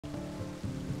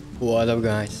What up,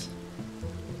 guys?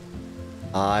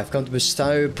 I've come to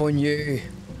bestow upon you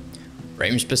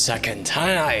frames per second,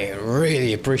 and I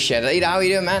really appreciate it. How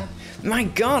you doing, man? My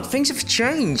God, things have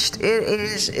changed.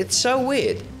 It's so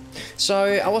weird. So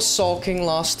I was sulking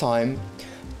last time,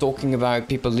 talking about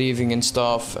people leaving and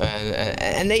stuff,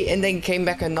 and they came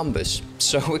back in numbers.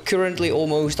 So we're currently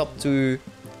almost up to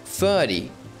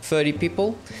 30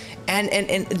 people, and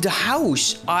the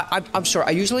house. I'm sorry.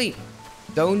 I usually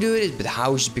don't do it, but the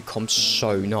house becomes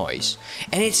so nice,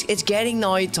 and it's getting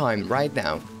nighttime right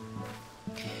now,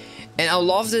 and I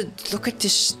love the look at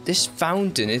this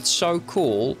fountain. It's so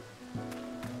cool,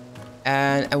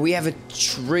 and we have a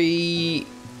tree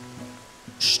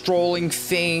strolling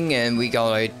thing, and we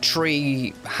got a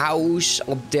tree house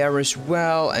up there as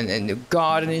well, and the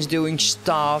garden is doing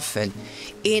stuff, and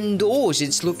indoors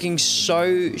it's looking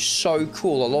so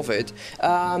cool. I love it.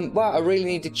 Well, I really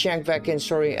need to check back in.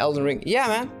 Sorry, Elden Ring. Yeah,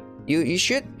 man, you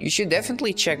should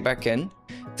definitely check back in.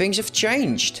 Things have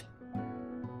changed.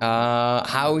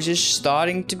 House is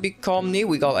starting to become new.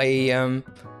 We got a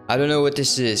I don't know what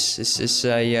this is. This is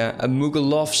a Moogle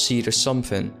love seed or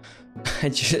something.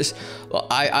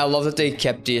 I love that they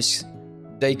kept this.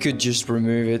 They could just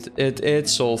remove it.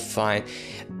 It's all fine.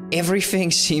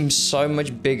 Everything seems so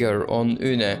much bigger on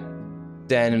Une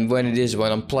than when it is when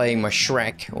I'm playing my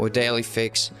Shrek or Daily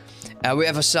Fix. We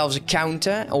have ourselves a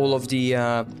counter. All of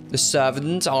the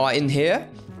servants are in here.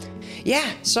 Yeah,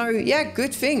 so yeah,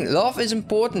 good thing. Love is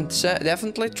important.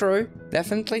 Definitely true.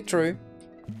 Definitely true.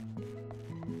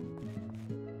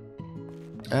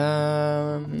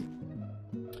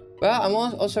 Well, I'm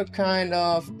also kind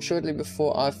of shortly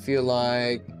before I feel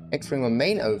like extering my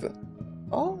main over.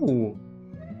 Oh.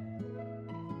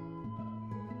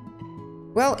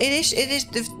 Well, it is,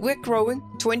 we're growing.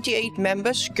 28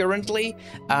 members currently.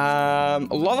 A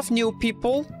lot of new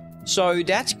people. So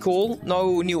that's cool.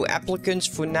 No new applicants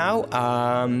for now.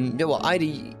 Well,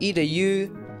 either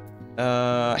you,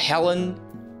 Helen,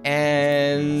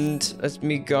 and let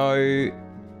me go.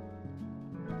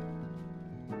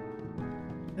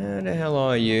 Where the hell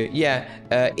are you? Yeah,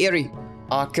 Eri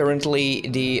are currently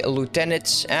the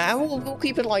lieutenants. We'll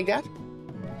keep it like that.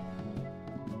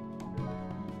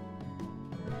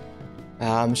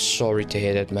 I'm sorry to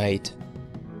hear that, mate.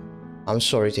 I'm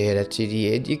sorry to hear that.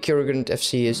 The current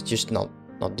FC is just not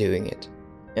doing it.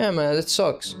 Yeah, man, that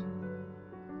sucks.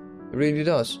 It really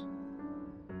does.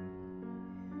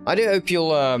 I do hope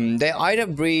you'll they either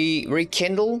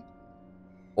rekindle,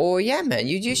 or yeah, man,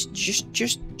 you just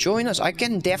join us. I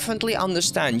can definitely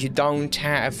understand you don't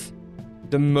have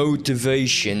the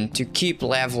motivation to keep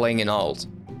leveling and alt.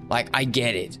 Like, I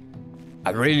get it.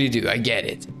 I really do. I get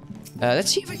it.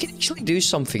 Let's see if I can actually do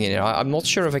something in it. I'm not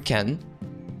sure if I can.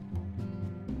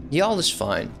 The alt is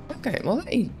fine. Okay, well,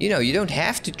 hey, you know, you don't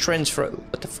have to transfer.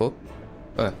 What the fuck?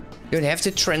 You don't have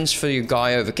to transfer your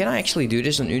guy over. Can I actually do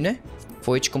this on Une?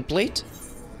 Voyage complete?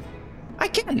 I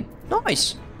can.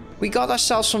 Nice. We got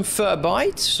ourselves some fur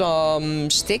bite, some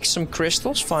sticks, some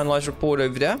crystals. Finalized report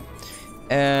over there.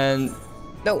 And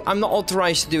no, I'm not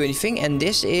authorized to do anything. And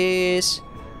this is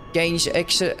gains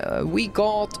extra. We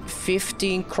got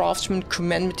 15 craftsman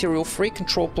command material free,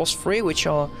 control plus 3, which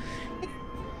are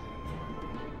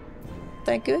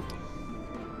that good.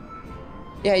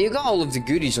 Yeah, you got all of the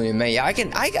goodies on your main. Yeah, I can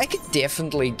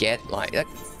definitely get like that.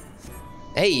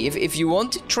 Hey, if you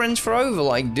want to transfer over,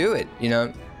 like, do it. You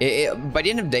know. By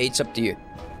the end of the day, it's up to you.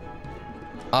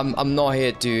 I'm not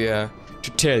here to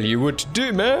tell you what to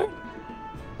do, man.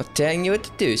 I'm telling you what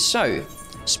to do. So,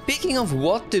 speaking of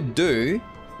what to do,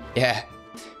 yeah,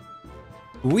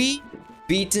 we've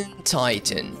beaten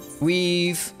Titan.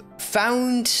 We've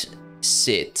found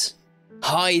Sid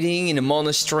hiding in a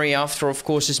monastery after, of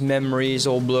course, his memory is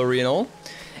all blurry and all.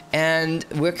 And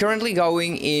we're currently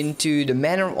going into the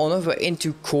Manor of Honor. We're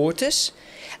into quarters.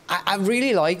 I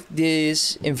really like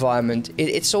this environment.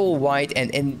 It's all white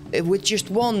and with just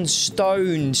one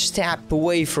stone step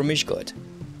away from Ishgard.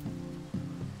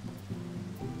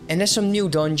 And there's some new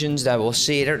dungeons that we'll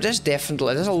see. There's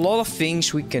a lot of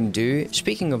things we can do.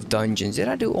 Speaking of dungeons, did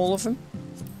I do all of them?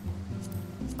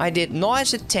 I did. Not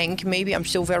as a tank, maybe. I'm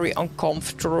still very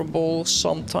uncomfortable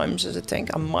sometimes as a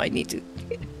tank. I might need to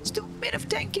do a bit of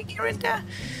tanking here and there.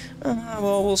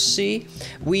 Well, we'll see.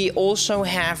 We also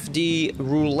have the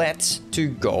roulette to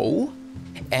go.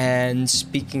 And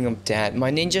speaking of that,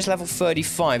 my ninja's level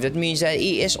 35. That means that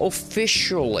he is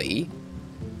officially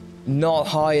not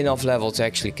high enough level to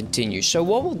actually continue. So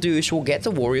what we'll do is we'll get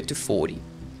the warrior to 40.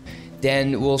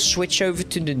 Then we'll switch over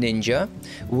to the ninja.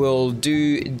 We'll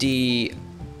do the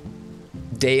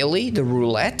daily, the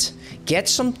roulette, get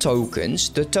some tokens.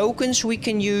 The tokens we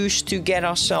can use to get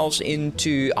ourselves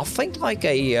into, I think, like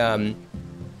a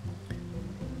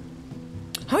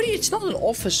it's not an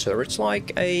officer, it's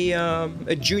like a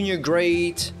junior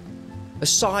grade, a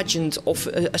sergeant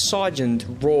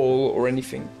role or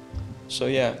anything. So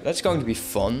yeah, that's going to be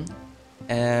fun.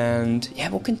 And yeah,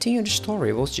 we'll continue the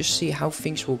story. We'll just see how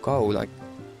things will go. Like,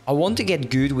 I want to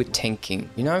get good with tanking,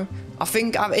 you know? I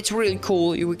think it's really cool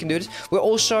we can do this. We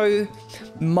also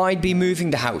might be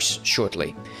moving the house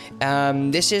shortly.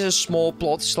 This is a small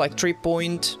plot. It's like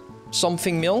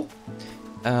 3-point-something mil.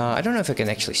 I don't know if I can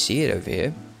actually see it over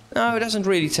here. No, it doesn't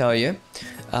really tell you.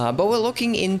 But we're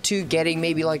looking into getting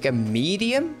maybe like a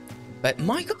medium. But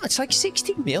my god, it's like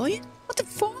 16 million? What the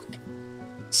fuck?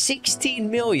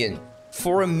 16 million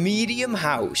for a medium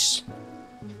house.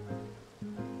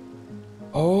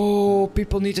 Oh,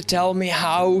 people need to tell me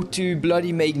how to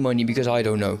bloody make money, because I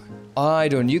don't know.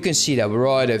 You can see that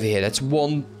right over here. That's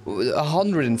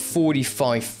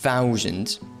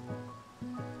 145,000.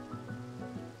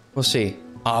 We'll see.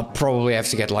 I'll probably have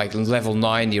to get like level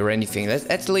 90 or anything.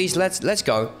 At least let's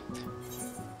go.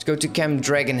 Let's go to Camp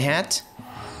Dragon Hat.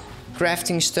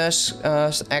 Crafting stuff,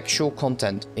 actual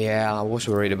content. Yeah, I was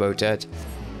worried about that.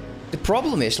 The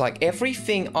problem is, like,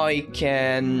 everything I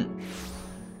can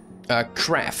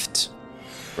craft,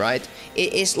 right?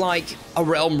 It is like a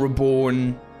Realm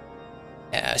Reborn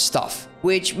stuff,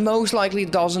 which most likely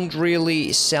doesn't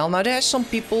really sell. Now, there's some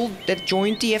people that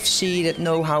joined the FC that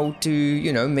know how to,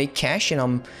 you know, make cash, and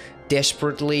I'm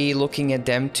desperately looking at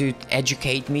them to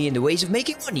educate me in the ways of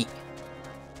making money.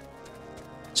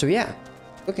 So yeah,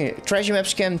 looking at treasure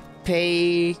maps can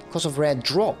pay because of rare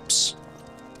drops.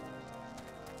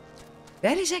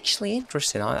 That is actually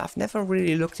interesting. I've never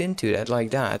really looked into that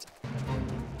like that.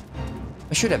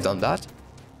 I should have done that.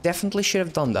 Definitely should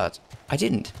have done that. I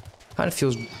didn't. Kind of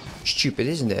feels stupid,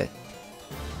 isn't it?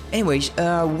 Anyways,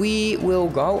 we will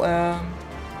go.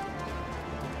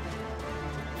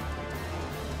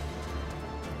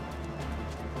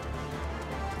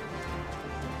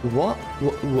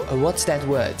 What's that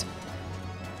word?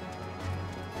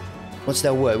 What's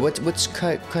that word? What's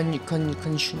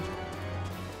condition?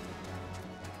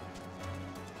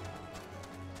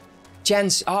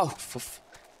 Chance. Oh,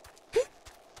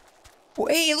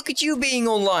 hey, look at you being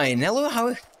online. Hello,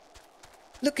 how?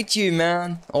 Look at you,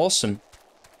 man. Awesome.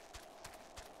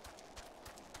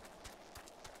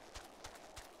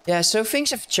 Yeah, so things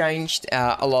have changed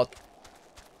a lot,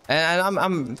 and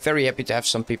I'm very happy to have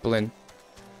some people in.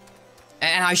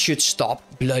 And I should stop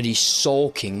bloody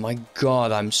sulking. My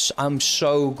god, I'm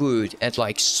so good at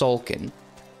like sulking.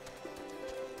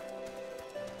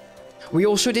 We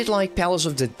also did like Palace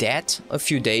of the Dead a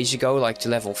few days ago, like to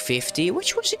level 50,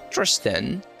 which was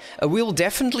interesting. We'll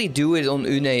definitely do it on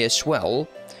Une as well.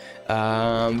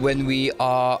 When we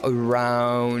are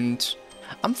around...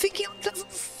 I'm thinking level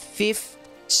 6.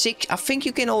 I think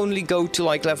you can only go to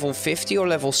like level 50 or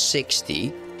level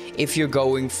 60 if you're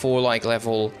going for like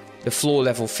the floor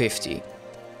level 50.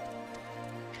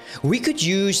 We could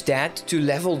use that to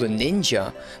level the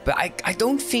ninja, but I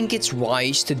don't think it's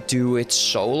wise to do it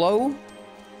solo.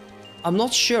 I'm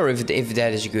not sure if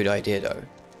that is a good idea though.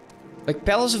 Like,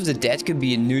 Palace of the Dead could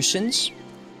be a nuisance,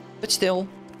 but still.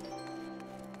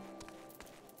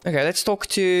 Okay, let's talk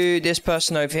to this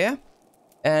person over here.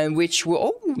 And which will...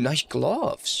 Oh, nice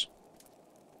gloves.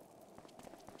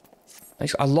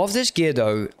 Nice. I love this gear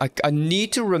though. I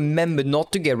need to remember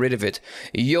not to get rid of it.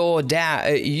 You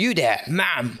there,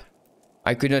 ma'am.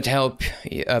 I could not help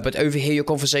but overhear your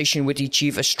conversation with the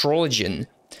chief astrologian.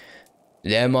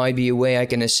 There might be a way I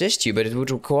can assist you, but it would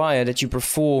require that you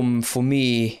perform for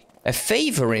me a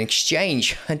favor in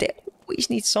exchange. And they always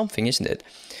need something, isn't it?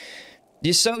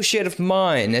 The associate of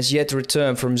mine has yet to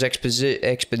return from his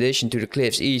expedition to the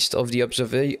cliffs east of the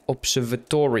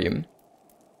observatorium.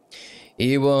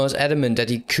 He was adamant that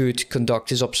he could conduct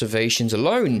his observations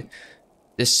alone,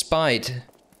 despite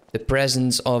the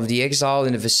presence of the exile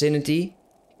in the vicinity.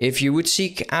 If you would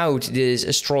seek out this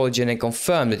astrologer and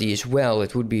confirm that he is well,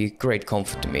 it would be a great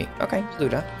comfort to me. Okay, do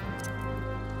that.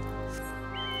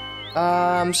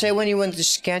 Say when you want to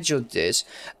schedule this.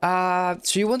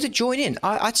 So you want to join in?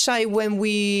 I'd say when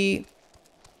we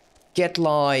get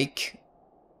like...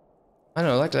 I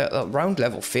don't know, like around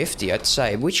level 50, I'd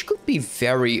say, which could be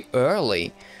very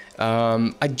early.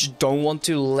 I just don't want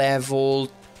to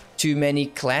level too many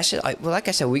classes. Well, like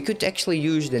I said, we could actually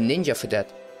use the ninja for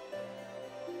that.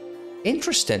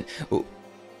 Interesting.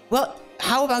 Well,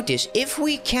 how about this? If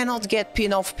we cannot get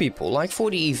enough people, like for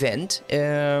the event,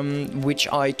 which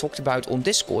I talked about on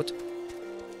Discord,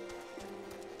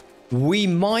 we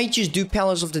might just do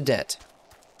Palace of the Dead.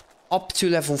 up to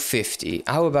level 50.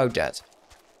 How about that?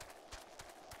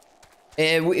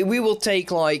 We will take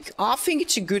like, I think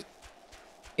it's a good,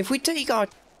 if we take our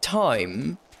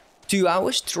time, 2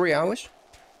 hours, 3 hours.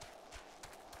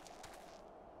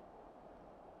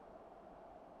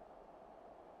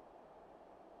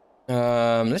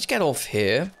 Let's get off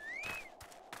here.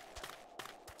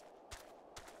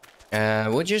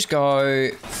 We'll just go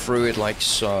through it like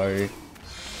so.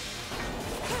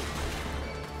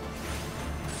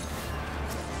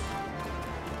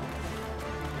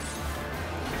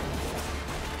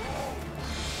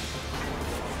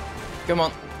 Come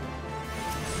on.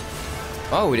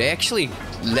 Oh, they actually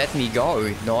let me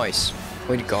go. Nice.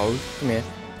 Way to go. Come here.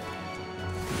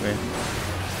 Come here.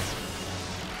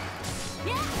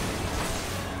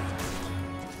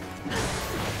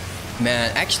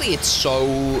 Man, actually it's so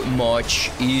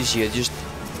much easier just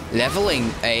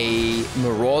leveling a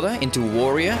Marauder into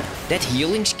Warrior. That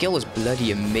healing skill is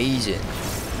bloody amazing.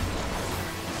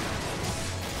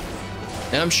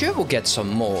 And I'm sure we'll get some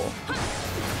more.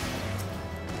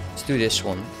 Let's do this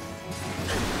one.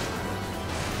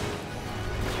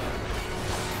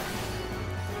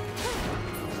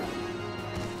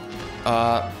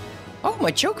 Oh,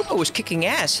 my Chocobo was kicking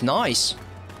ass. Nice.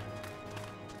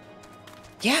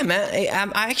 Yeah, man.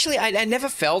 I never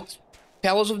felt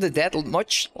Palace of the Dead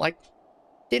much. Like,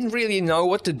 didn't really know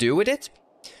what to do with it.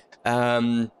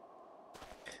 But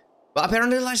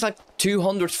apparently there's like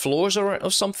 200 floors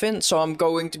or something. So I'm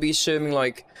going to be assuming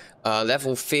like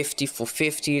level 50 for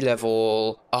 50,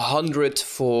 level 100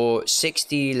 for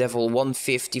 60, level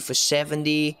 150 for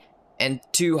 70, and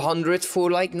 200 for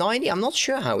like 90. I'm not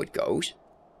sure how it goes.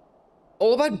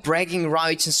 All about bragging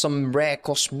rights and some rare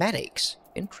cosmetics.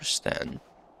 Interesting.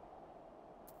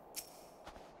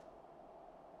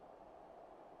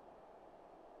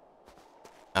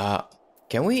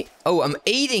 Can we? Oh, I'm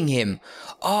aiding him.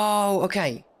 Oh,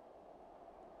 okay.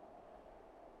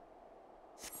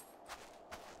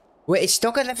 Wait, it's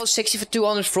stuck at level 60 for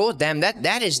 200 fraud. Damn,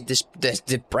 that is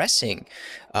depressing.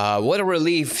 What a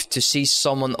relief to see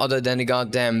someone other than the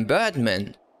goddamn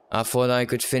Birdman. I thought I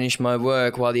could finish my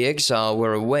work while the exile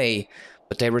were away,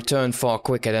 but they returned far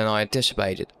quicker than I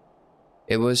anticipated.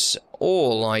 It was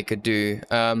all I could do.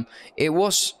 It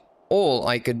was all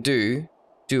I could do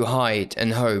to hide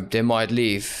and hope they might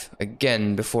leave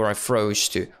again before I froze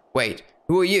to... Wait,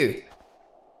 who are you?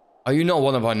 Are you not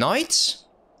one of our knights?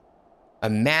 A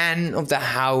man of the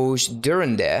house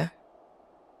Durandare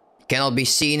cannot be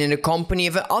seen in the company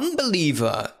of an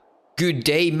unbeliever. Good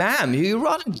day, ma'am. You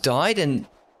rather died and...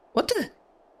 What the...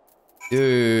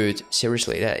 Dude,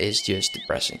 seriously, that is just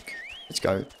depressing. Let's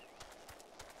go.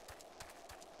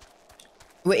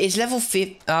 Wait, is level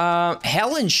 5...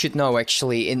 Helen should know,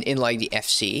 actually, in like, the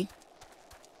FC.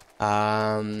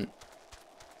 Like,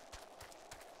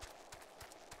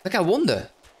 I wonder.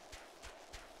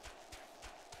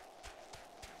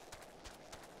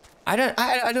 I don't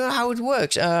know how it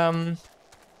works.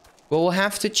 We'll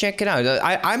have to check it out.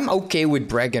 I'm okay with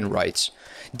bragging rights.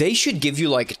 They should give you,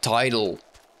 like, a title.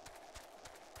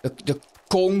 The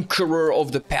Conqueror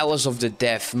of the Palace of the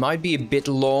Death. Might be a bit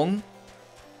long.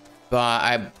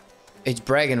 But it's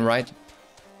bragging, right?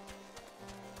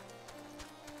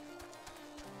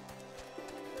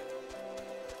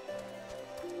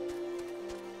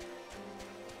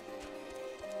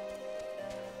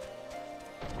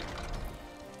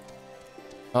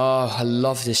 Oh, I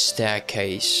love this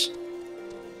staircase.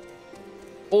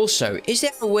 Also, is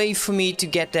there a way for me to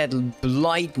get that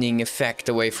lightning effect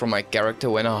away from my character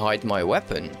when I hide my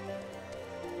weapon?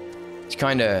 It's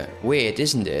kinda weird,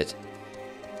 isn't it?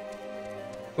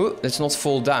 Ooh, let's not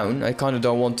fall down. I kind of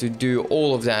don't want to do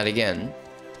all of that again.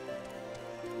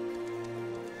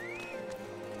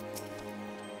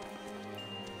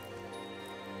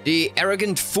 The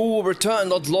arrogant fool returned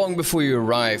not long before you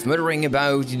arrived, muttering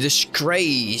about the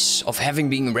disgrace of having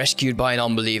been rescued by an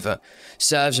unbeliever.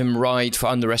 Serves him right for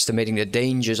underestimating the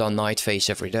dangers our knight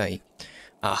face every day.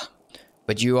 Ah,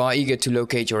 but you are eager to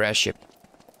locate your airship.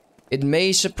 It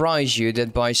may surprise you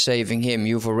that by saving him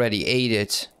you've already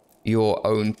aided your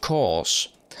own cause.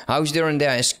 House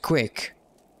Durandare is quick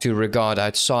to regard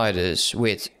outsiders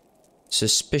with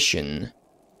suspicion,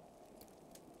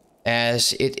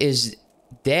 as it is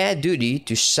their duty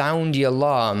to sound the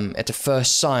alarm at the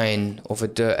first sign of a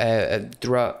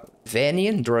Dravanian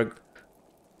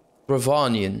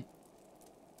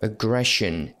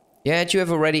aggression. Yet you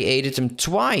have already aided them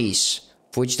twice,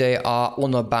 for which they are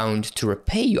honor bound to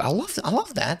repay you. I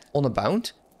love that. Honor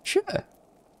bound. Sure.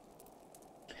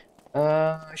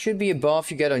 Should be a buff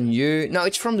you get on you. No,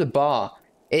 it's from the bar.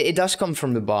 It does come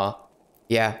from the bar.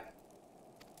 Yeah.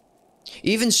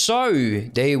 Even so,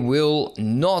 they will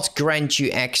not grant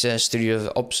you access to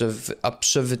the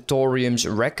observatorium's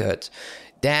record.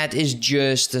 That is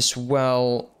just as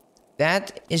well.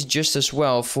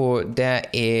 For there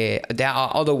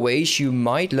are other ways you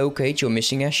might locate your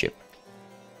missing airship.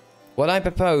 What I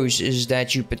propose is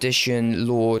that you petition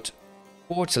Lord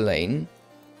Francel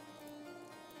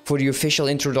for the official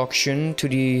introduction to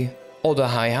the other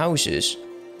high houses.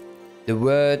 The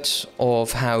word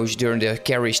of House Durandar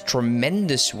carries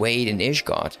tremendous weight in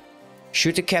Ishgard.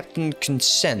 Should the captain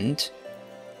consent,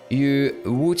 you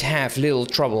would have little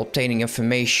trouble obtaining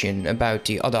information about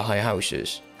the other high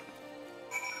houses.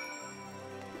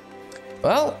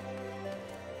 Well,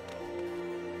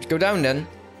 let's go down then.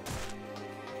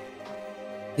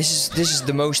 This is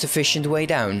the most efficient way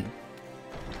down.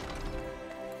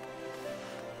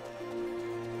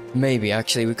 Maybe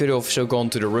actually we could have also gone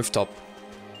to the rooftop.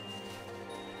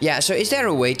 Yeah, so is there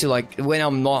a way to, like, when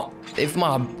I'm not, if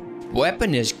my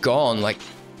weapon is gone, like,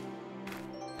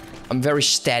 I'm very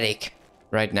static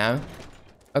right now.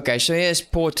 Okay, so here's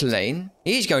Portelaine.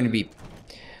 He's going to be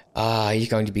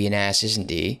an ass, isn't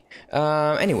he?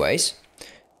 Anyways.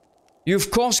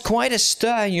 You've caused quite a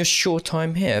stir in your short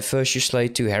time here. First you slay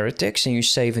 2 heretics and you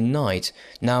save a knight.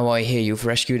 Now I hear you've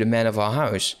rescued a man of our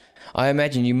house. I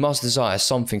imagine you must desire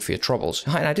something for your troubles.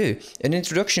 And I do. An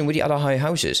introduction with the other high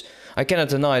houses. I cannot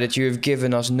deny that you have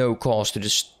given us no cause to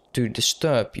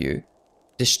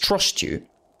distrust you.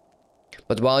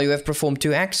 But while you have performed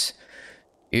 2 acts,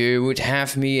 you would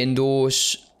have me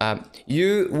endorse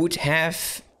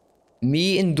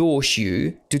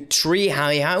you to 3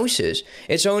 high houses.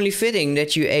 It's only fitting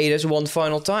that you aid us one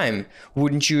final time.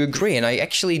 Wouldn't you agree? And I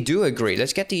actually do agree.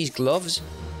 Let's get these gloves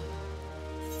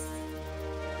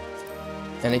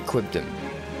and equip them.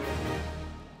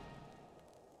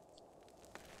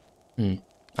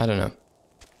 I don't know.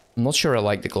 I'm not sure I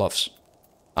like the gloves.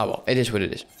 Ah well, it is what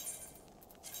it is.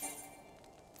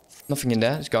 Nothing in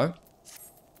there, let's go.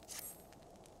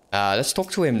 Let's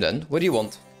talk to him then. What do you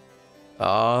want?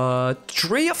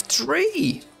 3 of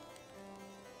 3!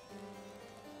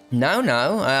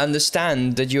 Now, I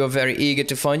understand that you are very eager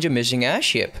to find your missing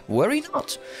airship. Worry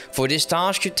not, for this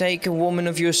task should take a woman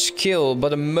of your skill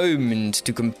but a moment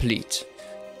to complete.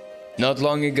 Not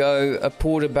long ago, a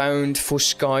porter bound for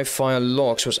Skyfire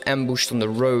logs was ambushed on the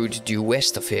road due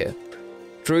west of here.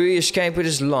 True, he escaped with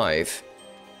his life.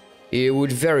 He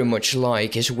would very much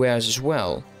like his wares as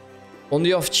well. On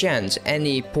the off chance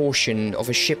any portion of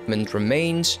a shipment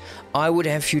remains, I would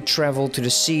have you travel to the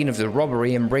scene of the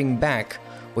robbery and bring back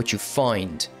what you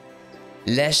find.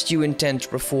 Lest you intend to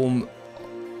perform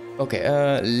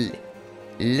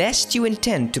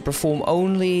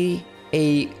only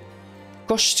a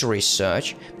custody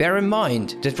search, bear in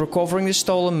mind that recovering the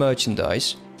stolen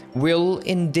merchandise will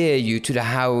endear you to the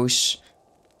house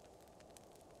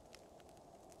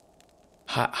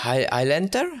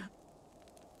Haillenarte?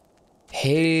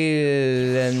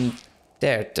 Haillenarte.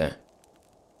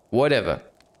 Whatever.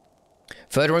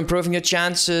 Further improving your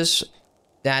chances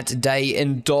that they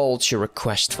indulge your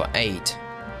request for aid.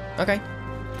 Okay,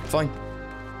 fine.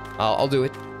 I'll do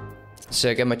it.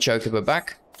 So get my chocobo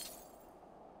back.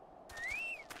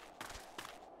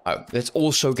 Oh, let's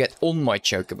also get on my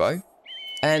chocobo.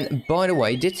 And by the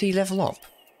way, did he level up?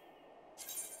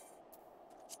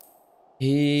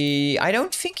 I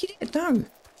don't think he did, no.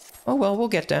 Oh well, we'll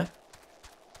get there.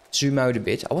 Zoom out a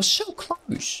bit. I was so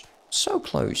close. So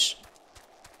close.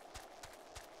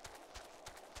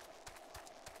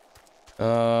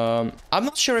 I'm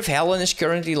not sure if Helen is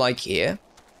currently like here.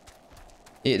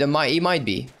 He might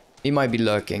be. He might be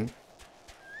lurking.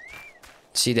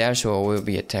 See there, so we'll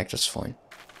be attacked, that's fine.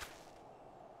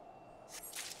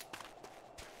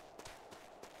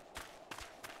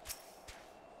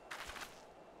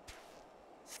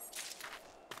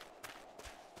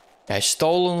 Okay,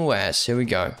 stolen wares, here we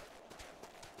go.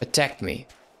 Attack me.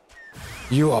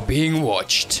 You are being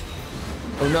watched.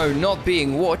 Oh no, not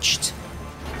being watched.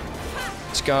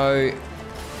 Let's go.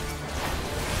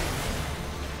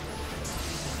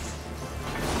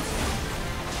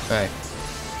 Okay.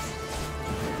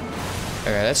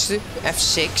 Okay, let's do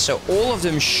F6, so all of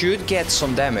them should get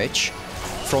some damage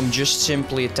from just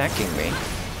simply attacking me.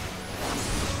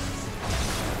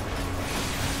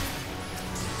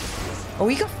 Oh,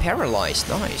 he got paralyzed,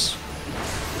 nice.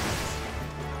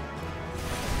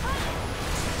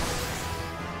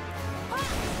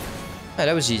 Oh,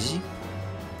 that was easy.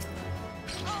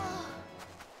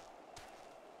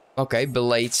 Okay,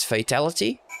 belated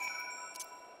fatality.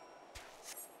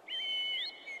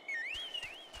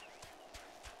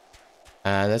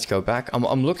 Let's go back.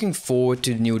 I'm looking forward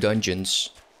to the new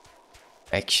dungeons.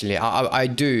 Actually, I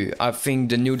do. I think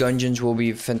the new dungeons will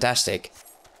be fantastic.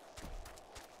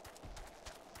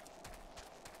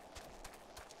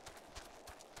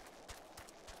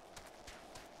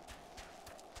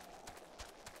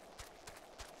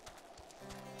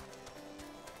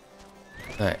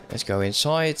 Alright, let's go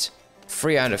inside.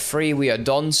 3 out of 3, we are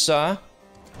done, sir.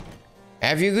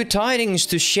 Have you good tidings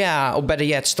to share, or better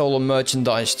yet, stolen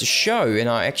merchandise to show? And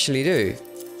I actually do.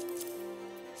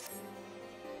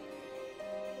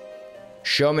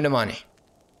 Show me the money.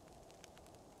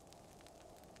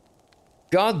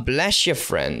 God bless you,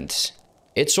 friend.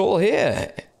 It's all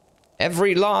here.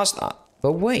 Every last...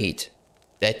 But wait.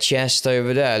 That chest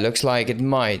over there looks like it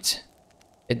might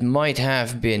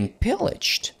have been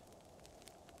pillaged.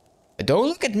 Don't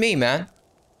look at me, man.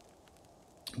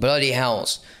 Bloody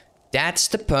hells. That's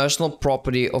the personal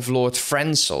property of Lord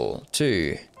Francel,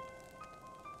 too.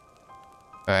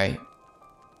 Right.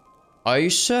 Are you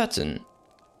certain?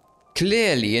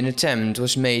 Clearly an attempt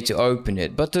was made to open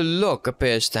it, but the lock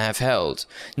appears to have held.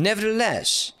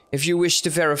 Nevertheless, if you wish to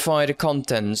verify the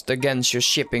contents against your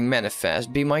shipping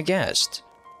manifest, be my guest.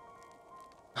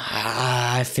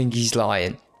 I think he's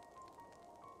lying.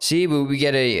 See, we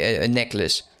get a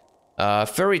necklace.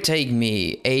 Furry take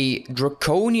me, a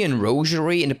draconian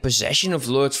rosary in the possession of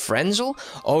Lord Francel?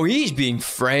 Oh, he's being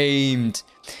framed.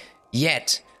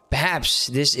 Yet, perhaps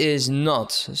this is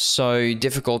not so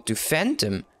difficult to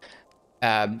fathom.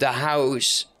 The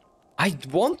house... I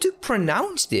want to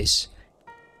pronounce this.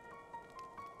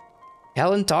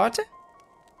 Haillenarte?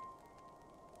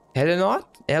 Haillenarte?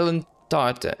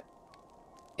 Haillenarte.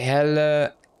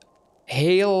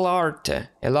 Haillenarte.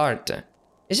 Haillenarte.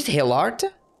 Is it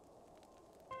Haillenarte?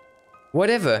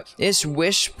 Whatever, is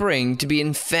whispering to be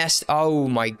infested. Oh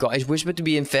my god, it's whispered to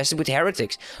be infested with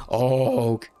heretics.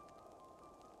 Oh.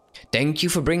 Thank you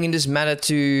for bringing this matter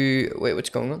to... Wait, what's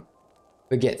going on?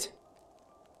 Baguette.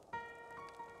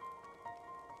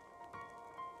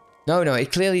 No,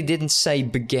 it clearly didn't say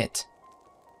baguette.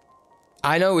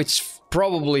 I know it's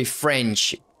probably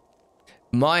French.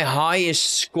 My highest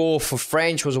score for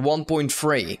French was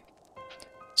 1.3.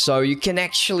 So you can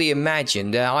actually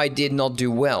imagine that I did not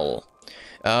do well.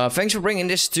 Thanks for bringing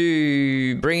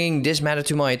this matter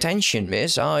to my attention,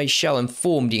 miss. I shall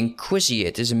inform the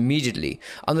inquisitors immediately.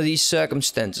 Under these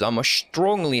circumstances, I must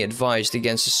strongly advise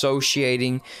against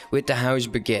associating with the house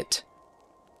Baguette.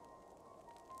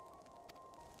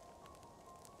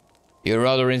 Your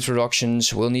other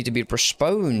introductions will need to be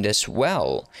postponed as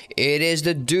well. It is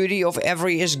the duty of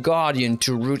every Asgardian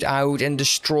to root out and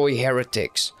destroy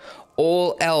heretics.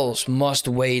 All else must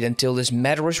wait until this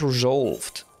matter is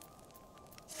resolved.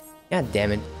 God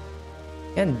damn it.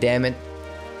 God damn it.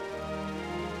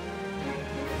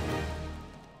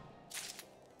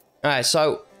 Alright,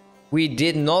 so we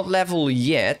did not level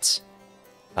yet.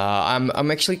 I'm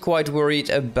actually quite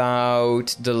worried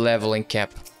about the leveling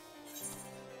cap.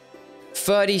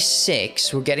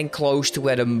 36, we're getting close to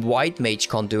where the white mage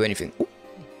can't do anything. Ooh.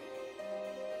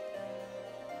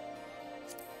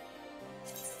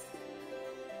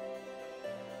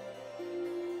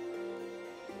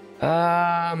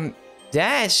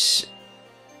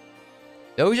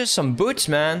 Those are some boots,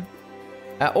 man.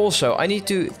 Also, I need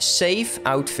to save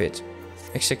outfit.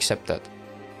 Let's accept that.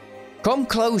 Come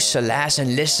closer, lass,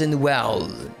 and listen well.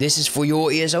 This is for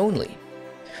your ears only.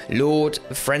 Lord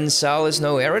Francel is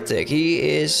no heretic. He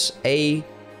is a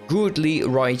goodly,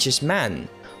 righteous man,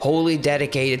 wholly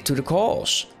dedicated to the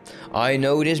cause. I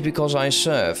know this because I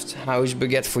served House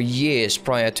Baguette for years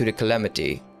prior to the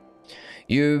calamity.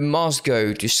 You must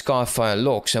go to Skyfire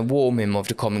Locks and warn him of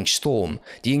the coming storm.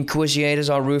 The inquisitors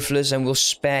are ruthless and will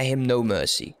spare him no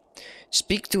mercy.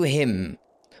 Speak to him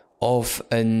of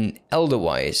an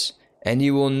Elderwise, and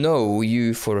he will know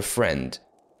you for a friend.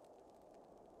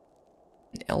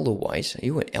 An Elderwise? Are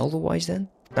you an Elderwise then?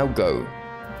 Now go.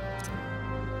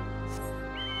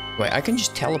 Wait, I can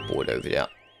just teleport over there.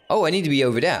 Oh, I need to be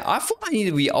over there. I thought I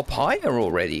needed to be up higher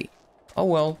already. Oh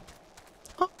well.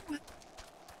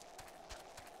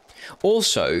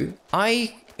 Also,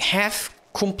 I have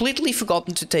completely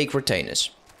forgotten to take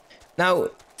retainers. Now,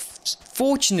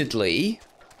 fortunately,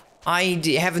 I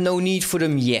have no need for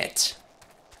them yet.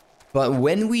 But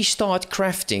when we start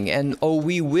crafting, and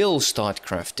we will start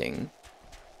crafting,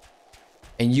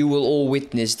 and you will all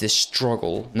witness this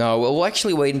struggle. No, we'll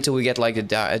actually wait until we get like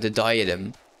the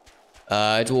diadem.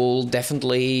 It will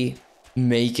definitely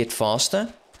make it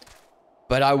faster.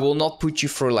 But I will not put you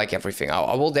through like everything.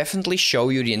 I will definitely show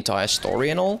you the entire story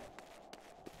and all.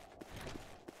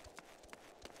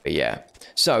 But yeah.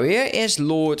 So here is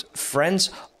Lord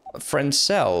Francel.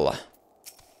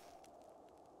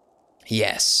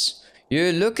 Yes.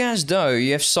 You look as though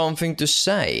you have something to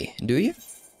say, do you?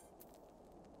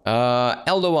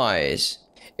 Elderwise.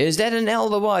 Is that an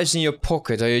Elderwise in your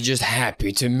pocket, or are you just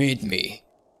happy to meet me?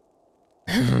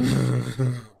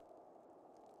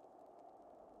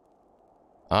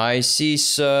 I see,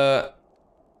 Sir...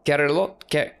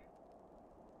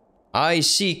 I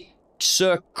see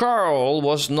Sir Carl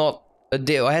has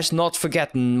not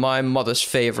forgotten my mother's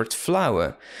favorite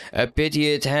flower. A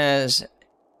pity it has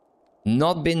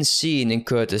not been seen in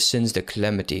Curtis since the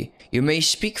calamity. You may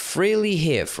speak freely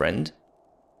here, friend.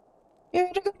 Yeah,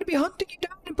 they're going to be hunting you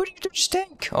down and putting you to the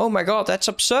stake. Oh my god, that's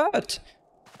absurd.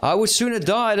 I would sooner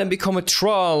die than become a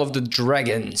thrall of the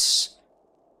dragons.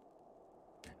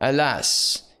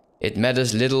 Alas, it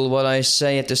matters little what I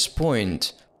say at this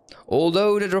point.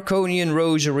 Although the draconian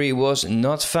rosary was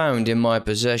not found in my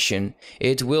possession,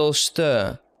 it will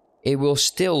still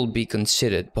be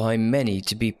considered by many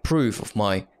to be proof of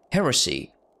my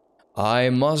heresy. I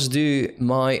must do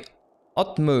my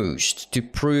utmost to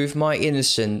prove my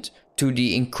innocence to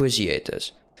the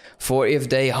inquisitors, for if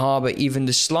they harbor even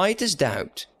the slightest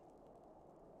doubt,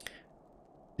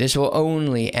 this will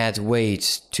only add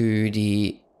weight to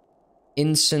the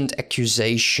instant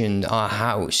accusation our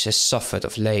house has suffered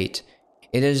of late.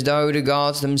 It is as though the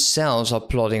gods themselves are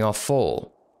plotting our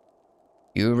fall.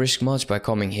 You risk much by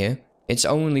coming here. It's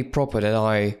only proper that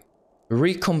I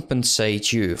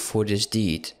recompensate you for this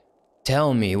deed.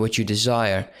 Tell me what you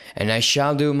desire, and I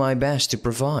shall do my best to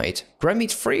provide. Grant me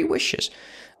 3 wishes.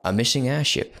 A missing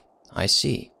airship, I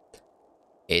see.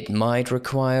 It might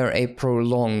require a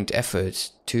prolonged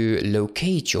effort to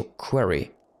locate your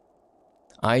quarry.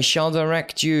 I shall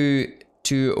direct you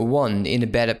to one in a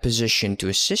better position to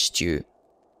assist you.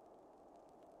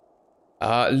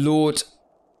 Lord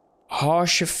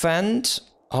Harshiphant?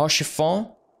 I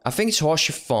think it's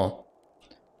Harshiphant.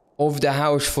 Of the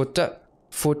House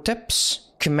Forteps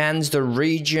commands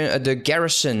the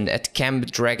garrison at Camp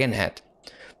Dragonhead.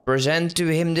 Present to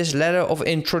him this letter of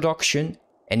introduction,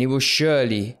 and he will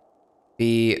surely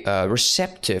be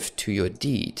receptive to your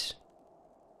deeds.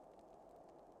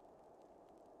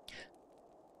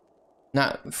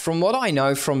 Now, from what I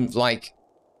know from, like,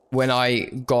 when I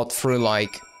got through,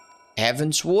 like,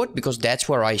 Heavensward, because that's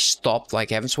where I stopped, like,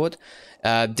 Heavensward,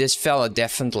 this fella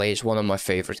definitely is one of my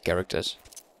favorite characters.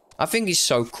 I think he's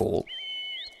so cool.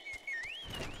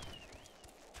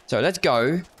 So, let's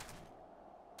go.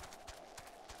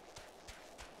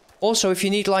 Also, if you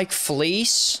need, like,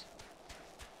 fleece,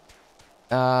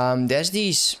 there's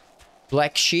these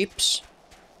black sheeps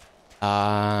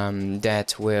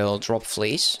that will drop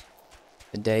fleece.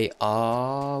 They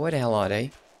are... where the hell are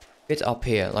they? Bit up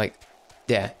here, like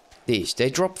there. These. They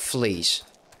drop fleece.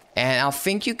 And I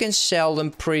think you can sell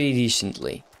them pretty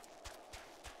decently.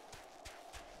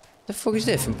 The fuck is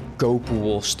this? Gopu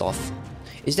wall stuff.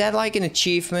 Is that like an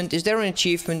achievement? Is there an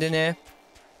achievement in there?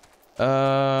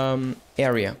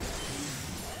 Area.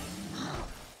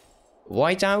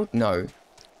 Whiteout? No.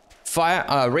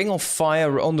 Fire, ring of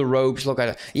fire on the ropes, look at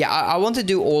it. Yeah, I want to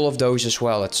do all of those as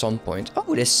well at some point.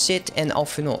 Oh, there's Sid and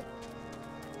Alfinol.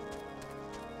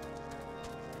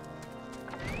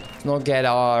 Not get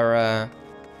our,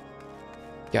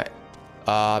 yeah.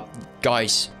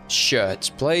 Guys, shirts,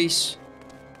 please.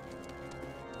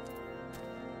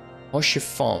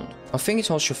 Hoshifon. I think it's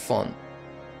Hoshifon.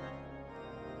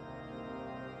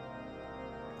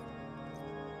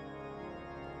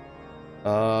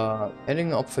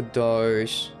 Heading up for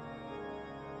those.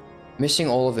 Missing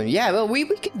all of them. Yeah, well, we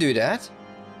can do that.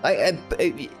 I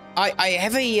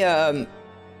have a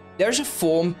there's a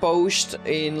forum post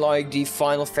in like the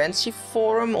Final Fantasy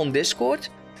forum on Discord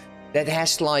that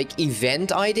has like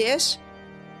event ideas.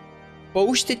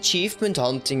 Post achievement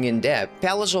hunting in there.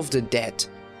 Palace of the Dead.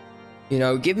 You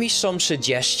know, give me some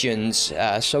suggestions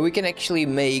so we can actually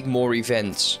make more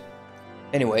events.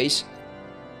 Anyways.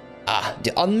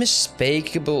 The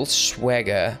unmistakable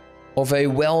swagger of a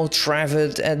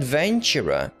well-traveled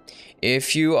adventurer.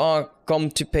 If you are come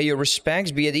to pay your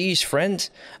respects, be at ease, friend.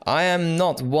 I am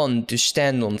not one to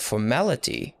stand on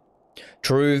formality.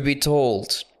 Truth be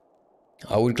told,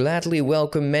 I would gladly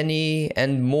welcome many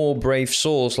and more brave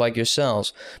souls like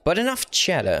yourselves. But enough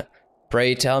chatter.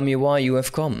 Pray tell me why you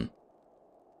have come.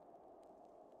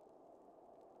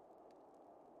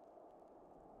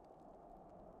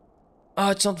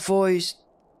 Oh, it's not voiced.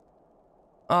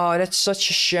 Oh, that's such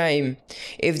a shame.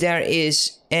 If there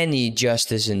is any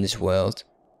justice in this world,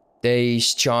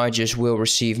 these charges will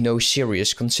receive no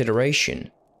serious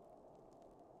consideration.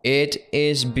 It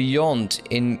is beyond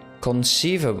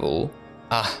inconceivable.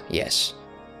 Ah, yes.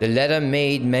 The letter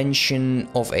made mention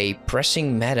of a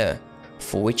pressing matter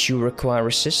for which you require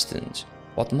assistance.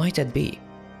 What might that be?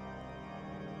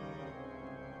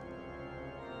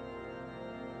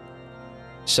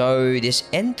 So this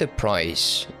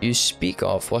enterprise you speak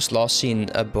of was last seen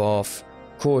above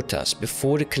Cortas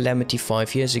before the Calamity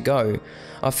 5 years ago.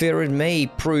 I fear it may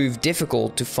prove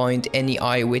difficult to find any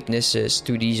eyewitnesses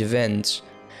to these events,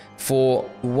 for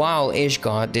while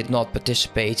Ishgard did not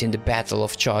participate in the Battle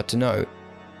of Charteno,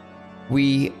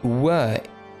 we were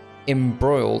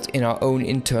embroiled in our own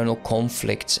internal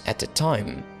conflicts at the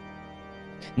time.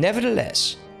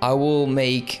 Nevertheless, I will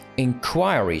make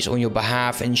inquiries on your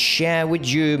behalf and share with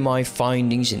you my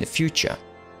findings in the future.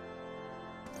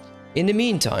 In the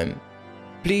meantime,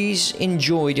 please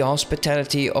enjoy the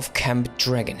hospitality of Camp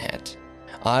Dragonhead.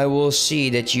 I will see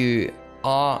that you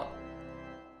are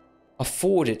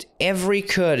afforded every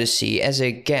courtesy as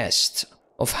a guest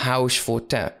of House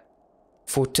Fortep.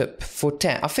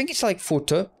 I think it's like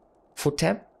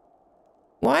Fortep.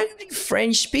 Why do the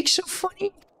French speak so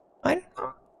funny? I don't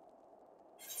know.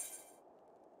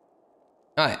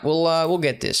 Alright, we'll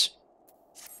get this.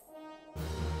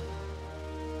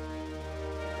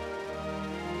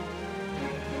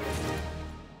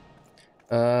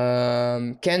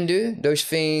 Can do those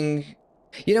things.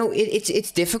 You know,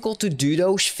 it's difficult to do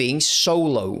those things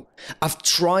solo. I've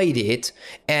tried it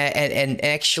and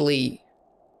actually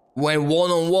went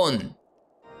one-on-one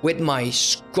with my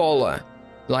scholar,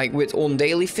 like with on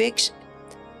daily fix.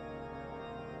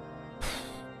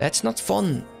 That's not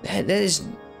fun. That is,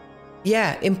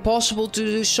 yeah, impossible to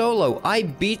do solo. I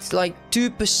beat like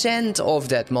 2% of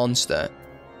that monster,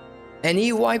 and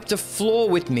he wiped the floor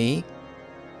with me.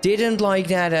 Didn't like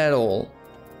that at all.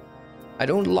 I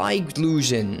don't like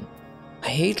losing. I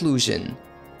hate losing.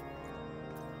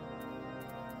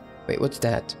 Wait, what's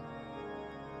that?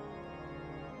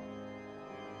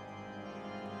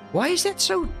 Why is that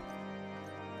so?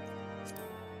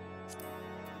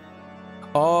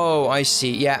 Oh, I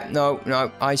see. Yeah, no,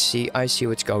 I see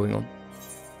what's going on.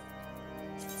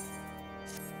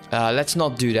 Let's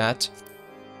not do that.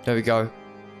 There we go.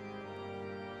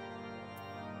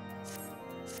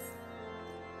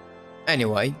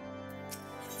 Anyway,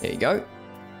 there you go.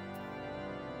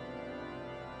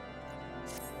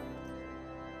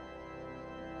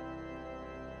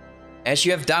 As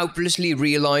you have doubtlessly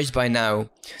realized by now,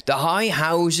 the high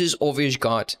houses of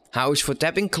Ishgard, House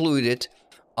Fortep included,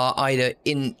 are either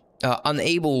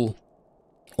unable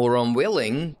or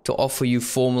unwilling to offer you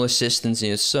formal assistance in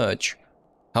your search.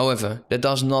 However, that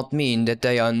does not mean that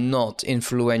they are not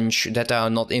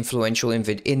influential.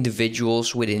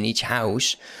 Individuals within each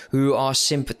house who are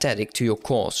sympathetic to your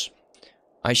cause.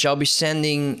 I shall be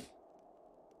sending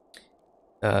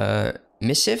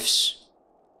missives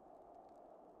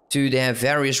to their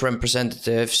various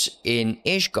representatives in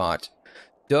Ishgard,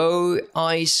 though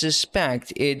I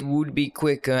suspect it would be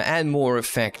quicker and more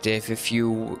effective if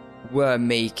you were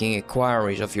making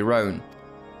inquiries of your own.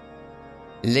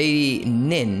 Lady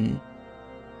Nine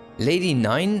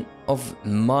of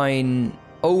mine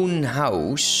own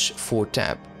house,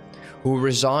 Fortep, who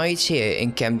resides here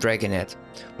in Camp Dragonhead,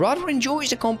 rather enjoys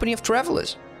the company of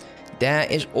travelers. There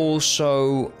is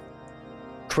also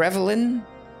Crevelin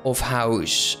of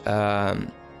house,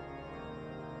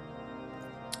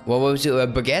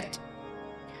 Baguette,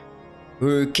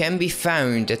 who can be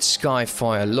found at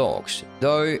Skyfire logs,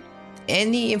 though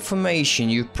any information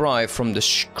you pry from the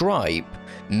scribe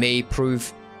may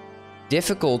prove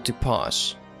difficult to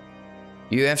pass.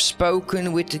 You have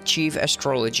spoken with the chief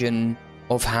astrologian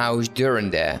of House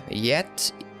Durandare,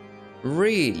 yet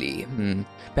really,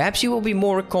 perhaps he will be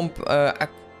more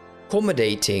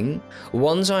accommodating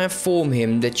once I inform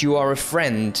him that you are a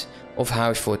friend of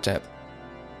House Fortep.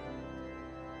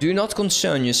 Do not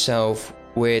concern yourself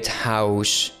with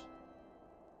House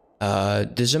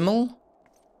Dismal.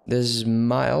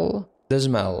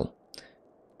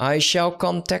 I shall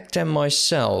contact them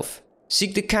myself.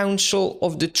 Seek the counsel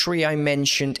of the three I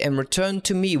mentioned and return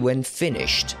to me when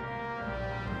finished.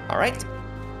 Alright.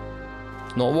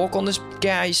 Not walk on this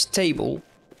guy's table.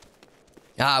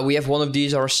 Ah, we have one of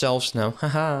these ourselves now.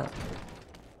 Haha.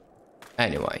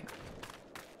 Anyway.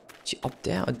 Is he up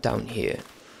there or down here?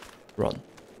 Run.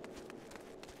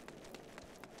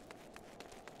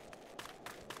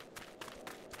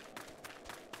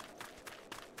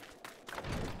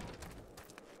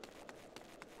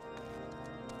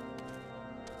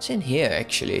 It's in here,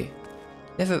 actually.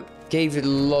 Never gave it a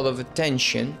lot of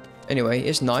attention. Anyway,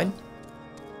 it's 9.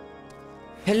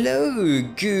 Hello,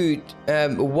 good...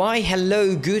 why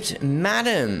hello, good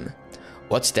madam?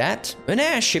 What's that? An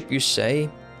airship, you say?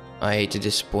 I hate to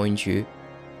disappoint you,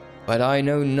 but I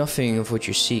know nothing of what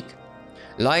you seek.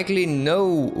 Likely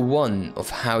no one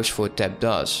of House Fortep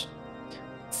does.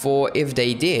 For if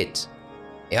they did,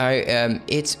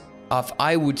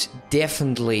 I would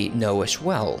definitely know as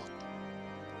well.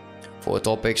 For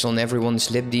topics on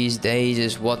everyone's lip these days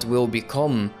is what will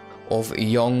become of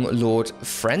young Lord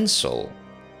Francel.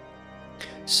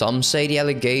 Some say the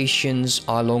allegations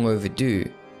are long overdue.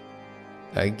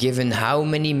 Given how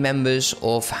many members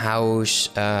of House...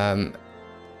 I'm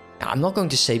not going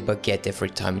to say Baguette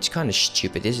every time, it's kind of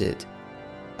stupid, is it?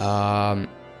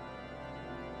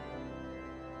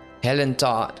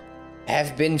 Haillenarte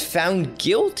have been found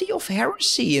guilty of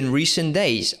heresy in recent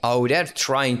days. Oh, they're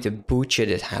trying to butcher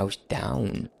that house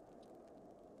down.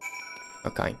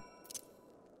 Okay.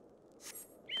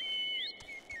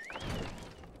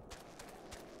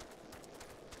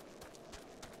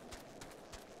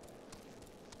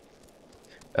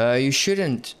 You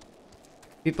shouldn't.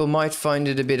 People might find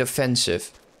it a bit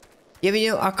offensive. Yeah, but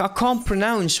you know, I can't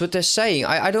pronounce what they're saying.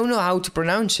 I don't know how to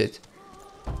pronounce it.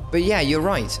 But yeah, you're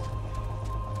right.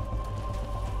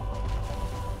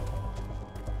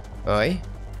 Oi.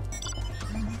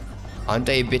 Aren't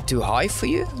they a bit too high for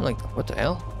you? Like, what the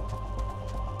hell?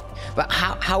 But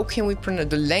how can we pronounce...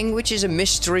 The language is a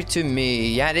mystery to me.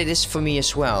 Yeah, it is for me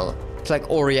as well. It's like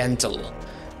Oriental.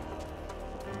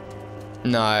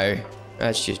 No,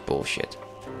 that's just bullshit.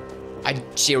 I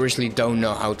seriously don't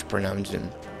know how to pronounce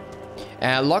them.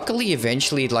 Luckily,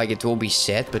 eventually, like, it will be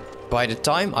said, but by the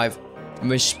time I've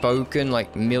misspoken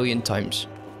like a million times.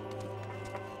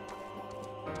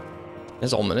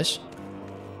 That's ominous.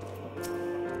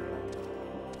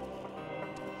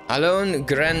 Alone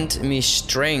grant me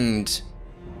strength.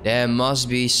 There must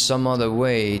be some other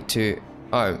way to...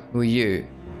 Oh, who are you?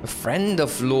 A friend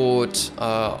of Lord...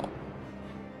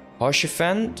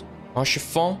 Archifant?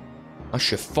 Archifant.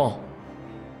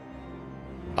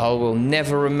 I will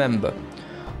never remember.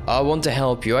 I want to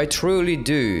help you, I truly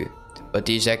do. But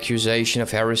these accusations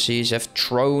of heresies have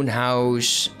thrown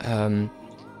House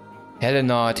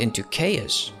Haillenarte into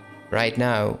chaos. Right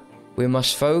now, we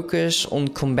must focus on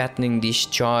combating these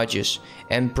charges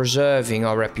and preserving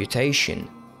our reputation.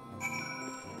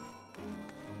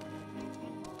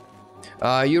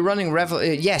 You're running Revel...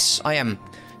 yes, I am.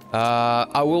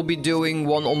 I will be doing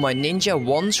one on my ninja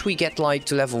once we get like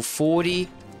to level 40.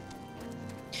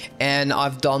 And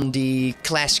I've done the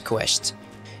class quest.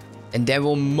 And then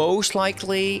we'll most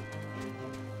likely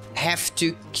have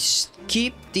to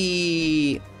keep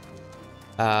the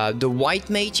white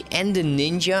mage and the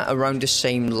ninja around the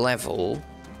same level.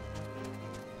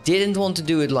 Didn't want to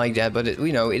do it like that, but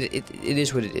you know, it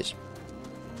is what it is.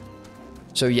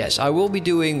 So yes, I will be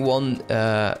doing one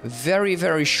very,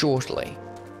 very shortly.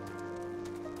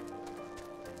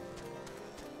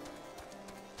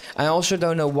 I also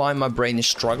don't know why my brain is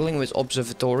struggling with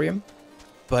Observatorium,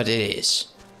 but it is.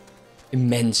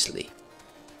 Immensely.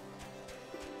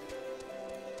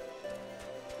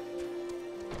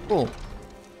 Cool.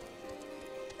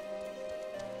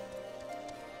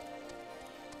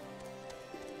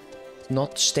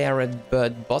 Not stare at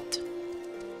bird butt.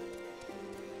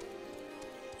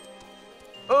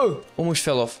 Oh! Almost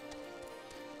fell off.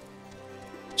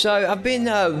 So I've been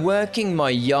working my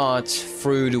yard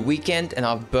through the weekend and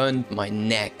I've burned my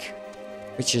neck,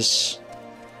 which is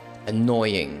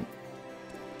annoying.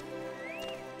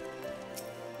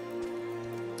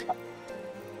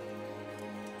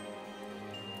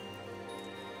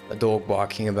 A dog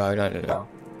barking about, I don't know.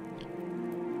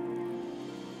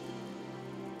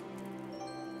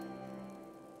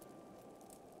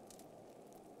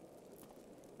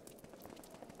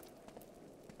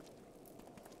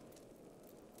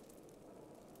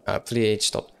 Please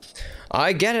stop.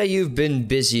 I get it, you've been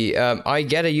busy. I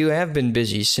get it, you have been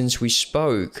busy since we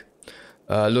spoke.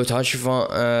 Lord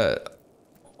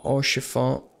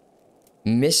Archifant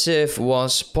missive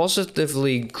was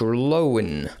positively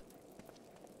glowing.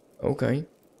 Okay.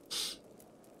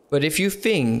 But if you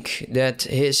think that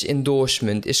his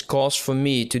endorsement is cause for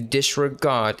me to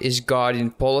disregard his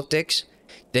guardian politics,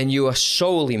 then you are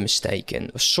sorely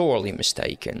mistaken.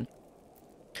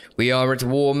 We are at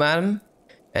war, madam.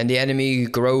 And the enemy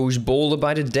grows bolder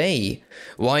by the day.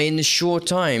 Why, in the short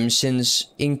time since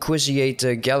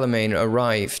Inquisitor Garlean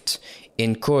arrived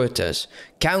in Cortes,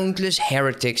 countless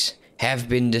heretics have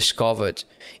been discovered,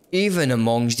 even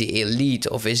amongst the elite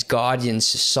of his guardian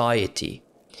society.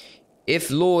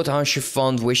 If Lord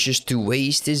Archifant wishes to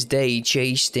waste his day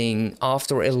chasing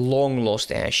after a long-lost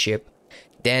airship,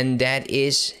 then that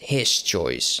is his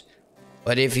choice.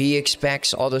 But if he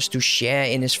expects others to share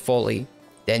in his folly,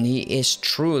 then he is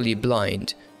truly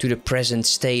blind to the present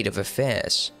state of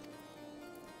affairs.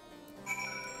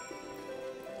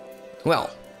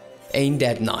 Well, ain't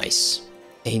that nice?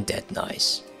 Ain't that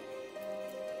nice?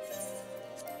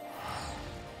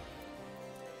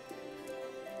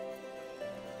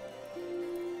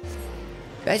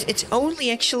 Guys, it's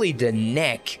only actually the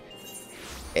neck.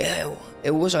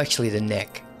 It was actually the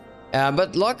neck.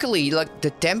 But luckily, like,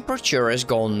 the temperature has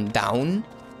gone down.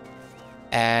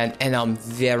 And I'm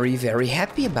very, very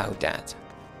happy about that.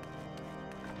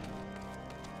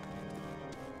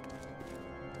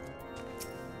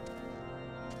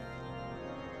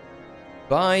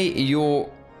 By your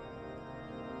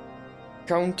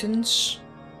countenance,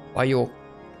 by your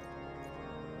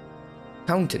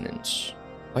countenance,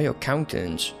 I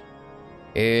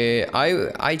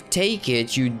take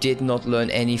it you did not learn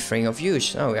anything of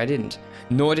use. No, I didn't.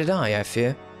 Nor did I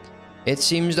fear. It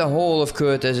seems the whole of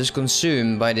Kurtas is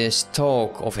consumed by this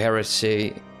talk of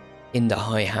heresy in the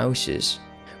high houses.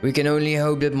 We can only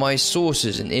hope that my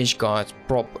sources in Ishgard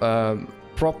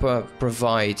proper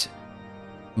provide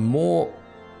more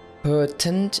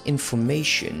pertinent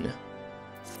information.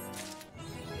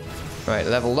 Right,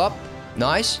 leveled up.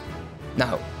 Nice.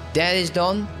 Now, that is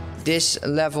done. This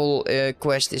level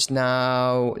quest is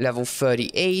now level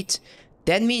 38.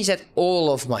 That means that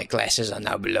all of my classes are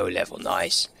now below level.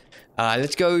 Nice.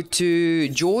 Let's go to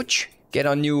George. Get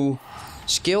our new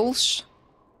skills.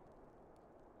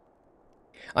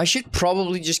 I should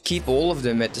probably just keep all of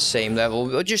them at the same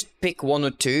level. Or just pick one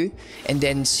or two. And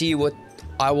then see what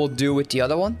I will do with the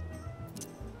other one.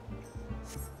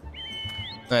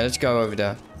 Alright, let's go over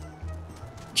there.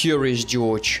 Curious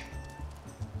George.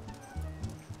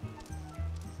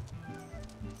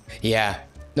 Yeah.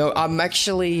 No, I'm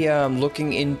actually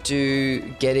looking into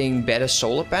getting better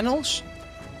solar panels.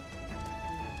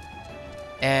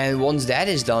 And once that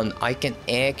is done, I can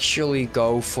actually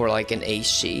go for like an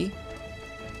AC.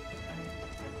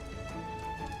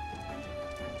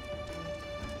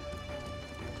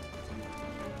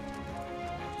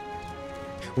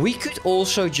 We could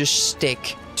also just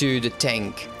stick to the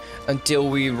tank until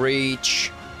we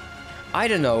reach, I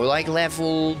don't know, like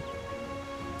level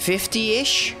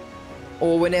 50-ish?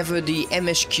 Or whenever the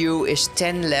MSQ is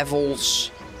 10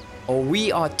 levels, or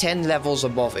we are 10 levels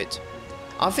above it.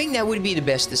 I think that would be the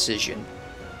best decision.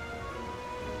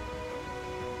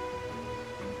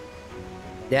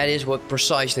 That is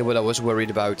precisely what I was worried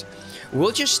about.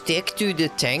 We'll just stick to the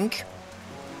tank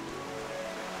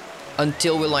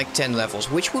until we're like 10 levels,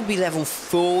 which would be level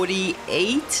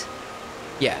 48?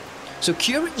 Yeah. So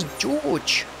Curious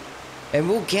George. And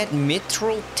we'll get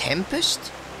Mithril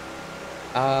Tempest.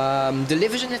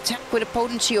 Delivers an attack with a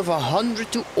potency of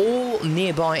 100 to all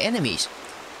nearby enemies.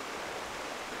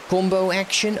 Combo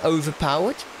action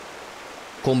overpowered.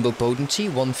 Combo potency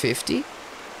 150.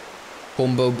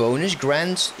 Combo bonus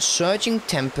grants Surging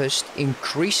Tempest,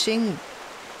 increasing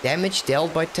damage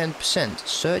dealt by 10%.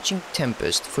 Surging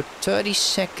Tempest for 30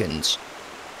 seconds.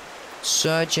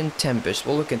 Surging Tempest,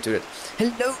 we'll look into it.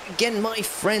 Hello again, my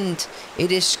friend.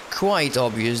 It is quite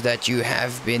obvious that you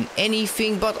have been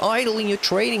anything but idle in your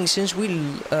training since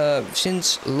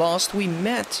last we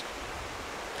met.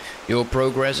 Your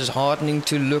progress is heartening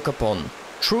to look upon,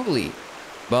 truly,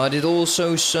 but it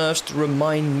also serves to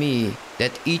remind me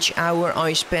that each hour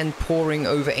I spend poring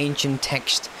over ancient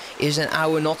text is an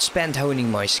hour not spent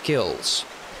honing my skills.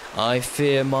 I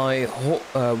fear my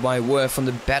worth on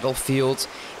the battlefield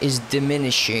is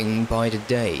diminishing by the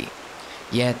day.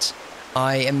 Yet,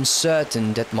 I am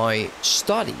certain that my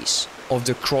studies of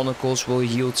the Chronicles will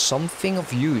yield something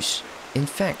of use. In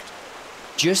fact,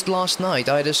 just last night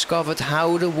I discovered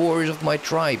how the warriors of my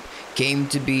tribe came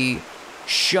to be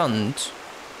shunned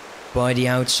by the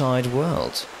outside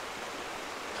world.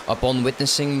 Upon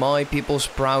witnessing my people's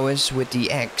prowess with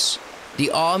the axe, the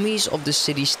armies of the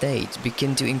city-state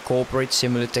begin to incorporate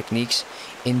similar techniques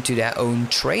into their own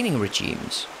training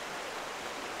regimes.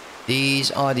 These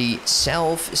are the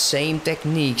same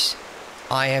techniques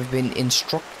I have been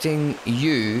instructing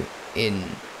you in,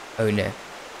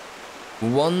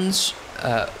 One.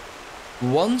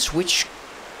 Ones which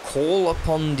call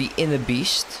upon the inner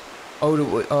beast.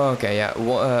 Okay, yeah,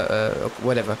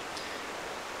 whatever.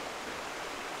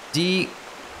 The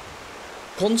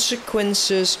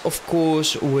consequences, of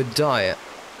course, were dire.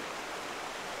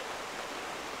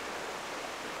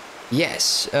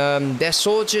 Yes, their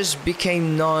soldiers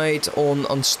became nigh on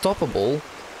unstoppable,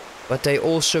 but they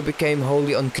also became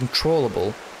wholly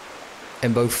uncontrollable,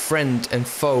 and both friend and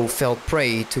foe fell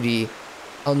prey to the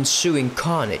ensuing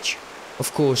carnage.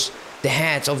 Of course, the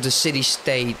head of the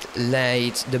city-state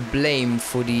laid the blame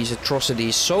for these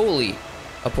atrocities solely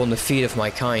upon the feet of my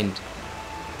kind,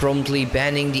 promptly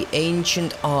banning the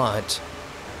ancient art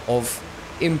of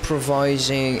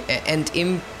improvising and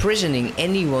imprisoning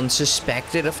anyone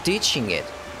suspected of teaching it,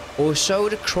 or so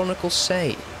the chronicles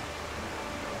say.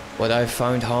 What I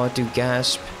found hard to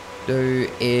grasp, though,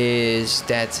 is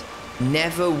that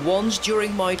Never once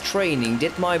during my training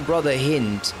did my brother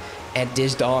hint at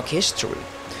this dark history,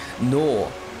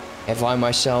 nor have I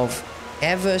myself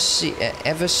ever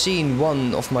seen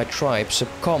one of my tribe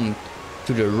succumb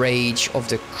to the rage of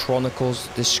the chronicles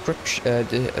description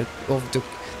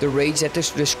the rage that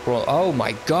this oh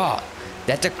my god,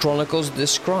 that the chronicles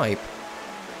describe.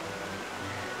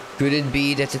 Could it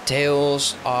be that the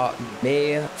tales are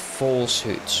mere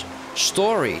falsehoods,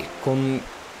 story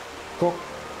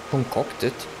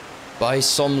concocted by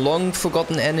some long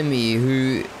forgotten enemy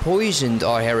who poisoned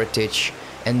our heritage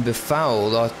and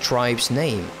befouled our tribe's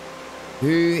name?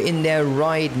 Who in their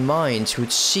right minds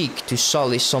would seek to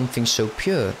sully something so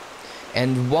pure?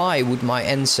 And why would my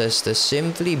ancestors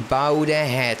simply bow their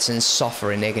heads and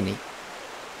suffer in agony?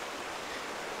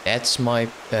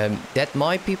 That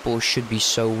my people should be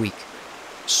so weak,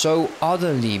 so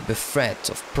utterly bereft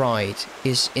of pride,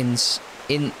 is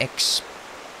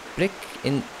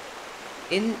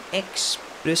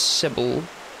inexplicable.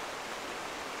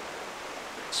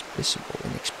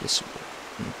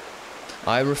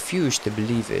 I refuse to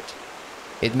believe it.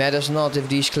 It matters not if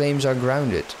these claims are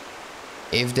grounded.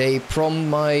 If they prompt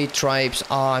my tribe's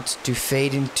art to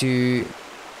fade into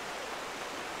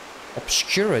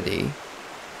obscurity,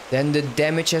 then the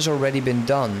damage has already been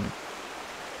done.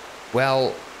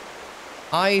 Well,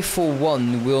 I for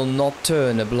one will not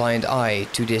turn a blind eye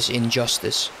to this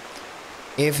injustice.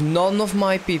 If none of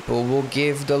my people will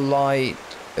give the light,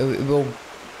 if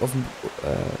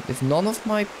none of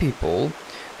my people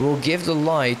will give the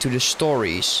lie to the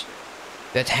stories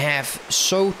that have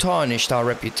so tarnished our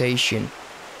reputation,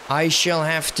 it will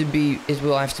have to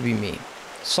be me.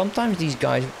 Sometimes these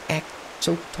guys act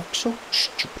so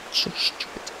stupid.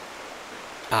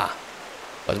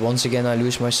 But once again I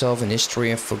lose myself in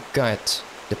history and forget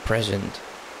the present.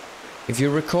 If you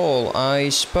recall, I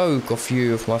spoke of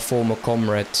you of my former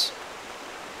comrades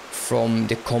from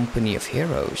the company of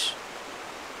heroes,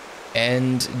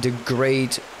 and the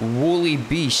great woolly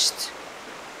beast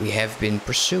we have been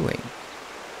pursuing.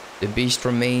 The beast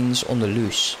remains on the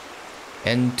loose,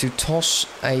 and to toss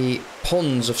a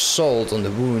ponds of salt on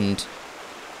the wound,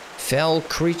 fell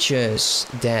creatures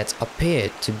that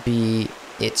appeared to be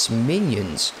its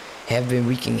minions have been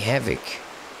wreaking havoc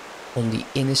on the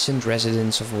innocent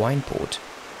residents of Wineport.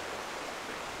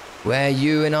 Were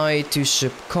you and I to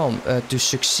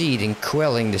succeed in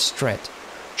quelling this threat,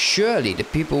 surely the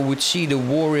people would see the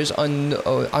warriors are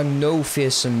no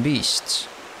fearsome beasts,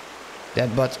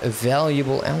 but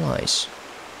valuable allies.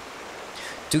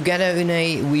 Together,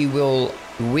 Une, we will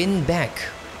win back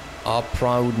our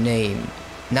proud name.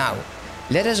 Now,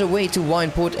 let us away to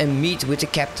Wineport and meet with the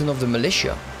captain of the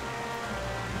militia.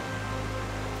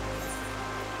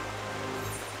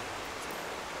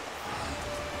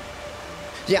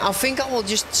 Yeah, I think I will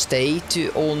just stay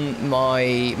on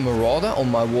my marauder,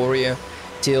 on my warrior,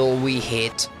 till we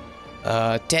hit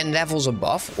 10 levels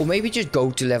above, or maybe just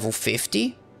go to level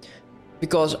 50,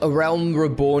 because a realm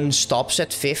reborn stops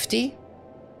at 50,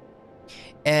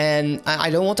 and I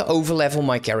don't want to overlevel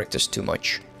my characters too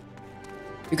much,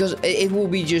 because it will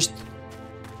be just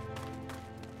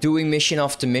doing mission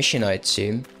after mission, I'd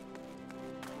assume.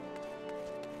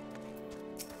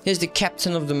 Here's the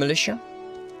captain of the militia.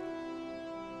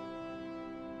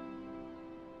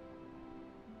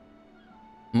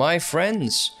 My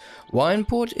friends,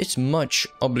 Wineport is much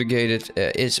obliged.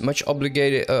 Is much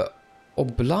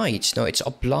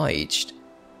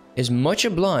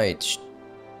obliged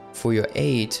for your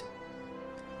aid.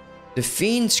 The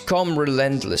fiends come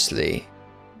relentlessly,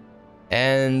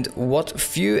 and what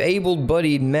few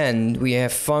able-bodied men we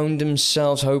have found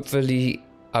themselves hopefully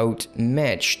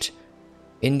outmatched.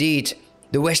 Indeed,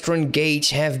 the western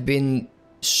gates have been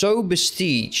so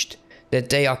besieged that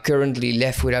they are currently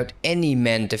left without any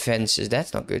manned defenses.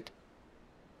 That's not good.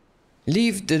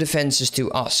 Leave the defenses to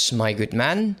us, my good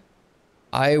man.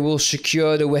 I will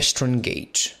secure the western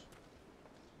gate.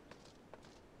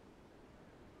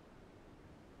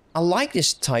 I like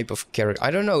this type of character. I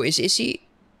don't know, is he...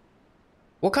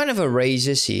 What kind of a race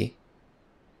is he?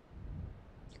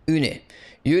 Une,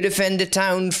 you defend the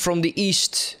town from the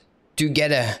east.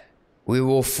 Together, we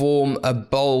will form a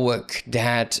bulwark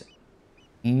that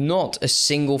not a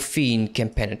single fiend can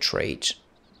penetrate.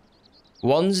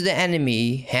 Once the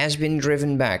enemy has been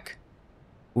driven back,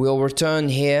 we'll return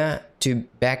here to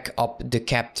back up the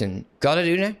captain. Got it,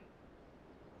 Une?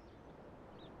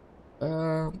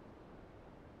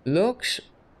 Looks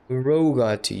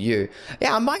Roga to you.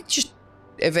 Yeah, I might just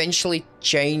eventually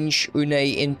change Une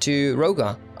into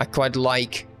Roga. I quite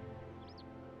like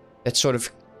that sort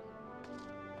of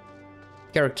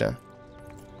character.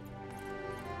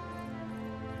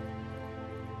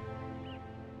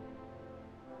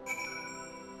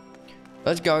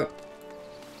 Let's go.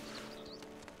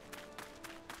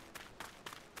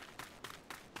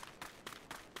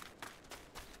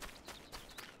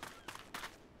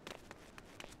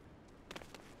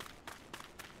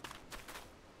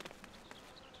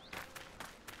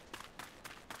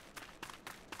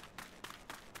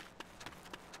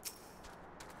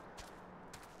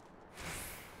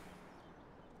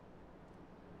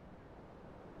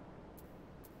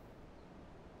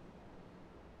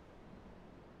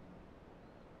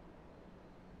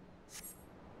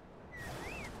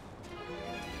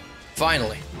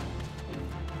 Finally.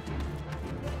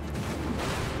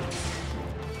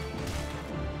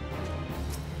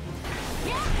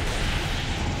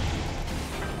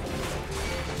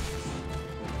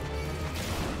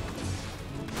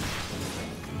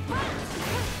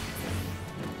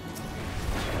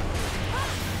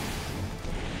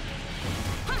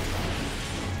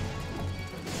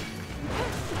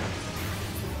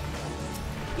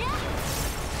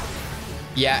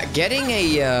 Yeah, getting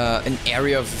a an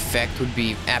area of effect would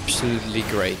be absolutely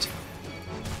great.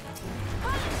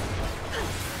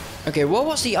 Okay, what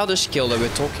was the other skill that we're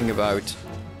talking about?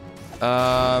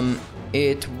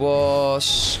 It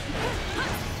was...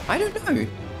 I don't know.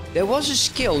 There was a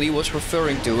skill he was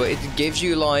referring to. It gives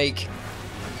you like...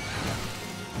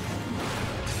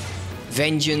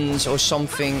 vengeance or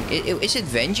something. Is it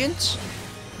vengeance?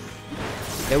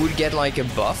 They would get like a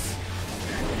buff.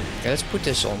 Okay, let's put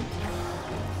this on.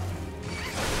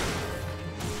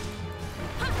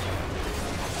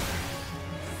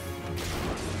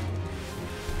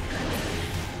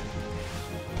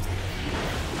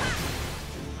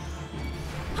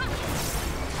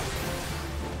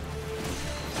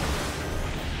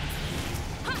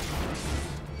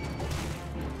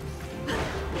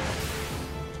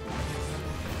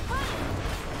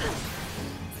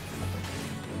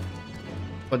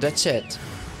 But that's it.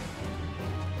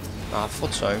 Ah, I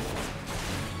thought so.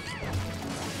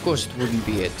 Of course it wouldn't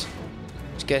be it.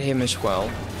 Let's get him as well.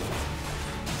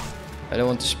 I don't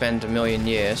want to spend a million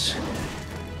years.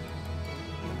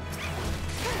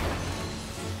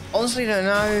 Honestly, don't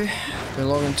know.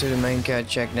 Belonging to the main character,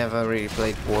 check. Never really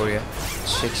played Warrior.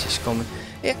 6 is coming.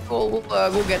 Yeah, we'll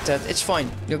get that. It's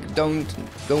fine. Look, don't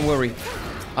worry.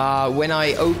 When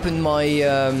I open my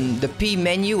the P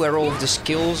menu where all of the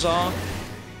skills are,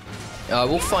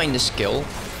 we'll find the skill.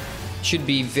 Should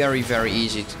be very, very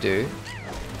easy to do.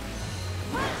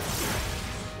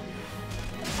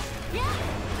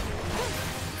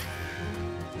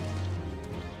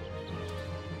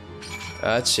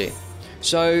 Let's see.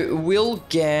 So we'll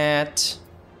get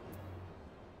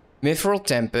Mithril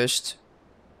Tempest,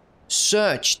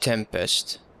 Surge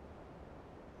Tempest.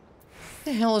 What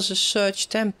the hell is a Surge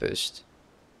Tempest?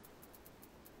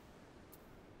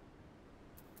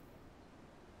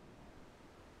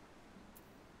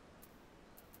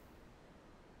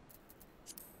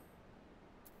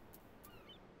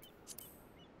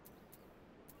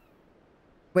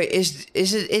 Wait,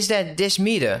 is that this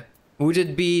meter? Would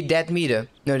it be that meter?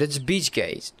 No, that's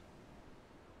Beachgate.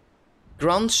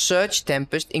 Grant Surge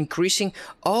Tempest increasing...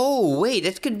 Oh, wait,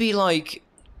 that could be like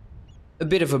a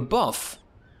bit of a buff.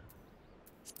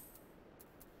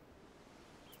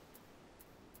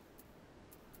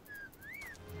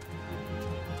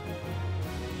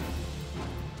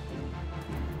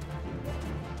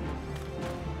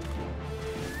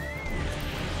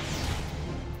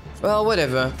 Well,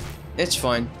 whatever. It's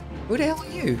fine. Who the hell are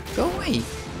you? Go away.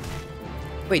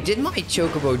 Wait, did my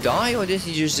Chocobo die or did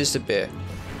he just disappear?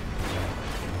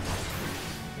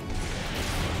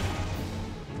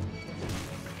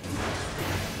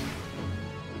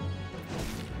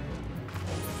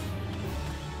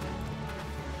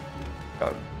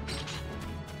 Go.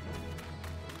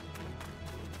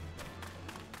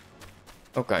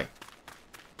 Okay.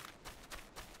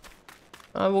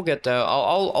 We'll get there.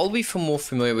 I'll be more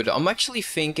familiar with it. I'm actually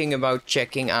thinking about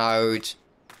checking out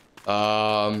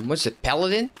what's it,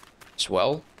 Paladin as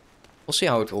well. We'll see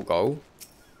how it will go.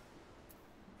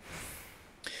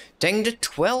 Dang, the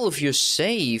 12 you're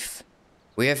safe.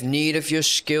 We have need of your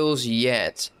skills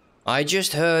yet. I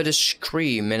just heard a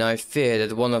scream and I fear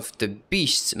that one of the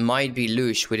beasts might be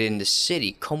loose within the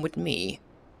city. Come with me.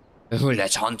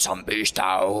 Let's hunt some beasts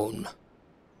down.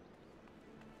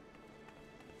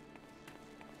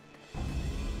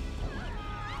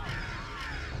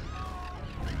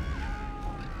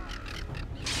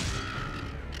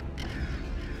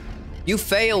 You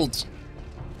failed!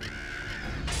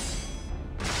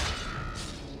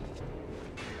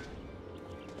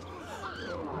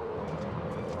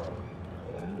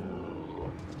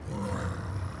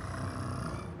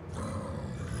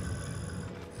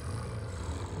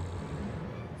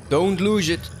 Don't lose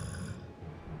it.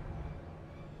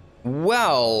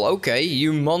 Well, okay,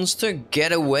 you monster,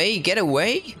 get away, get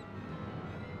away.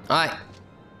 I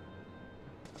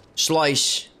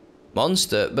slice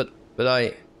monster, but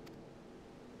I.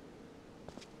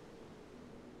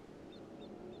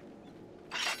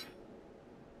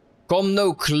 Come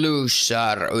no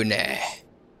closer, Une.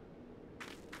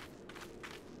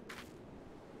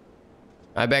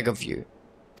 I beg of you.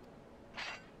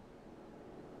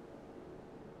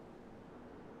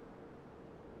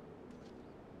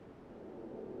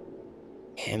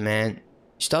 Hey man,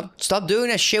 stop doing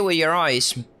that shit with your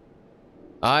eyes.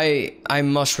 I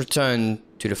must return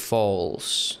to the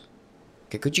falls.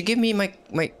 Okay, could you give me my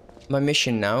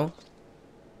mission now?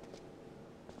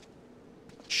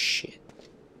 Shit.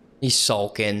 He's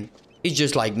sulking. He's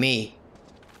just like me.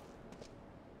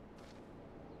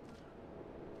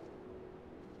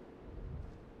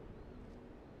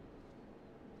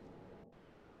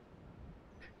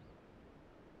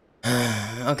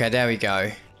 Okay, there we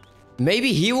go.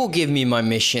 Maybe he will give me my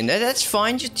mission. That's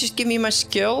fine. Just give me my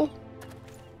skill.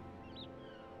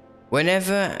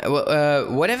 Whatever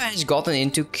has gotten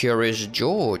into Curious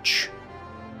George.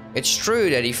 It's true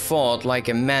that he fought like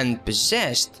a man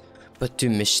possessed, but to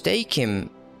mistake him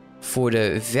for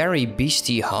the very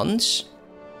beastie hunts?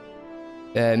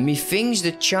 Methinks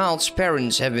the child's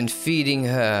parents have been feeding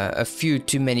her a few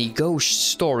too many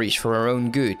ghost stories for her own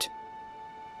good.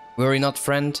 Worry not,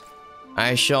 friend.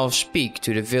 I shall speak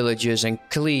to the villagers and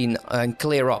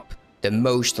clear up the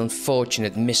most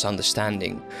unfortunate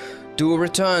misunderstanding. Do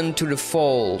return to the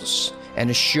falls and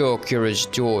assure Curious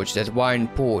George that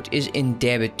Wineport is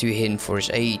indebted to him for his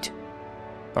aid.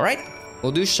 Alright,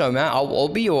 we'll do so, man.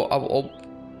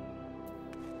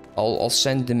 I'll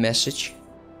send the message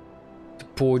to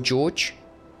poor George.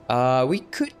 We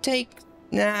could take...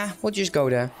 Nah, we'll just go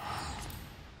there.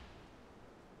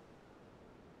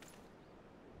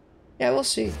 Yeah, we'll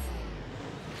see.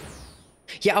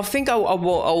 Yeah, I think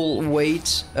I'll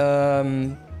wait.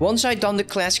 Once I've done the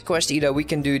classic quest, either we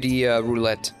can do the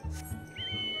roulette.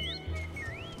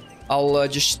 I'll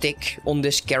just stick on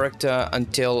this character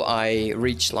until I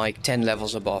reach like 10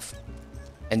 levels above.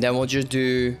 And then we'll just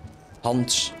do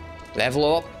hunts,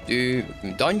 level up, do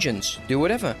dungeons, do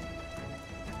whatever.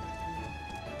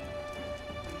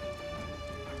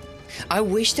 I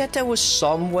wish that there was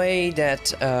some way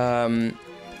that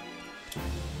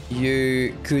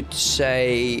you could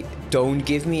say, don't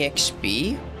give me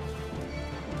XP.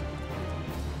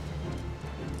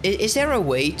 Is there a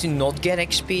way to not get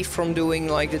XP from doing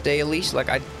like the dailies? Like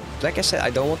I said, I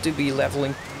don't want to be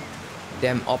leveling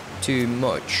them up too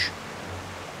much.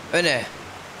 Une,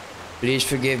 please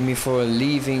forgive me for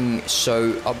leaving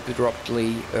so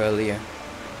abruptly earlier.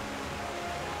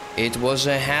 It was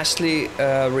a hasty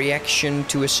reaction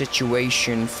to a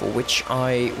situation for which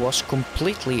I was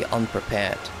completely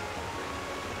unprepared.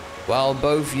 While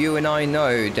both you and I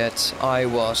know that I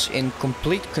was in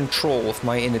complete control of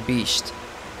my inner beast,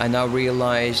 I now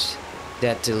realize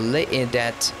that to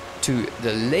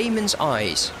the layman's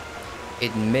eyes,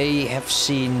 it may have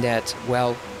seemed that,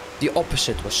 well, the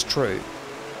opposite was true.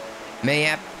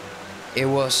 Mayhap it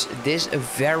was this a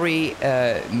very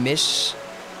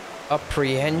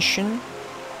misapprehension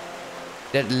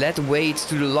that led weight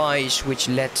to the lies which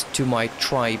led to my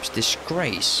tribe's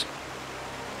disgrace.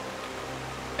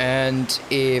 And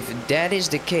if that is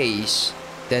the case,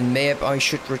 then mayhap I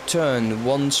should return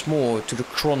once more to the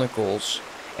Chronicles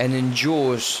and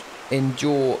endeavor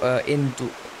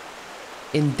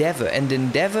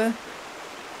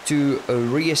to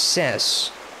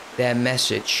reassess their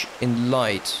message in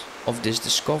light of this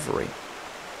discovery.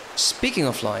 Speaking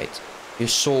of light, your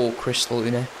soul crystal,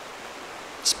 Une,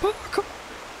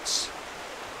 sparkles.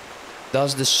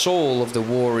 Does the soul of the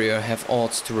warrior have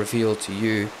aught to reveal to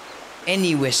you?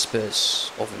 Any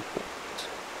whispers of importance?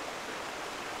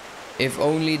 If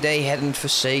only they hadn't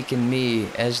forsaken me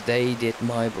as they did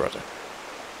my brother.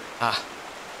 Ah,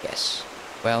 yes.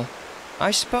 Well, I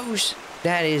suppose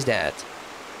that is that.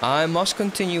 I must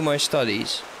continue my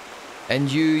studies,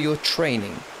 and you your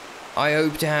training. I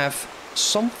hope to have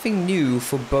something new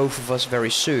for both of us very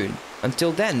soon.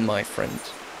 Until then, my friend.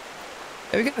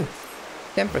 There we go.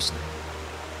 10%.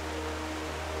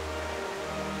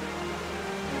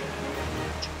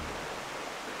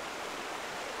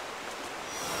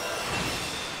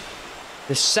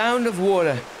 The sound of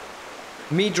water.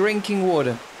 Me drinking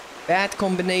water. Bad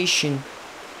combination.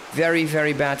 Very,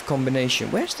 very bad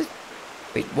combination. Where's the...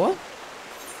 Wait, what?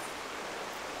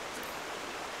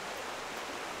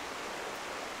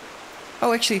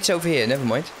 Oh, actually it's over here. Never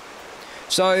mind.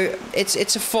 So,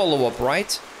 it's a follow-up,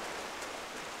 right?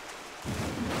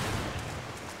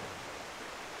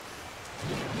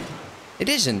 It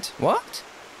isn't. What?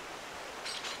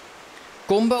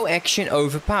 Combo action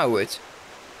overpowered.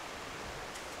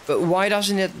 But why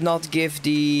doesn't it not give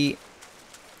the...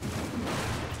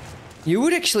 You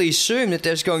would actually assume that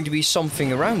there's going to be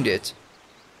something around it.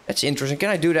 That's interesting.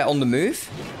 Can I do that on the move?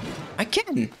 I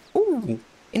can. Ooh,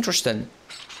 interesting.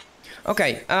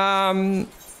 Okay,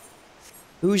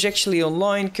 who's actually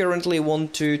online currently? 1,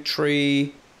 2,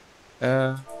 3.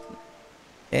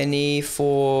 Any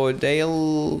for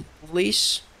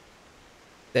dailies?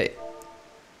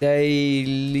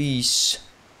 Dailies.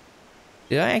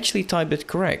 Did I actually type it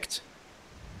correct?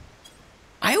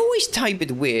 I always type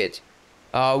it weird.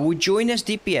 Would join as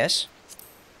DPS.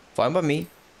 Fine by me.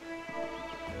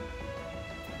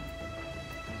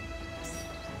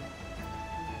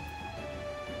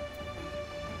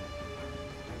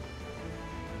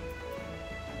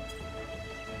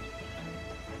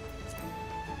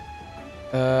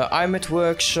 I'm at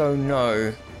work, so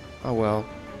no. Oh well.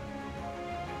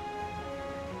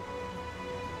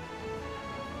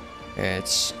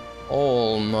 It's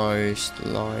almost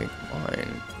like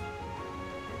mine.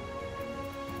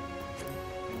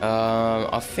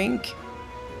 I think...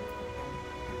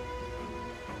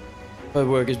 But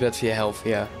work is better for your health,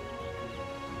 yeah.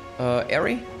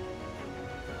 Eri?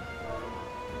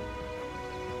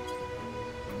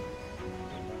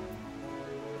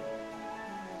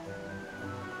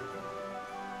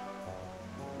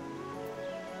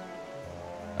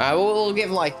 We'll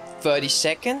give like 30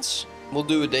 seconds. We'll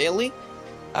do a daily. Ooh,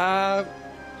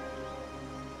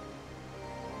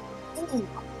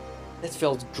 that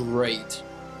felt great.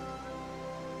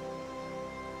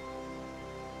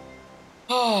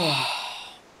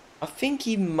 I think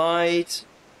he might...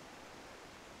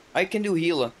 I can do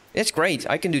healer. That's great.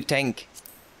 I can do tank.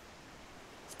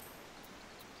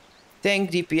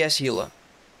 Tank, DPS, healer.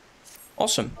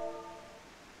 Awesome.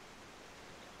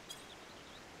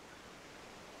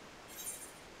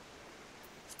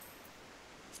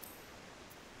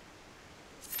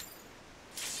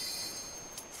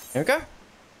 There we go.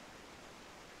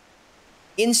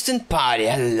 Instant party,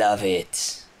 I love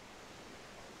it.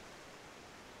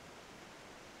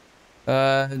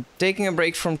 Taking a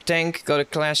break from tank, got a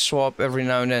class swap every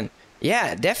now and then.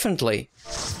 Yeah, definitely.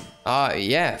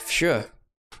 Yeah, sure.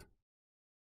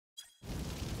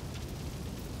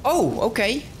 Oh,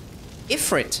 okay.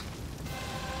 Ifrit.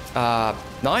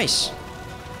 Nice.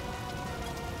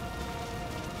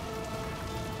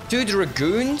 2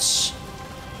 dragoons.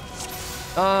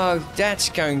 Oh, that's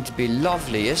going to be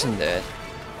lovely, isn't it?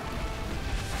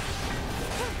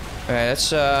 Alright, let's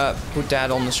put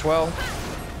that on as well.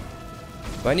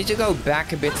 But I need to go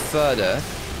back a bit further.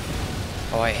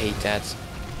 Oh, I hate that.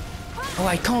 Oh,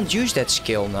 I can't use that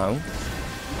skill now.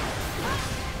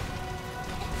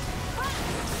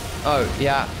 Oh,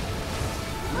 yeah.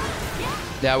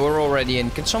 Yeah, we're already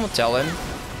in. Can someone tell him?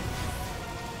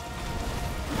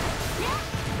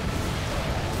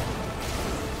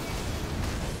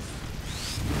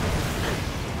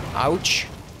 Ouch.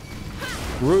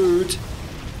 Rude.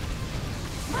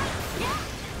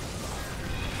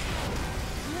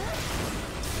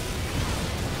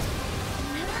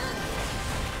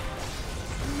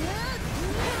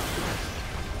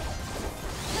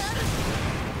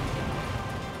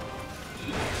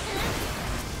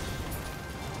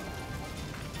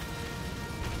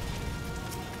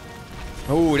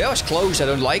 Oh, that was close. I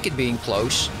don't like it being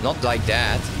close. Not like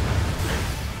that.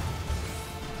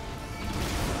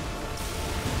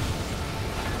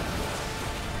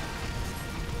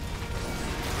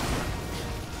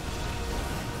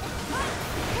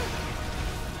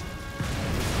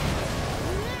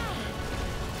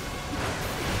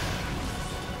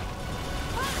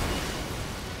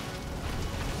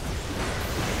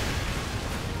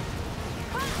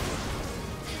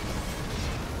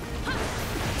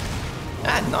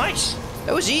 Nice.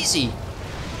 That was easy.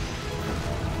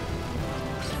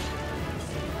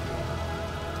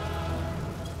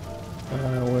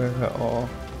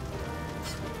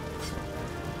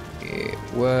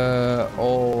 We're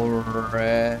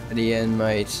already in,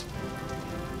 mate.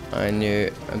 I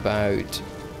knew about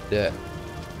the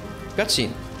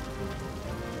cutscene.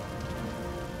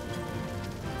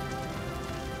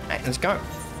 Alright, let's go.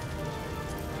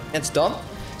 That's done.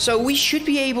 So we should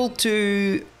be able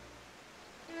to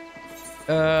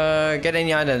get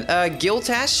any item. Guild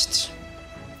test.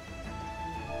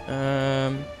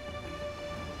 Guild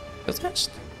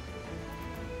test.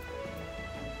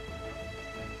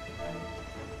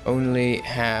 Only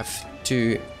have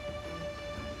 2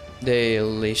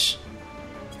 dailies.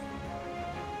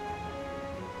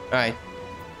 Right.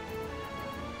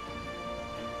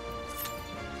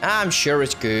 I'm sure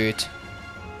it's good.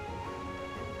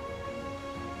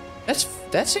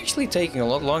 That's actually taking a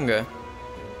lot longer.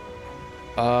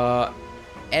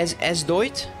 As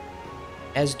Doit?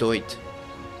 As Doit.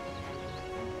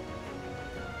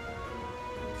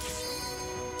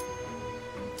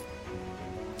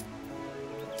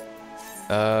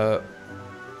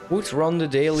 Would run the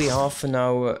daily half an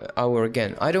hour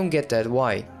again. I don't get that.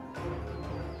 Why?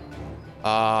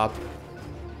 Oh,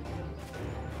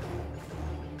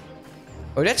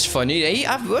 that's funny.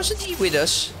 Wasn't he with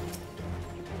us?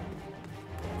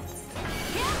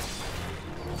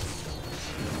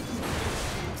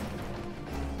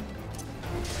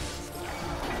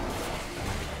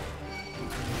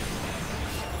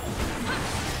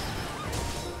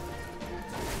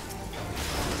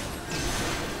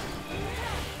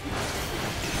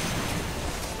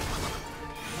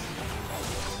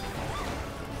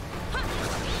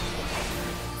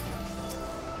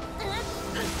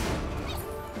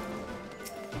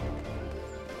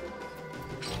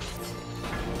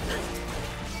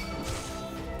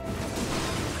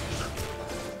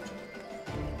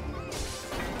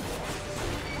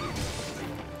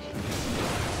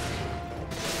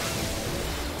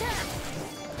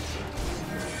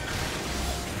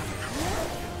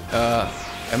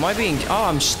 Am I being... Oh,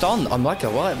 I'm stunned. I'm like,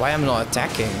 what? Why am I not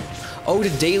attacking? Oh, the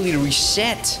daily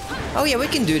reset. Oh, yeah, we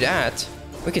can do that.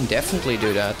 We can definitely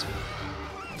do that.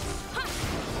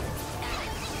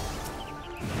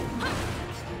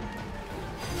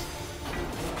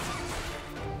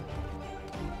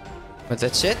 But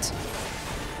that's it.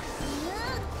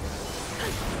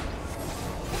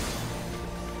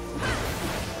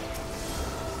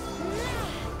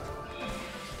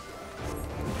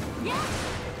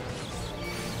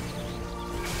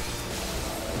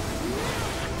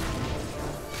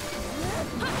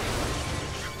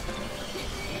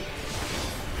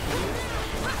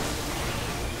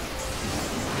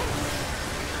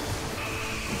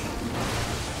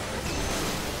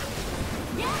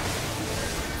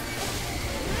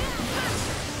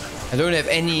 I don't have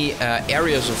any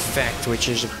areas of effect, which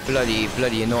is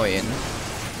bloody annoying.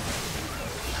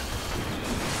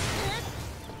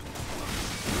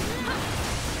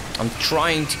 I'm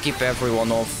trying to keep everyone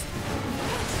off.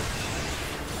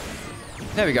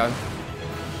 There we go.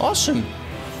 Awesome.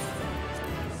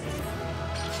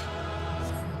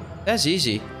 That's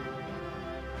easy.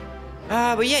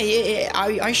 But yeah,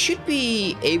 I should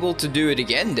be able to do it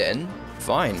again then.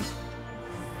 Fine.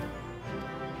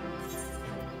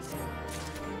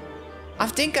 I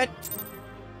think I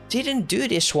didn't do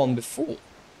this one before.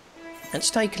 Let's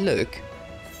take a look.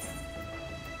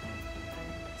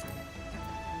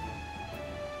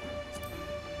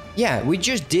 Yeah, we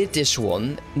just did this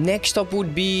one. Next up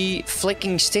would be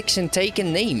flicking sticks and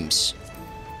taking names.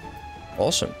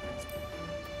 Awesome.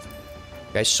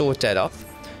 Okay, sort that up.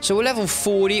 So we're level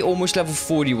 40, almost level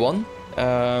 41.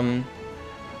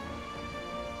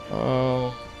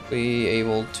 I'll be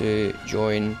able to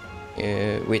join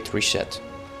with reset.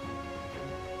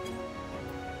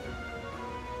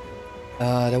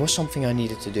 There was something I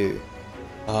needed to do.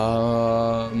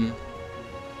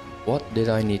 What did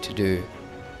I need to do?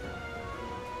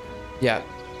 Yeah,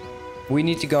 we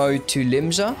need to go to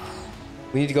Limsa.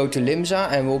 We need to go to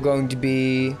Limsa, and we're going to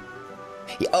be...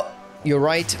 Yeah, oh, you're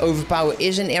right. Overpower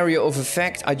is an area of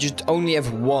effect. I just only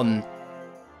have one.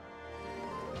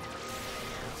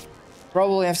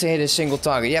 Probably have to hit a single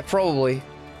target. Yeah, probably.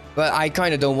 But I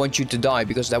kind of don't want you to die,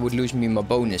 because that would lose me my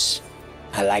bonus.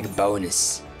 I like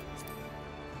bonus.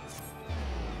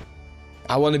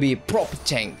 I want to be a proper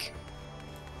tank.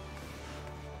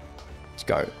 Let's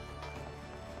go.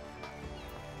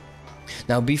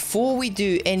 Now, before we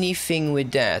do anything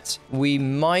with that, we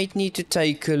might need to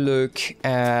take a look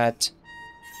at...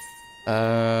 Wait,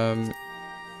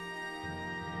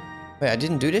 I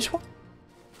didn't do this one?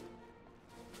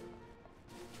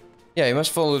 Yeah, you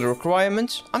must follow the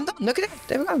requirements. I'm done. Look at that.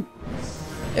 There we go.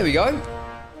 There we go.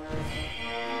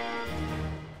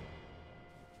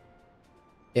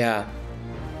 Yeah.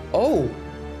 Oh,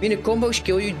 in a combo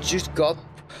skill you just got...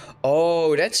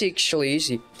 Oh, that's actually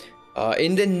easy.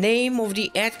 In the name of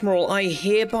the Admiral, I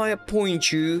hereby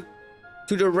appoint you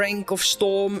to the rank of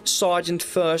Storm Sergeant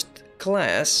First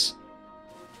Class.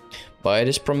 By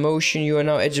this promotion, you are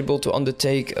now eligible to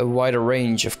undertake a wider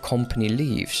range of company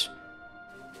leaves.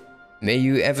 May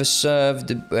you ever serve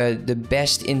the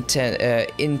best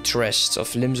interests of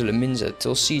Limsa Lominsa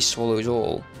till sea swallows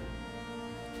all.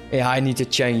 Yeah, I need to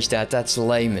change that. That's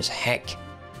lame as heck.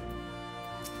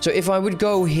 So if I would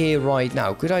go here right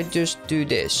now, could I just do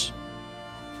this?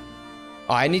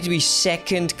 Oh, I need to be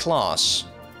second class.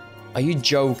 Are you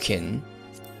joking?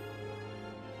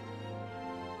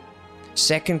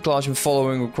 Second class with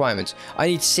following requirements. I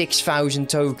need 6,000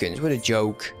 tokens. What a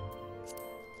joke.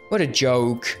 What a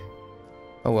joke.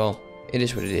 Oh well, it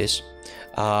is what it is.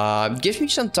 Gives me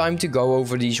some time to go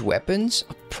over these weapons.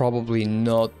 Probably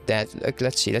not that.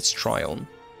 Let's see, let's try on.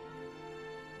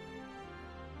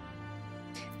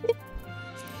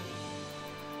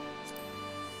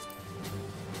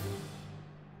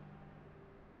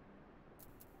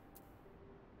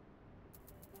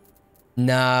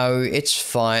 No, it's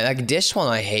fine. Like this one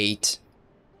I hate.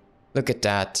 Look at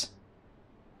that.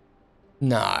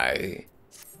 No.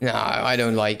 No, I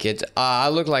don't like it. I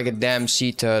look like a damn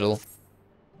sea turtle.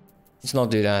 Let's not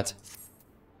do that.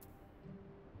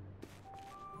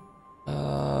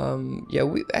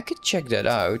 Yeah, I could check that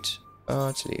out.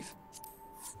 Let's leave.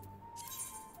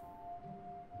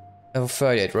 Level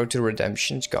 38, Road to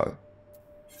Redemption. Let's go.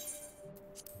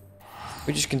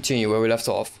 We just continue where we left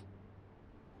off.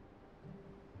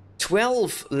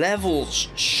 12 levels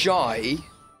shy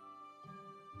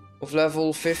of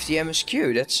level 50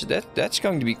 MSQ. That's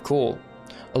going to be cool.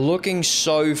 Looking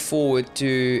so forward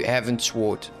to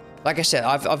Heavensward. Like I said,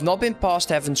 I've not been past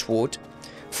Heavensward.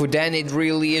 For then it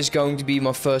really is going to be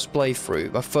my first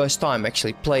playthrough. My first time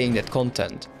actually playing that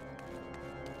content.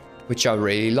 Which I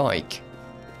really like.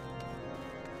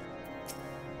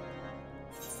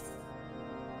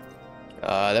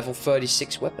 Level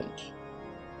 36 weapons.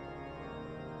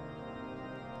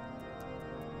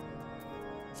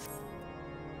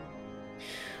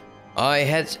 I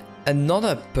had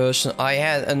another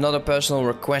personal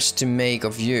request to make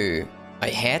of you. I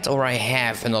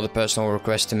have another personal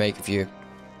request to make of you.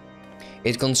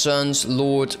 It concerns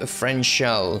Lord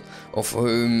Francel, of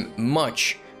whom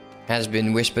much has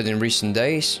been whispered in recent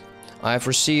days. I have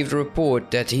received a report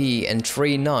that he and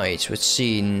 3 knights were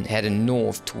seen heading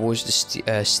north towards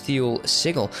the Steel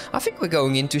Sigil. I think we're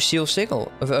going into Steel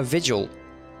Sigil, Vigil.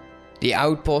 The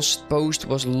outpost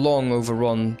was long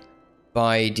overrun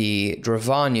by the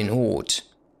Dravanian horde,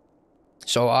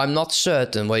 so I'm not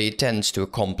certain what he intends to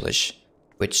accomplish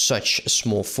with such a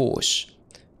small force.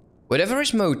 Whatever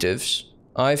his motives,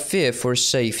 I fear for his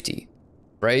safety.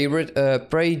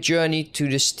 Pray journey to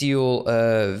the Steel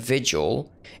Vigil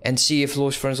and see if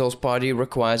Lord Francel's party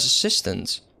requires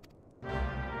assistance.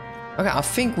 Okay, I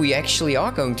think we actually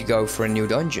are going to go for a new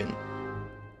dungeon.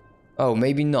 Oh,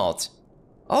 maybe not.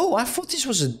 Oh, I thought this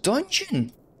was a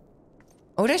dungeon.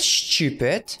 Oh, that's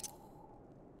stupid.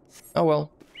 Oh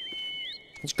well.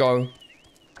 Let's go.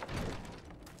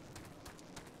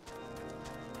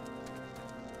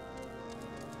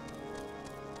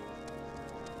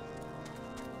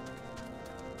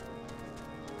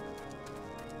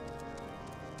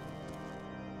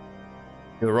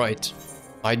 You're right.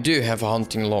 I do have a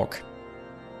hunting log.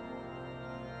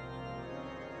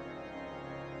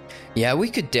 Yeah, we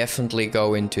could definitely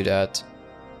go into that.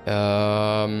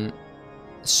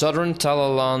 Southern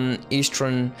Talalan,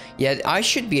 Eastern... Yeah, I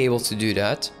should be able to do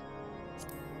that.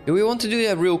 Do we want to do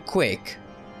that real quick?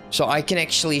 So I can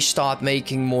actually start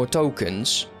making more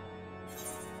tokens.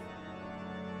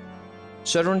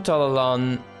 Southern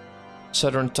Talalan...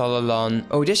 Southern Talalan...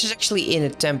 Oh, this is actually in a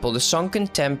temple. The Sunken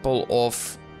Temple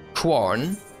of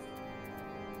Quarn.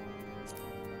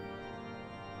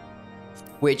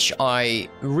 Which I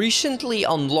recently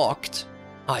unlocked.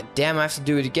 Ah, damn, I have to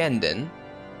do it again then.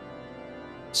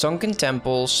 Sunken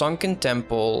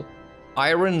Temple,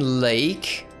 Iron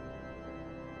Lake.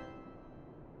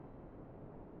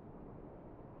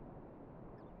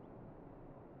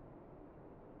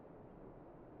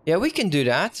 Yeah, we can do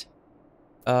that.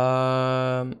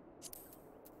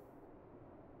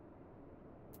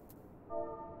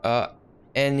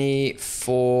 Any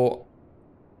for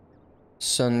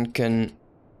Sunken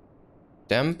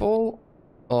Temple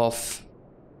of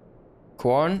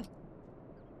Quarn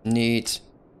need.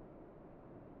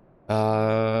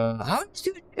 How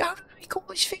do we call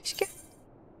these things again?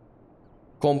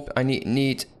 I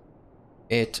need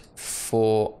it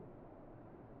for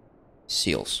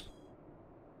seals.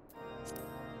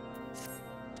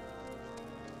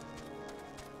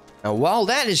 Now while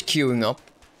that is queuing up,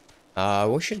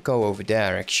 we should go over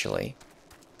there actually.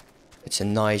 It's a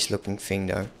nice looking thing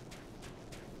though.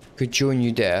 Could join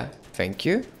you there, thank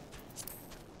you.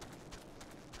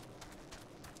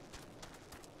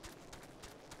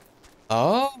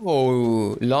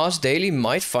 Oh, last daily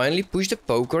might finally push the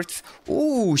poker.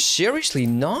 Ooh, seriously,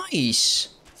 nice.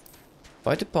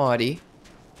 By the party.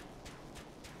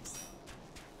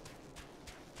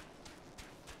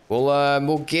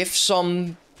 We'll give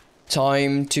some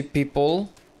time to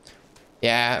people.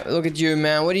 Yeah, look at you,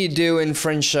 man. What are you doing,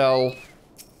 Francel?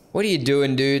 What are you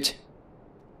doing, dude?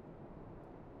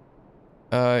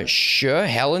 Sure,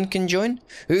 Helen can join.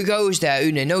 Who goes there,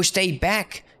 Une? No, stay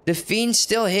back. The fiend's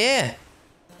still here.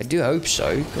 I do hope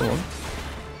so. Come on.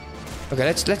 Okay,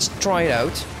 let's try it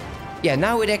out. Yeah,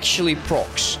 now it actually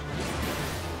procs.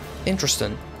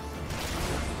 Interesting.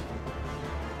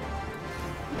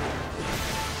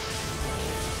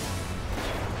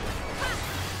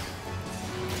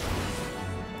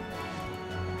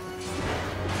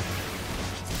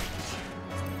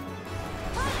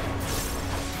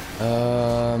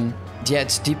 Yeah,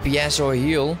 it's DPS or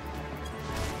heal.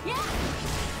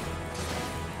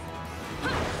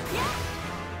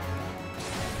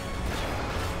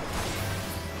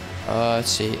 Let's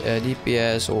see,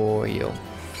 DPS or heal.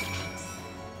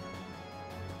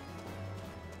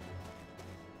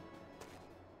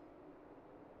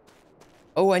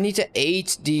 Oh, I need to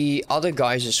aid the other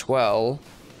guys as well.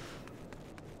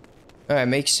 Alright,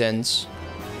 makes sense.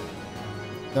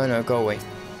 No, go away.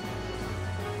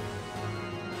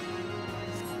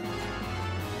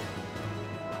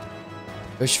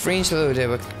 Those friends, though, they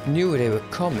knew they were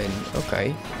coming.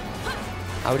 Okay.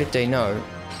 How did they know?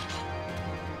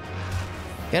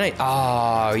 Can I?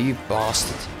 Ah, you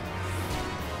bastard.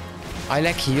 I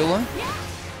lack healer.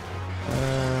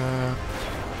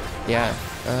 Yeah.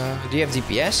 Do you have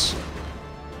DPS?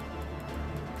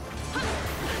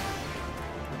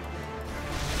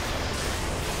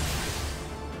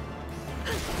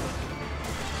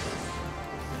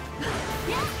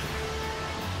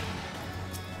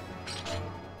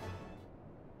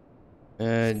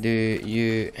 Do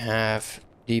you have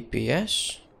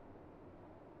DPS?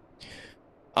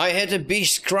 I heard a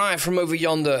beast cry from over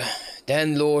yonder.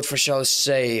 Then Lord Francel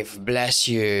save. Bless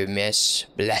you, miss.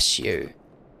 Bless you.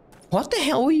 What the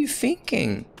hell were you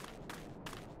thinking?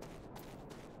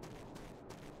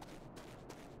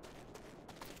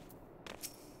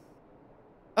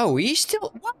 Oh, he's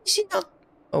still... Why is he not...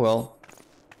 Oh, well.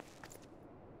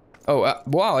 Oh,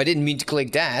 wow, I didn't mean to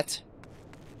click that.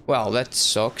 Well, that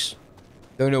sucks.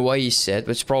 Don't know why he said,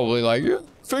 but it's probably like, yeah,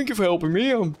 thank you for helping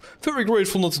me. I'm very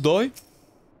grateful not to die.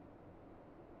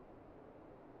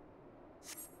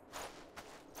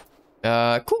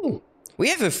 Cool. We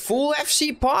have a full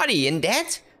FC party and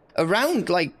that around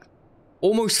like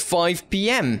almost 5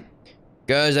 PM.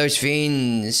 Cause those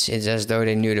fiends, it's as though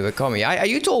they knew they were coming.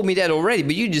 You told me that already,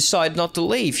 but you decided not to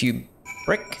leave, you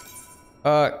prick.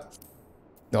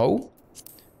 No.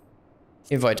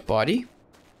 Invite party.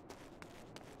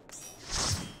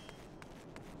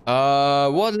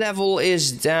 What level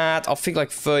is that? I think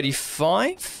like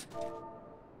 35?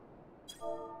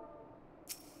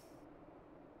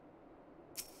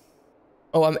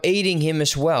 Oh, I'm aiding him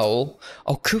as well.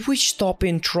 Oh, could we stop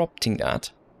interrupting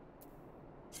that?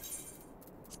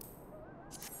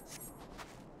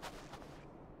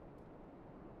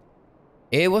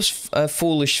 It was a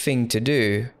foolish thing to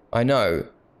do, I know.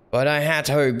 But I had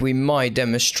hoped we might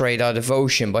demonstrate our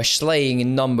devotion by slaying a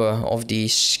number of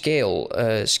these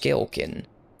scalekin.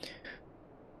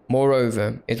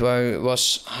 Moreover, it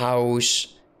was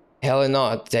House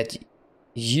Haillenarte that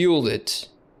yielded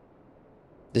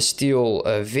the steel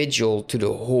vigil to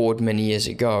the Horde many years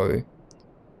ago.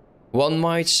 One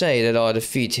might say that our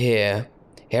defeat here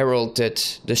heralded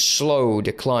the slow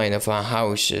decline of our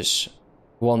house's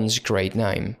once great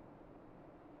name.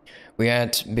 We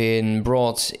had been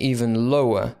brought even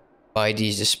lower by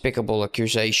these despicable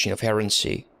accusations of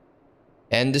heresy.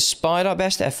 And despite our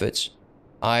best efforts,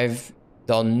 I've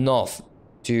done nothing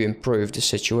to improve the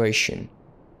situation.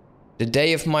 The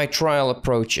day of my trial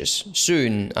approaches.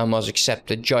 Soon I must accept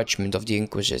the judgment of the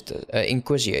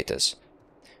inquisitors.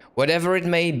 Whatever it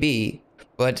may be,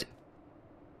 but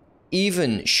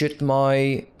even should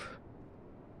my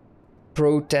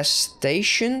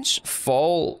protestations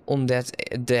fall on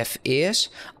that deaf ears,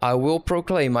 I will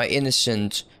proclaim my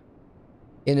innocence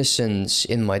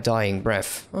in my dying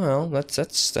breath. Well,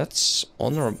 that's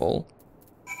honorable.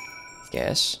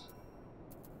 Yes.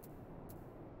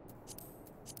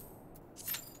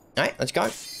 Alright, let's go.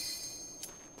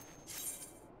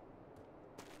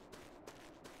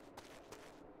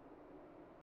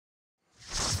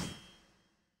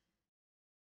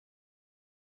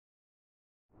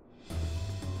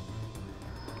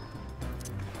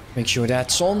 Make sure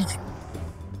that's on.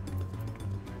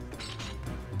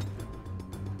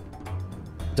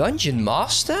 Dungeon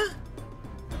Master?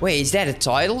 Wait, is that a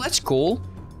title? That's cool.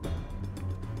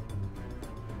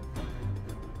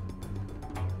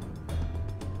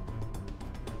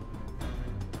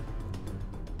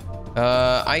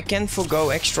 I can forgo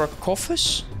extra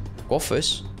coffers?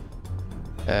 Coffers?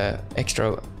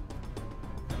 Extra...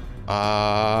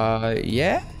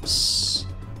 yes?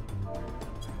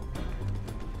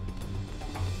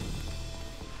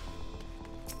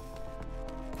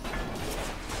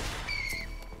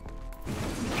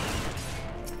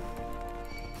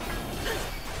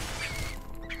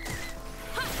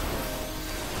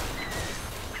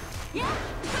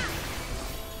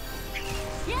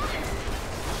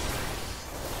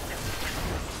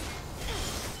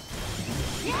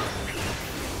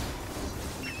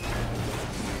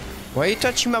 Why are you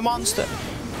touching my monster?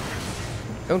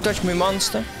 Don't touch my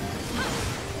monster.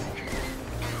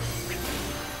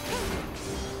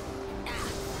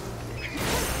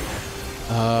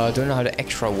 Don't know how the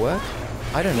extra work.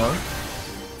 I don't know.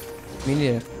 Me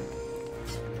neither.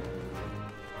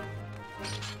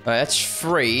 That's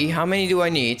 3. How many do I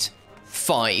need?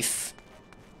 5.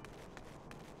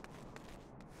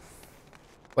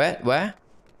 Where?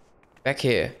 Back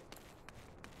here.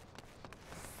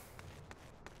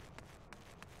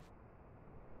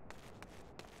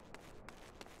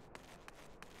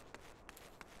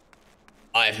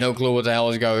 I have no clue what the hell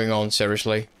is going on,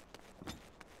 seriously.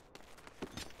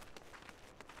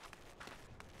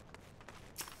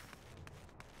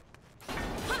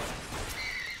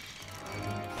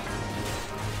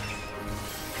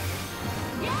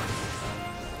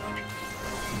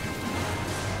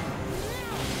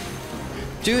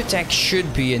 Two attacks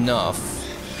should be enough.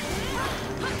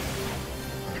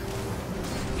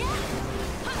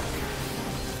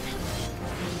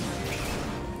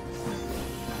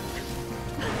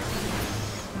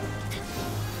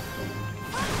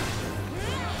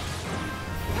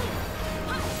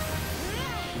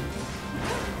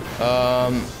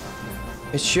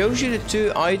 It shows you the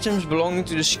 2 items belonging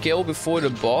to the skill before the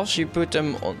boss. You put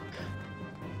them on.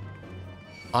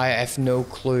 I have no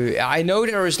clue. I know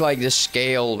there is like the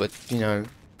scale, but you know.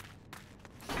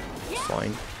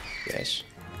 Fine. Yes.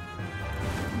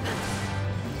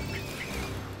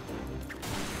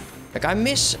 Like I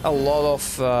miss a lot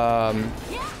of.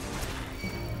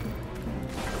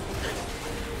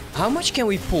 How much can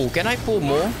we pull? Can I pull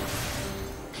more?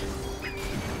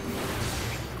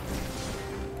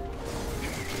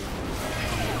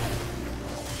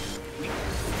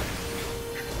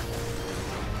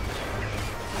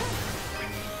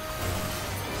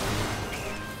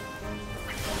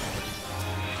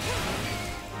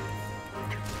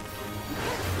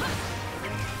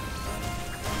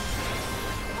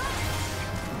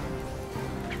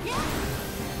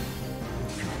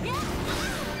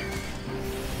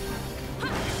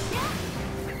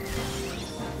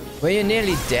 Well, you're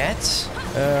nearly dead,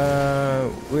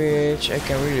 which I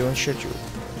can really one-shot you.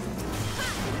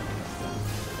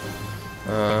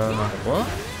 What?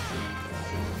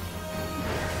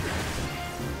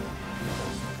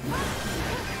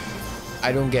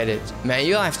 I don't get it. Man,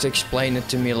 you'll have to explain it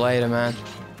to me later, man.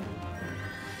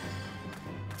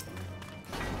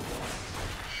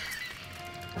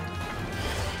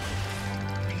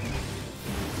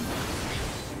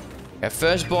 Yeah,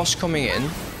 first boss coming in.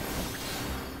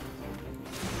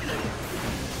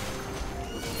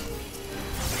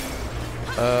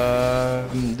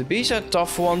 The bees are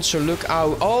tough ones, so look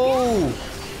out. Oh,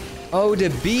 the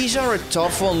bees are a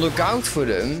tough one. Look out for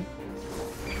them.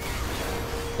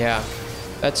 Yeah,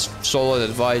 that's solid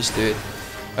advice, dude.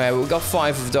 Okay, we got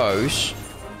 5 of those.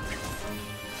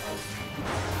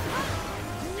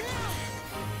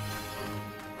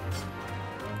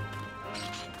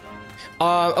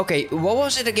 Okay, what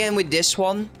was it again with this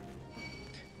one?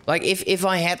 Like, if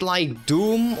I had, like,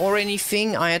 Doom or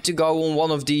anything, I had to go on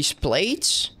one of these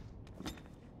plates.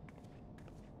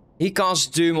 He casts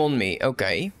Doom on me,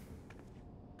 okay.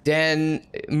 Then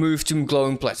move to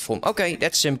glowing platform. Okay,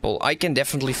 that's simple. I can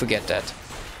definitely forget that.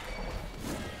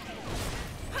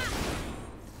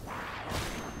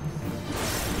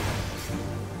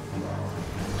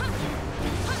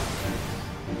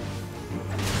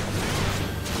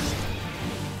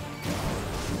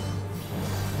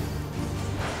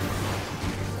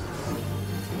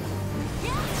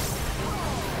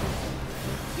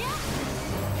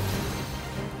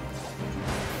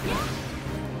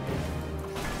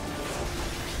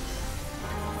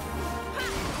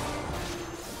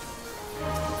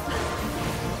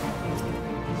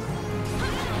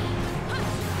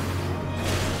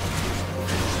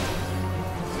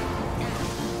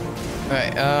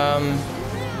 Right,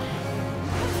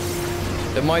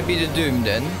 that might be the Doom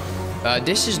then.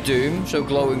 This is Doom, so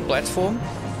glowing platform.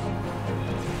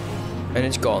 And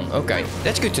it's gone. Okay,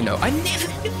 that's good to know. I never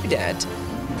knew that.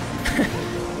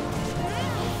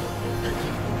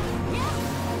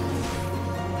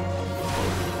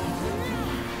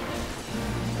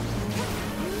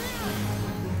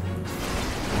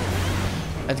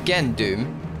 Again,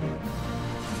 Doom.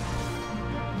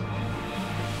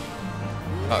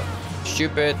 Oh.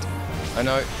 Stupid. I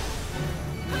know.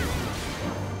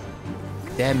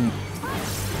 Damn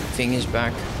thing is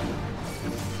back.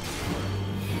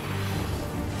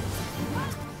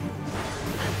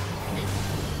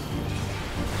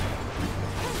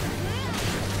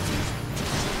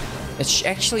 It's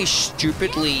actually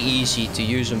stupidly easy to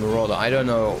use a Marauder. I don't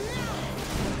know.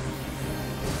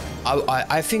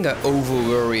 I think I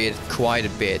over-worry it quite a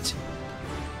bit.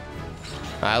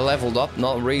 I leveled up,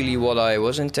 not really what I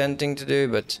was intending to do,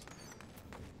 but...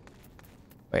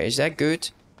 Wait, is that good?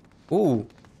 Ooh.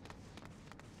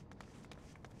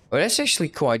 Oh, that's actually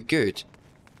quite good.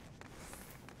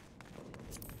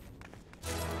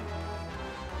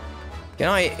 Can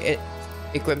I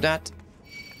equip that?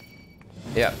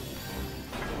 Yeah.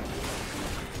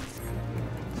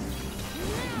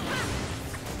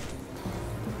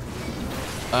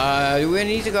 Do we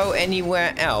need to go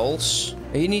anywhere else?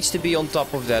 He needs to be on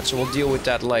top of that, so we'll deal with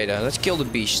that later. Let's kill the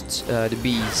beasts, the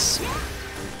bees.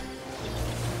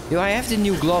 Do I have the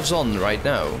new gloves on right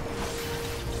now?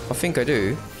 I think I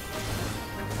do.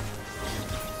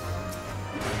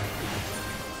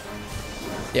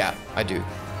 Yeah, I do.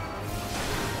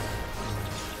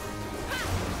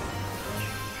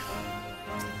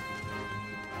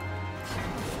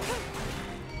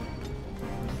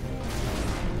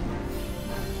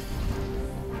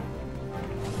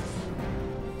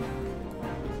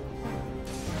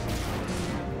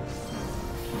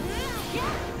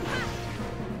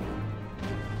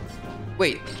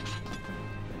 Wait.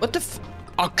 What the f-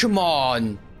 Oh, come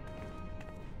on.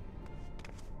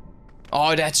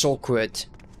 Oh, that's awkward.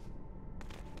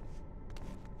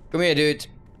 Come here, dude.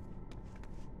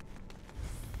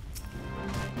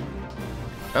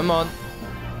 Come on.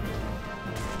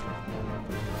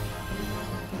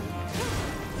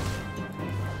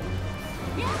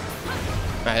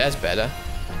 Alright, that's better.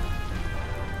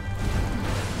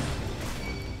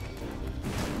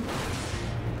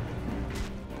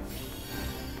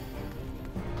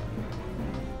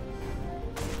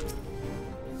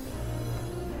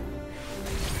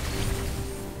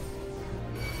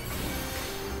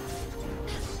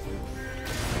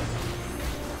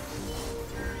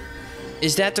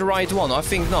 Is that the right one? I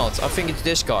think not. I think it's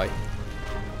this guy.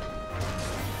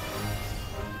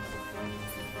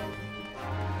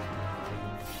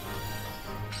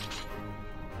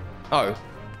 Oh.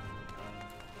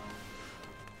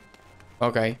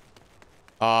 Okay.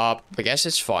 I guess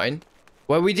it's fine.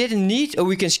 Well, we didn't need... Oh,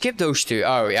 we can skip those two.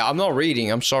 Oh, yeah, I'm not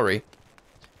reading. I'm sorry.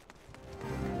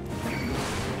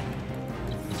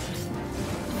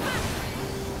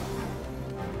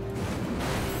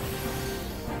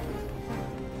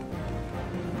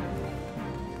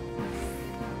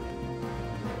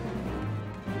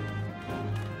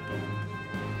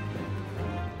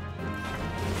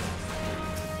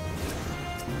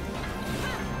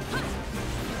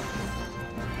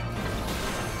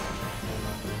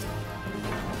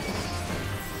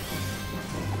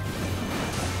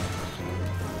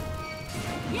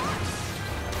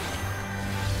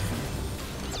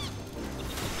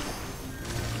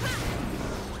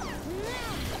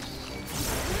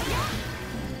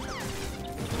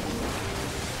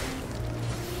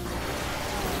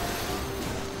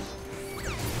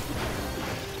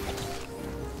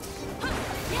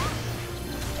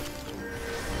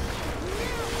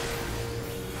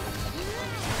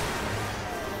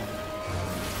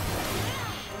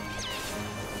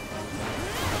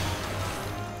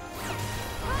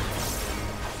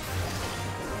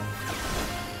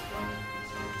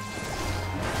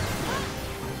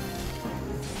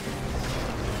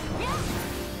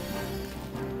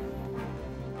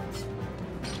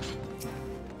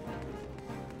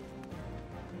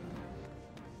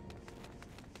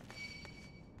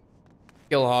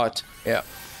 Kill hard, yeah.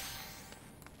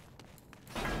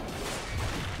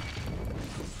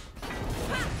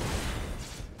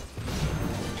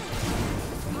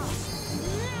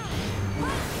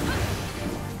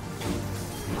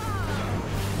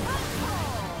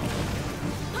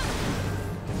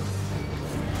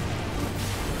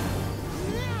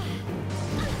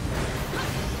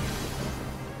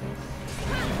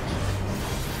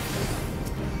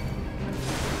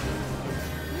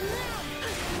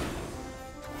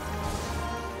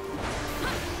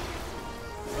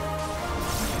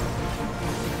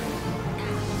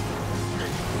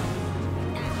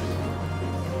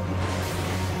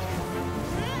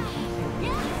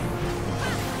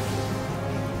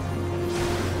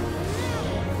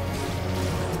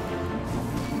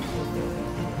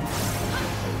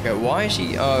 Okay, why is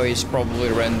he? Oh, he's probably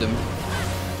random.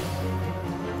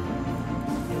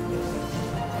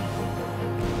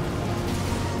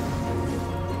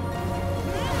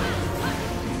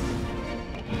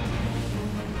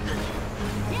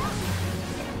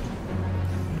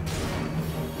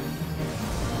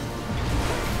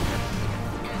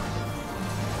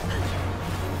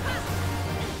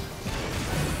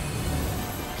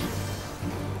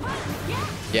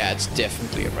 Yeah, it's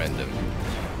definitely a random.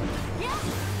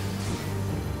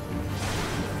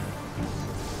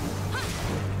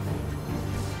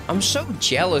 I'm so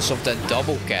jealous of that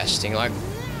double casting. Like,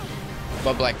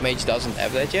 my Black Mage doesn't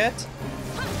have that yet.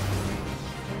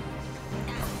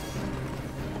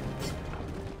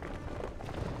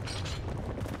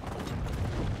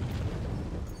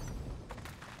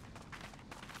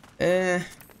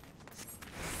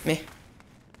 Meh.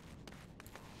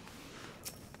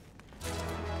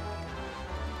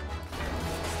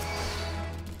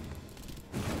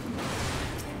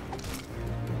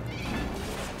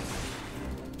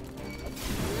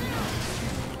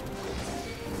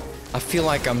 I feel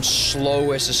like I'm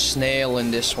slow as a snail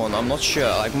in this one. I'm not sure.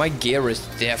 Like, my gear is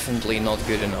definitely not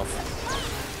good enough.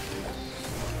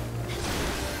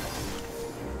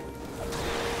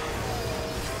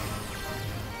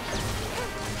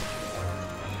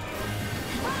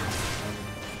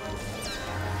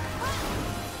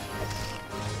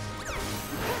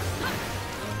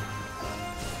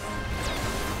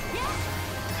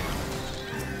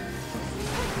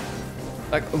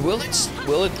 Like, will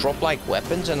it drop like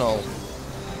weapons and all?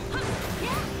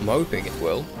 I'm hoping it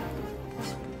will.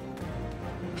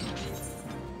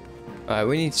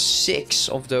 We need 6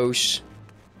 of those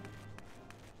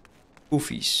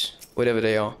poofies, whatever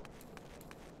they are.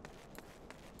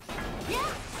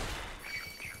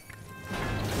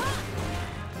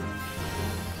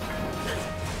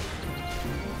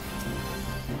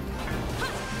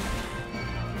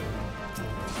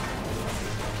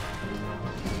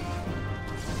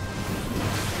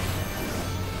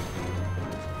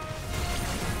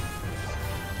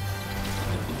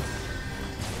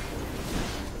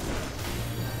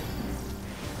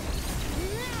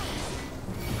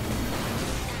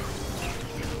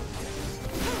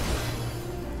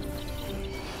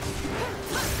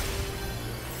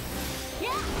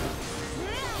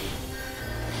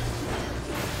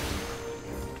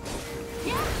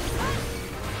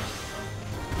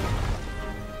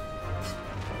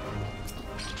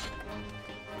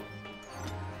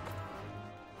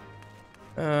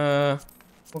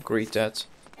 We'll greet that.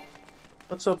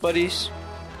 What's up, buddies?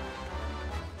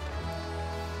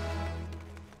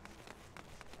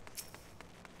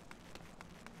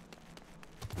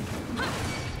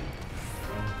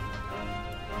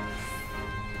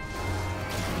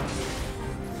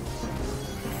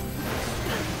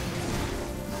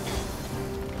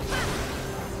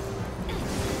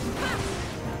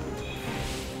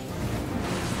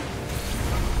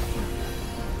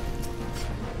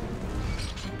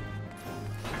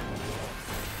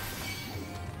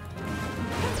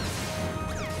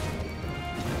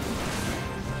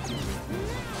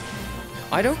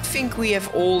 I don't think we have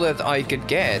all that I could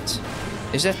get.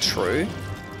 Is that true?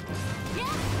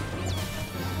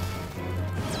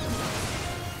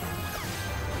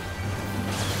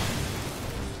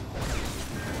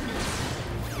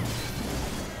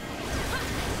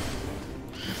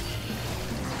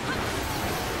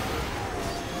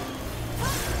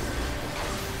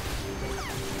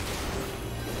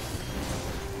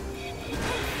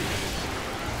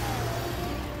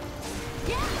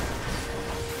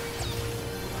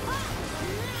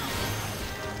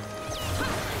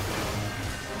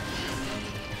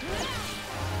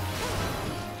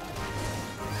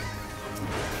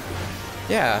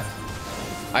 Yeah,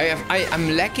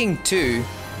 I'm lacking 2.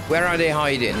 Where are they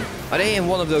hiding? Are they in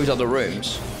one of those other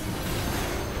rooms?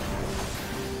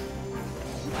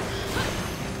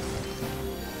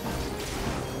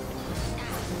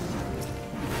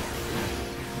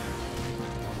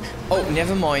 Oh,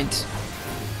 never mind.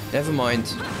 Never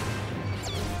mind.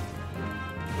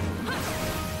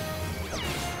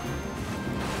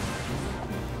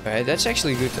 Okay, that's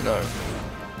actually good to know.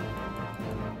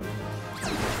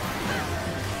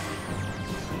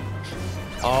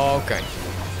 Okay.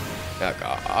 Like,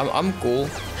 I'm cool.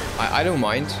 I don't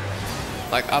mind.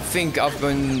 Like, I think I've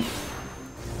been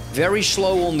very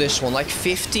slow on this one. Like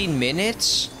 15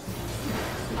 minutes?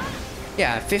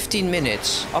 Yeah, 15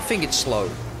 minutes. I think it's slow.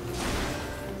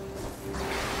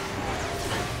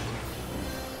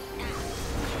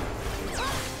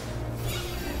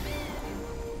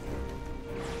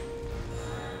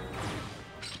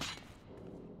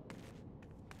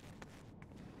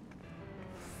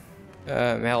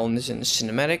 Helen is in the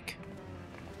cinematic.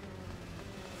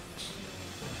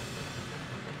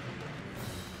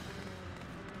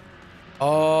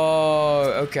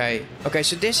 Oh, okay. Okay,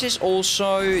 so this is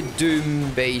also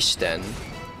Doom based then.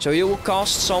 So he will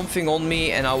cast something on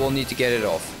me and I will need to get it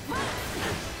off.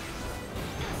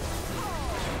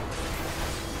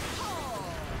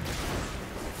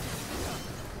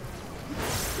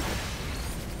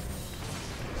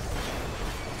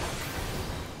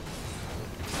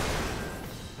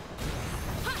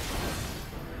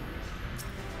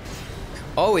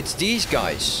 Oh, it's these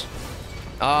guys.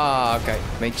 Ah, okay.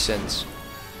 Makes sense.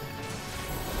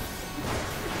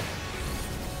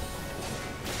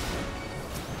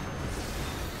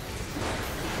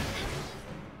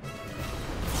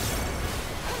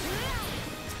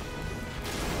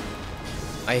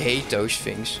 I hate those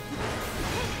things.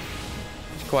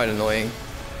 It's quite annoying.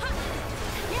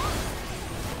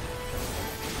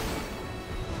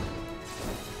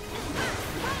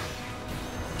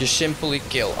 Just simply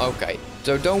kill. Okay.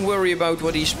 So don't worry about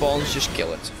what he spawns, just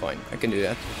kill it. Fine, I can do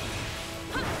that.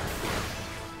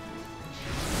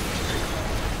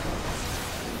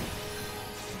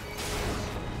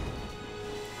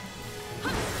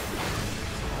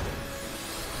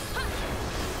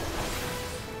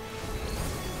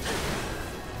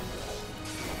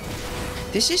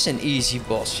 This is an easy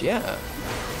boss, yeah.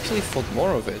 Actually thought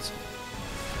more of it.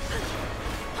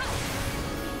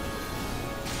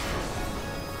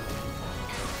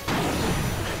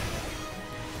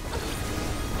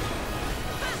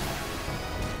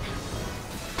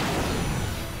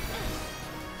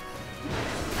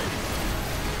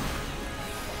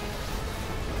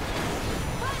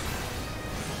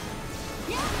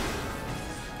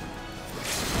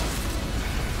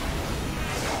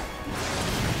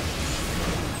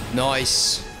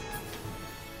 Nice.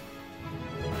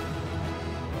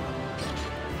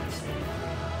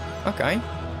 Okay.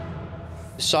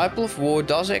 Disciple of War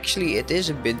does actually, it is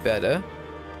a bit better.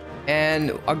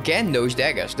 And again, those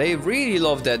daggers. They really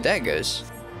love their daggers.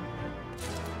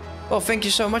 Well, thank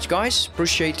you so much, guys.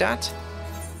 Appreciate that.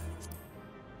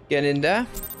 Get in there.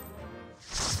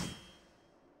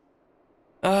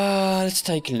 Let's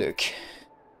take a look.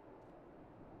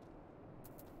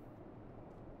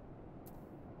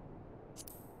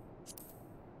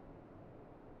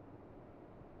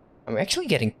 I'm actually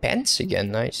getting pants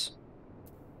again, nice.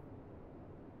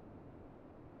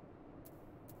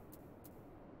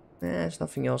 There's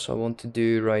nothing else I want to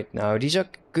do right now. These are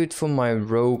good for my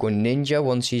rogue or ninja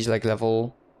once he's like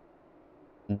level...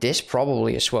 This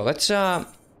probably as well. Let's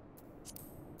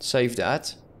save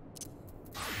that.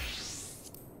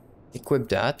 Equip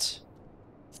that.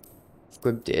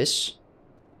 Equip this.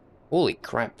 Holy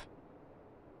crap.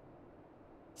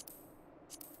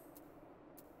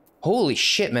 Holy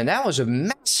shit, man, that was a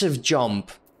massive jump.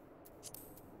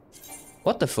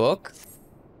 What the fuck?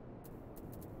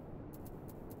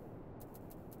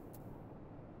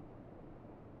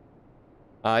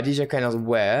 These I cannot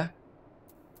wear.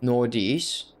 Nor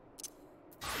these.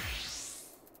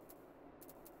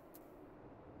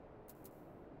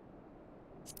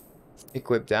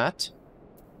 Equip that.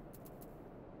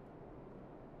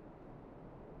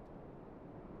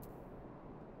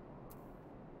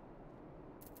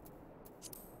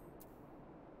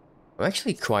 I'm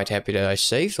actually quite happy that I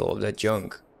saved all of that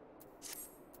junk.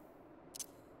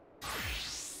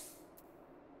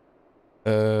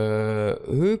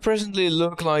 Who presently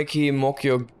look like he mock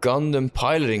your Gundam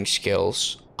piloting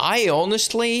skills? I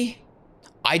honestly...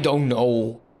 I don't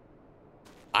know.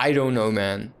 I don't know,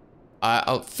 man.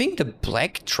 I think the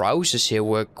black trousers here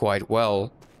work quite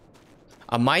well.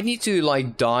 I might need to,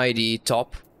 like, dye the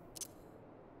top.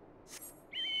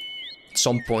 At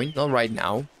some point, not right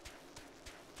now.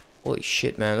 Holy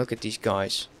shit, man, look at these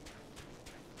guys.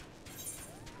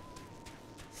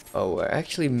 Oh, we're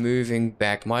actually moving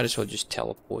back. Might as well just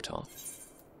teleport, huh?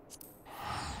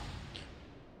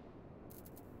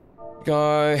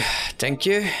 Go. Thank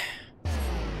you.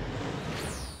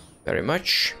 Very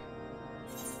much.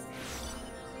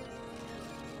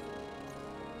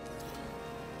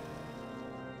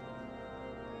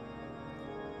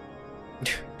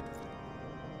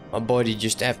 My body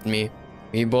just apped me.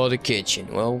 He bought a kitchen.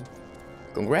 Well,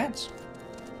 congrats.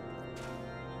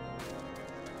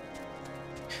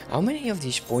 How many of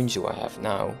these points do I have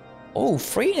now? Oh,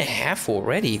 3.5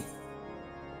 already.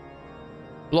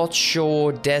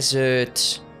 Bloodshore,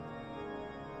 Desert.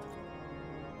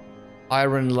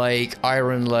 Iron Lake,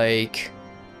 Iron Lake.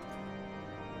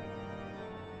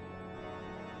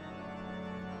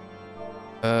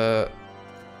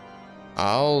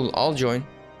 I'll join.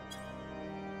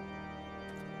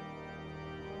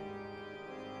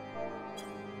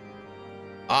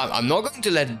 I'm not going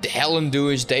to let Helen do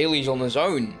his dailies on his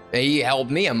own. He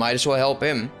helped me, I might as well help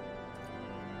him.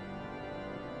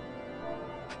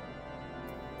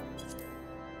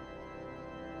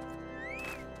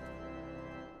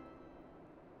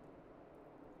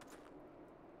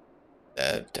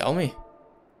 Tell me.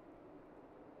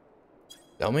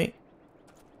 Tell me.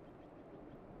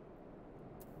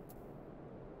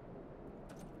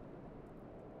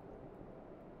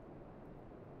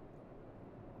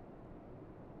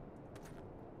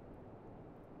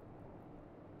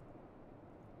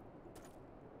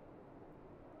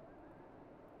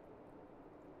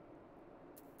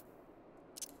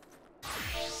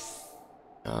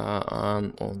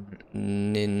 I'm on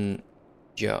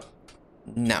ninja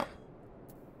now.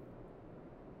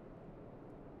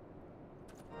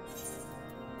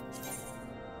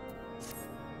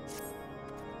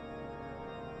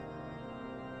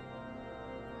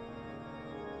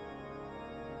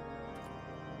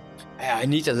 I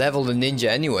need to level the ninja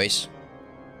anyways.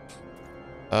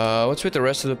 What's with the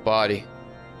rest of the party?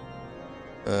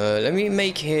 Let me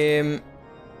make him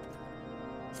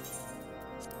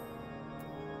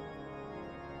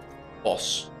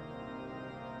boss.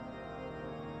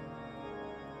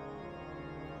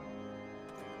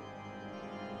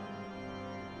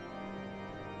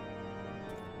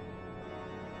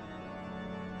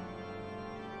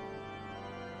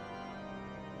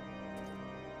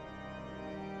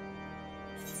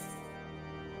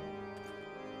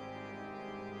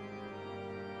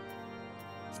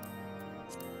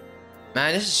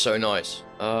 Man, this is so nice.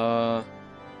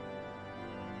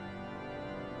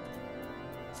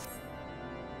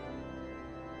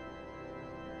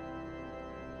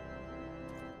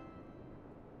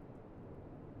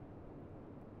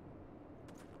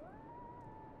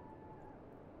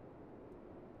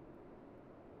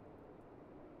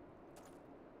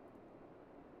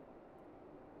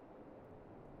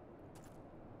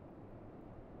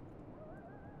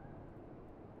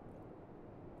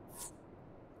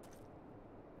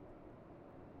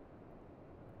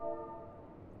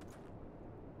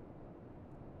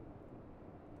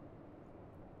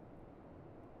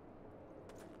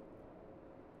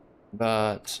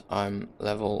 But I'm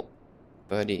level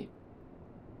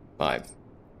 35.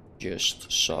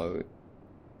 Just so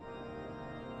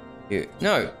you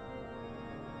know.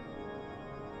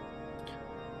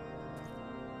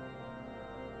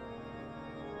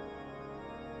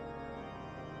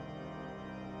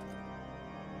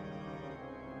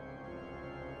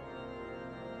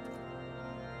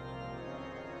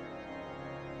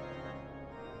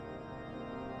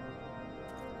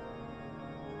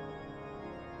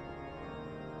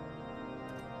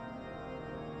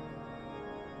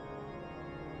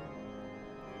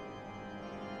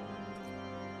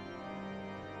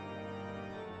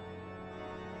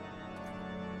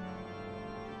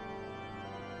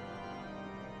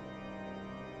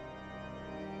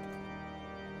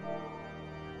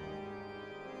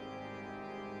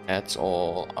 That's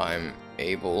all I'm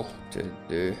able to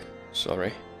do.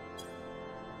 Sorry.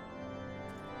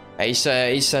 He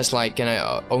says like, can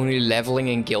I only leveling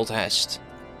in guild hast?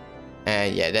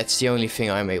 And yeah, that's the only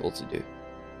thing I'm able to do.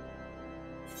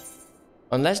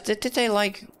 Unless did they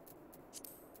like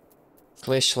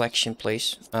clear selection,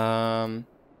 please?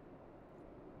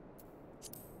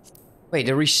 Wait,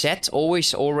 the reset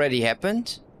always already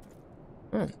happened?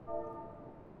 Hmm.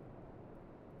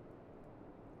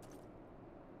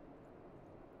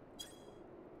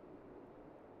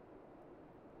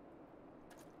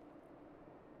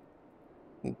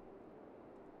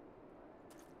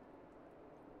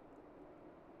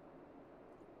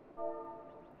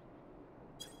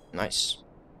 Nice.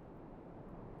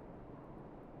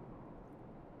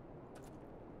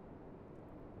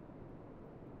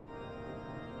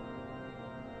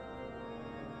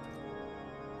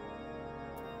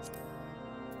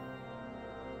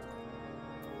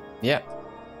 Yep.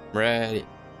 Ready.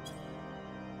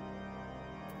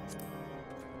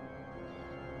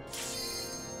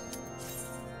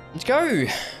 Let's go.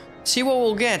 See what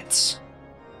we'll get.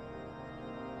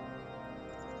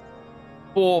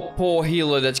 Poor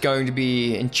healer that's going to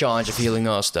be in charge of healing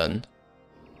us then.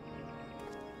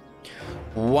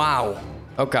 Wow.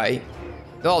 Okay.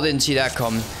 Well, didn't see that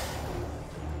coming.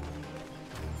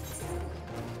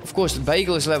 Of course, the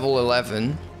bagel is level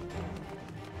 11.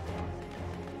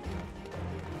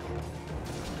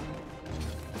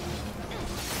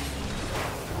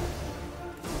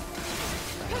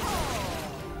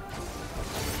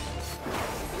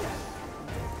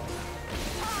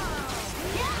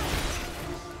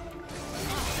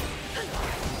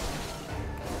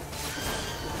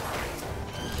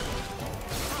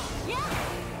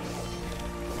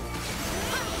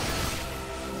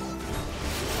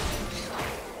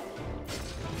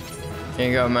 Here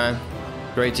you go, man.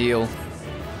 Great deal.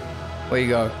 Where you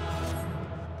go?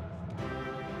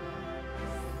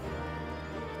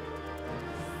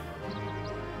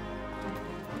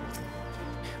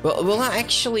 Well, will I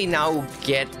actually now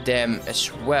get them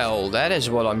as well? That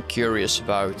is what I'm curious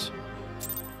about.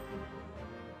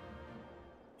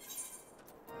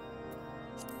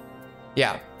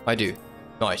 Yeah, I do.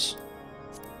 Nice.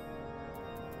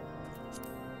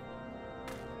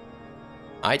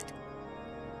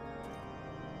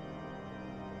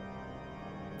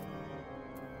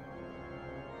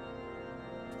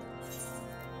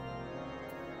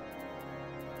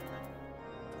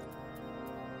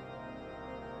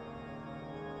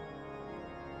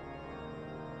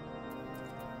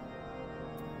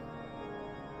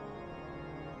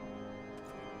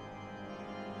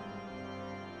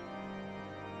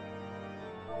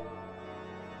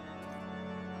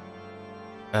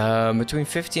 Between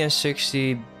 50 and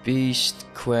 60 beast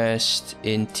quest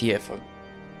in TF.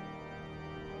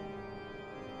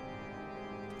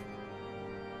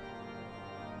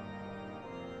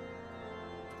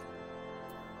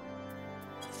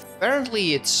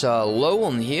 Apparently it's low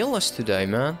on healers today,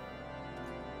 man.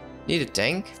 Need a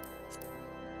tank?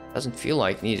 Doesn't feel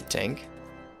like need a tank.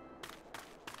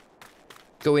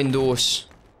 Go indoors.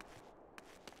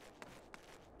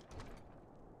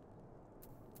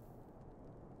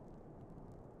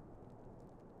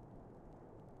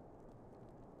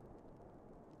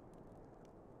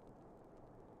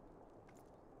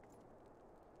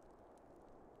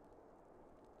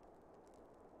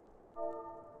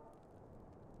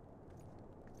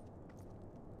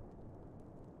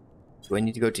 Do I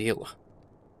need to go to healer?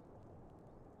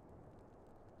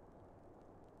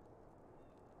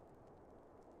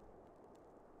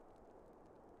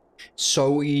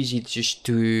 So easy just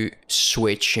to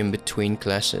switch in between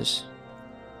classes.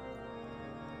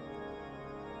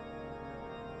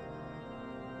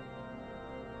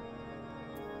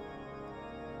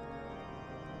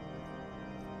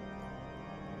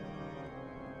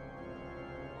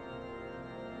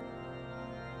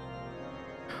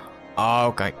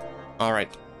 Okay.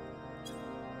 Alright.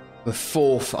 The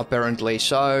 4th, apparently.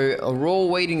 So, a role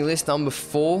waiting list number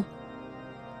 4.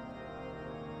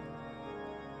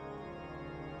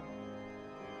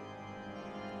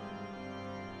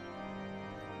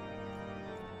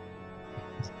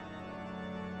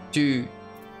 And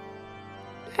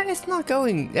it's not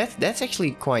going... That's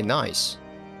actually quite nice.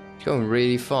 It's going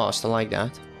really fast. I like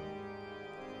that.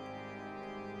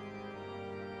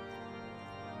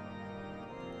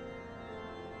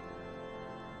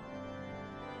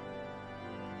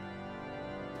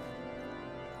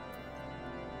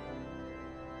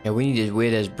 Yeah, we need this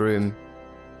weird ass broom.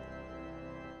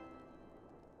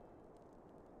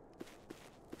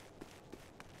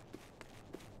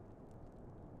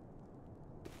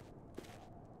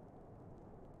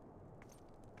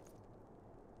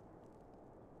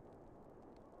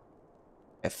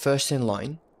 At first in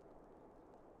line.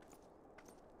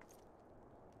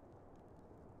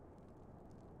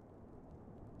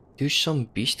 Do some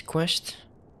beast quest?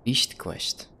 Beast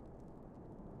quest.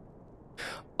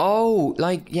 Oh,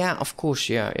 like, yeah, of course,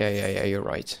 yeah, you're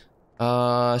right.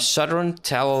 Southern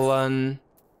Talon.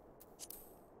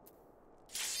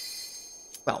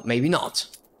 Well, maybe not.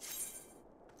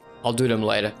 I'll do them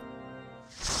later.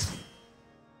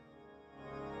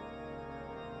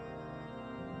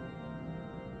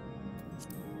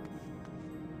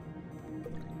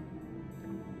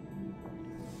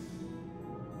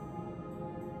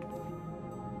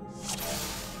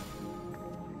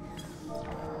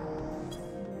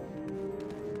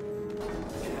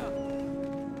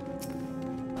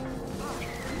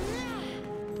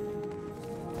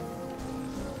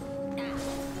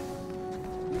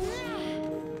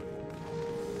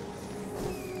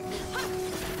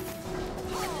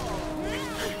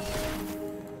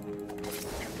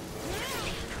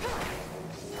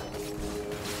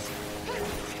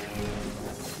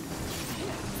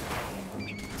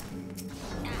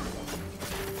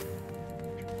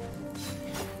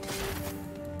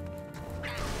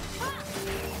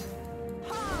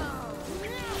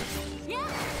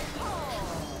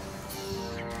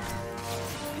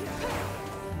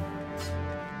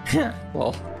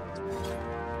 Well.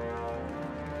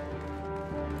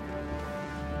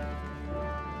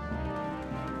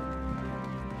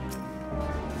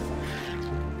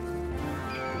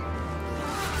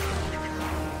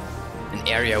 An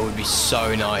area would be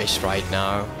so nice right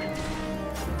now.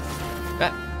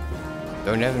 Ah,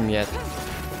 don't have him yet.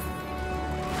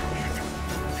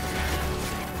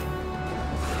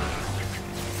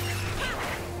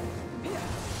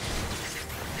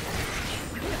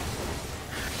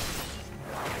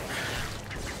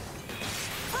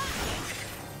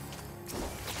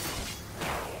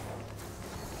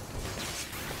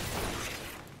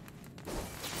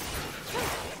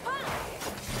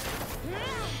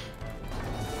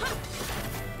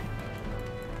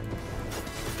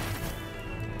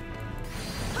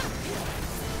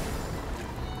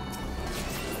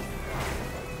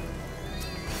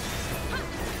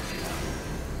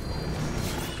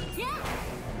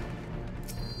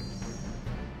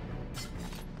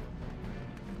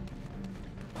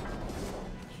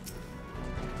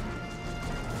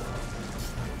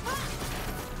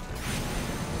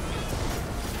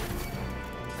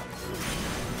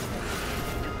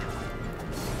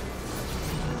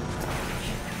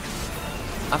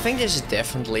 I think this is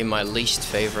definitely my least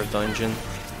favorite dungeon.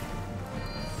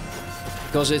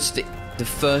 Because it's the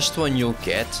first one you'll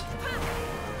get.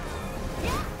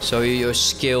 So your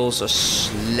skills are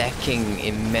slacking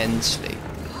immensely.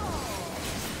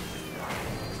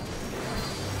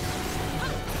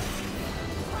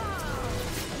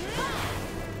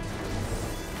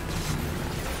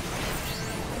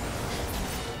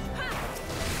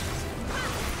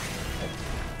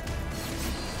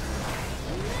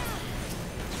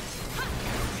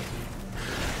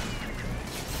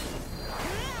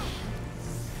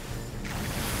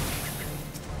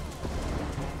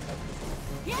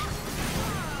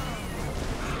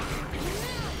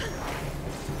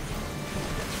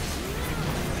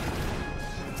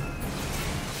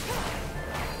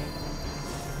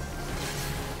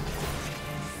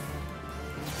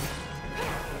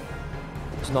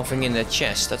 Nothing in the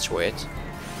chest, that's weird.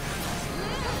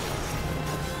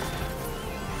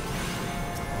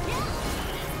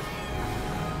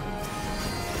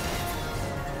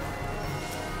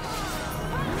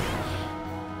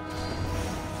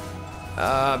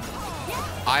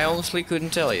 I honestly couldn't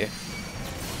tell you.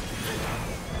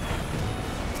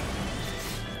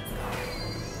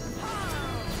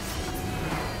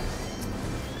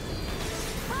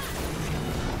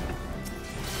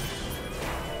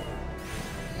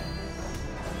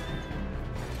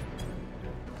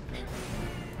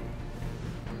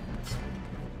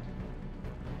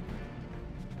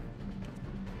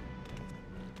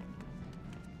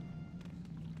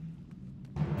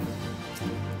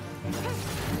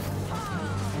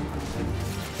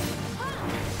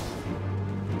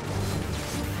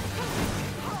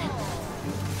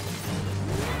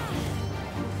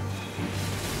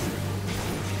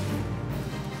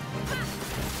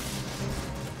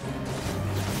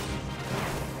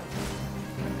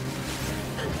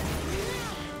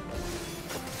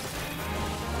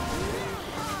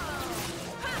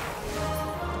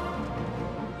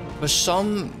 For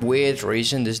some weird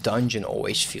reason, this dungeon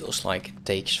always feels like it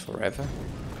takes forever.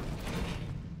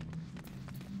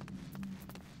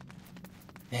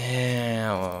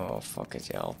 Yeah, well, fuck it,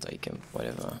 yeah, I'll take him,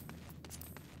 whatever.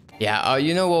 Yeah,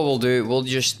 you know what we'll do? We'll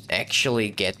just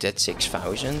actually get that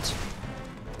 6,000.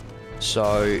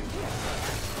 So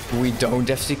we don't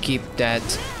have to keep that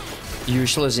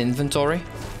useless inventory.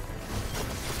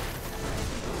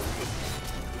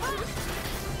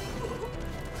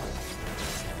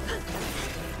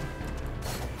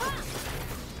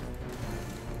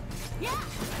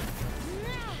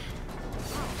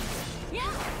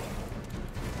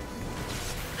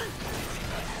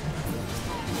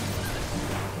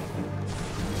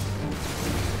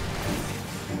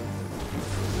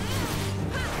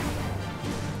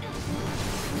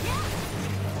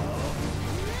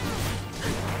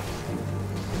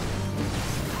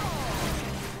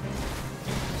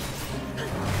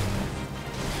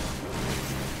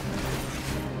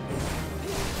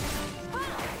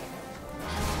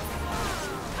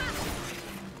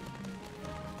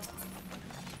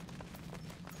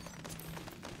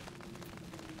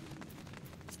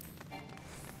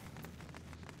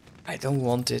 I don't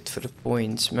want it for the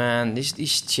points, man.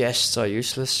 These chests are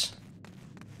useless.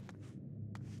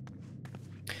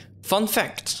 Fun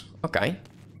fact. Okay.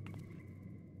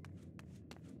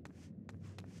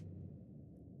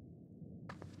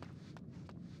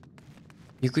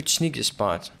 You could sneak this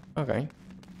part. Okay.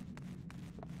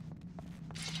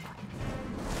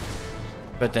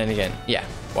 But then again, yeah.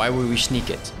 Why would we sneak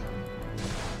it?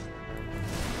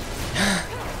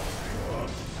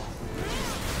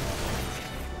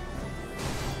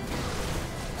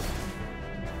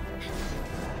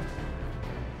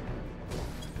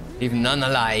 Leave none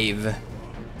alive.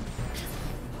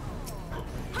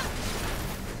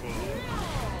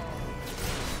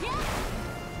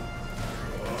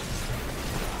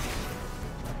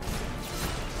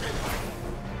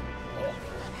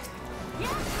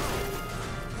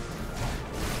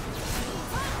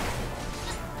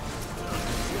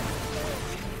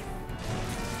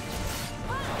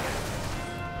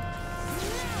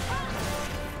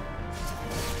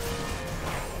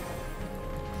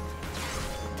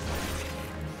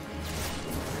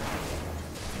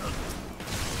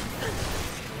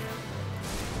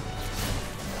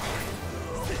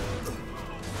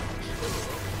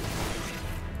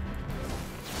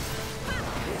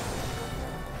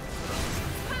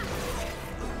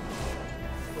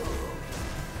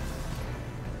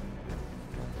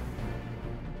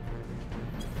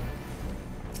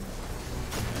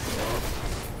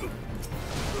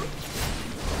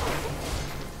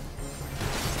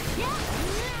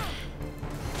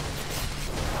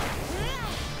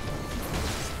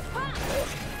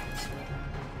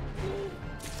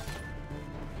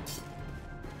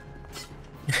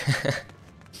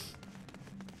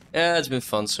 Yeah, it's been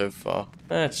fun so far.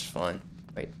 That's fine.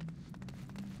 Wait.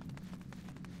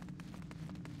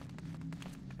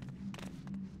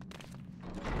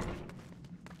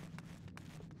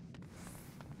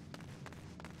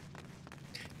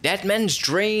 That man's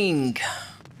drink.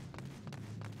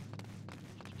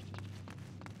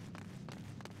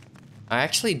 I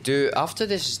actually do, after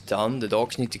this is done, the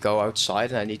dogs need to go outside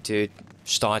and I need to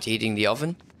start heating the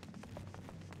oven.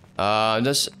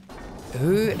 Does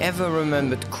whoever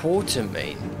remembered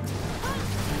Quartermain?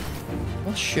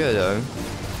 Not sure though.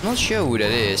 Not sure who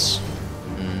that is.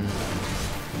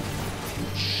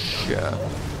 Sure.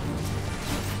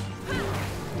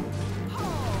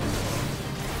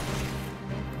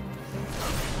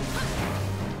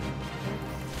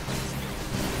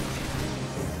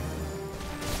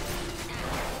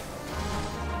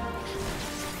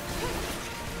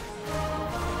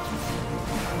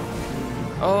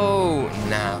 Oh,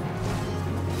 now.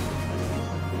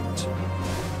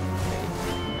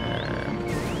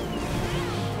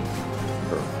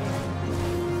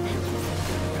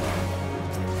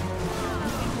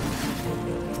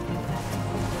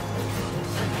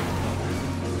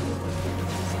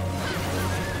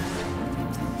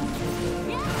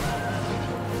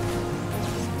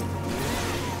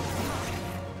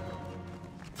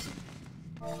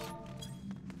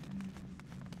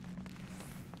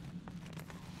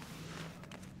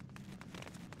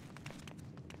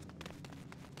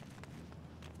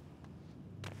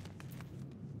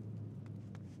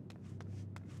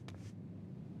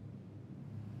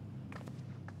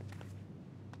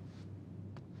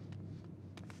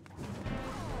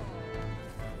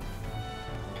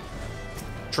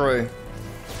 True.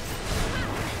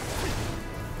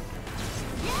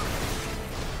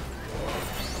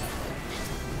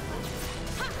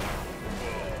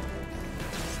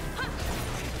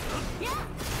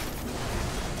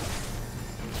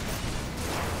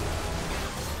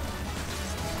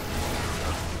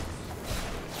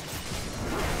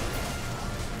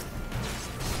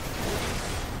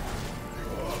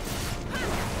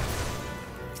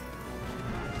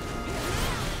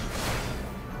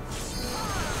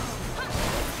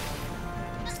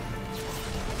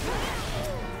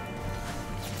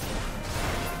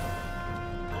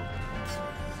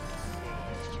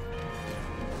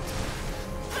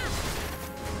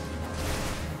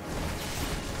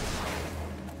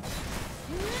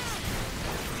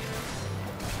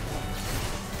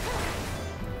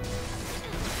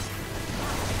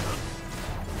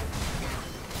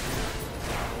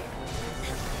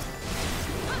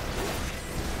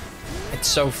 It's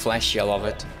so flashy, I love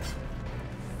it.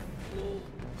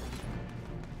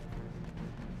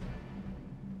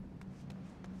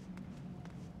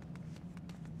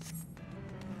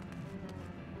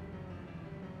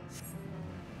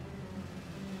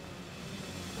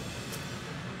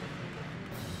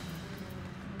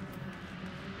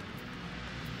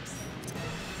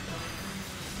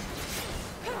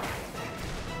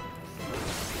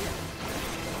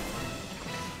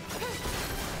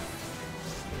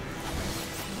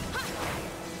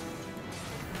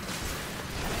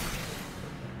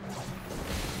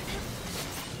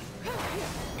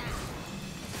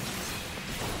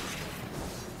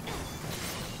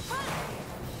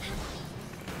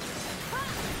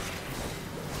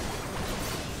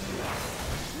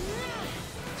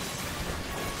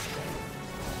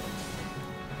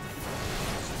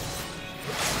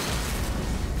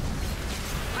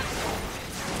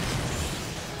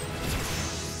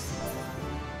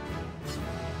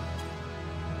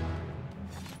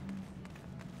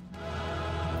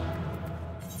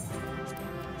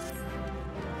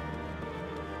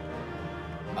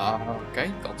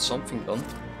 Okay, got something done.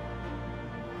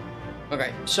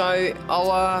 Okay, so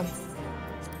I'll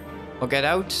get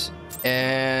out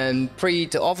and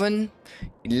preheat the oven,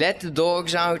 let the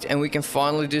dogs out, and we can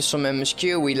finally do some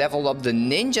MSQ. We leveled up the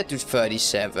ninja to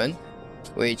 37,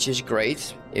 which is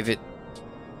great. If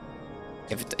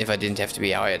I didn't have to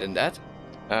be higher than that.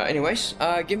 Anyways,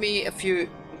 give me a few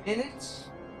minutes.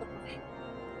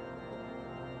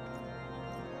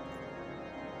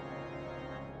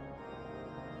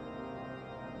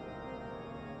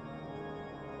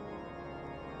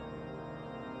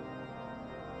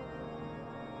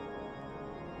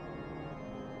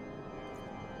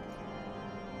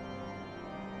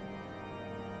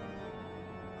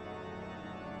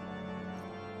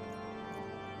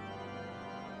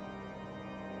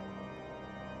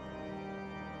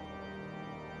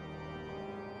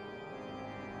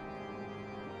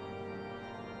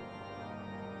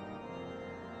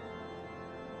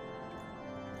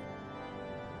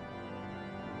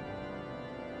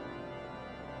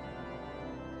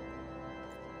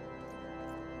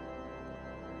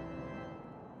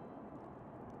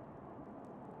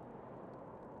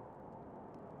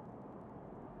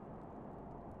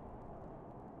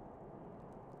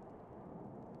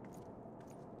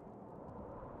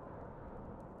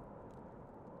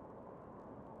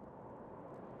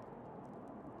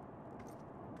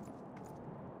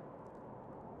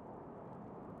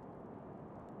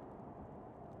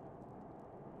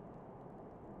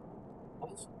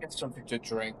 get something to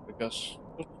drink because.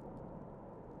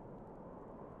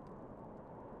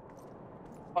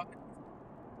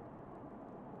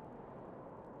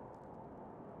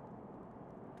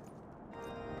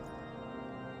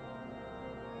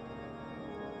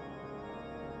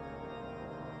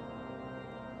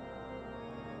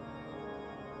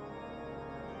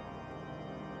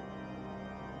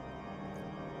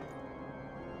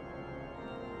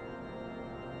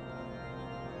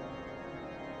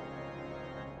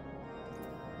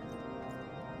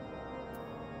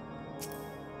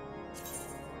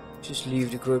 Just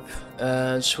leave the group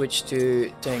and switch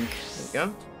to tank. There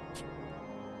we go.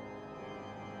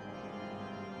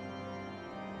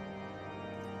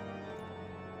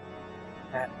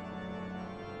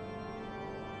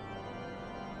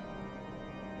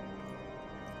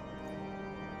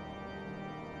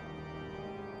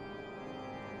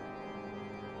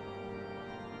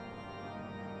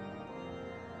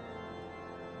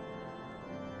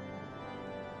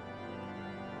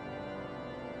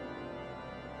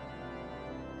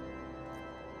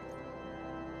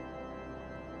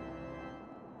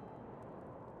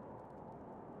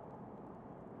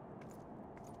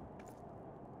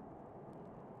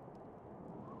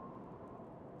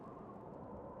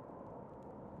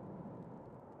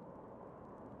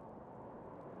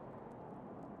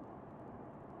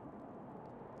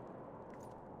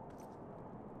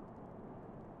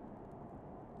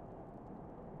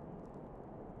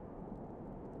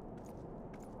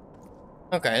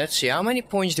 Okay, let's see. How many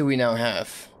points do we now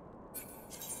have?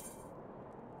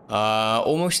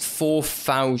 Almost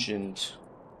 4,000.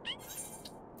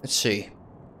 Let's see.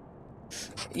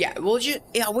 Yeah, well,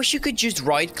 I wish you could just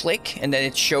right-click and then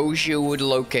it shows you the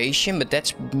location, but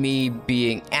that's me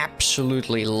being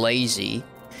absolutely lazy.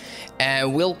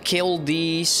 And we'll kill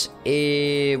these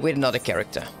with another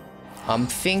character. I'm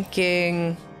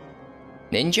thinking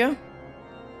ninja.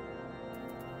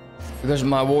 Because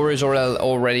my warriors are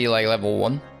already like level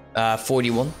 1,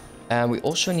 41. And we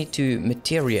also need to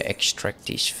materia extract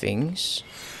these things.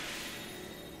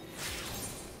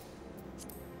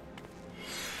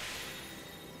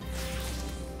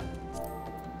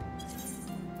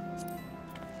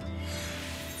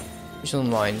 Who's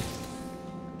online?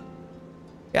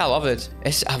 Yeah, I love it.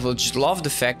 I will just love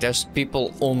the fact there's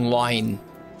people online.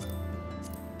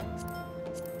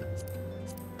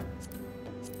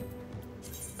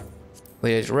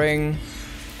 With ring,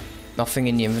 nothing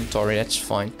in the inventory, that's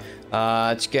fine.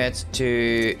 Let's get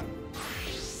to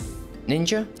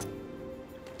ninja.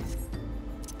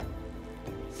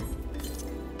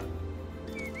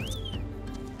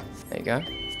 There you go.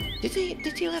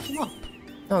 Did he level up?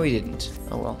 No, he didn't.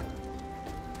 Oh well.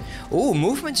 Oh,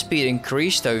 movement speed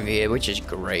increased over here, which is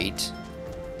great.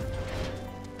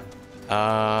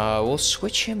 We'll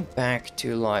switch him back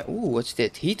to like, ooh, what's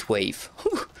that? Heat wave.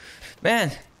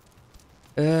 Man.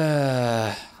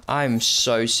 I'm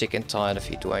so sick and tired of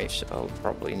heat waves, so I'll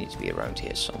probably need to be around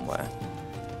here somewhere.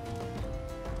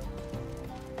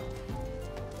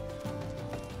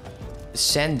 The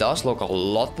sand does look a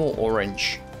lot more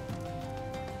orange.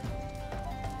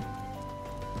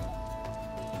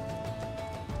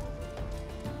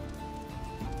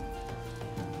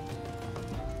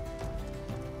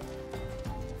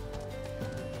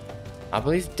 I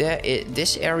believe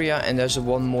this area and there's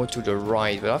one more to the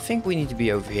right, but I think we need to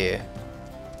be over here.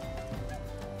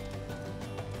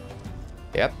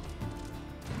 Yep.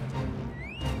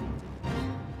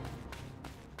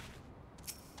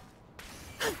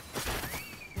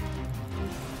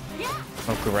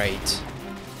 Oh, great.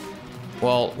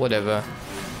 Well, whatever.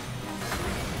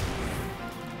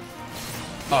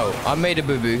 Oh, I made a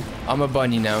boo-boo. I'm a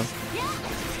bunny now.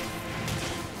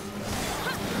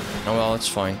 Oh well, it's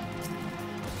fine.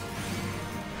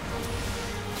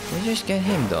 Can we just get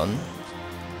him done?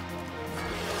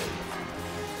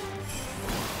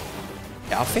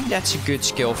 Yeah, I think that's a good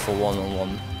skill for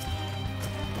one-on-one.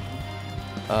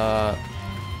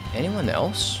 Anyone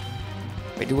else?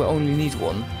 Wait, do I only need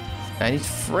one? I need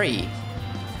 3.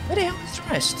 Where the hell is the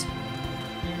rest?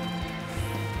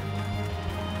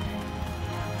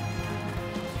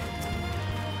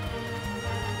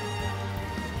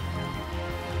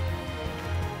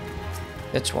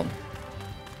 That's one.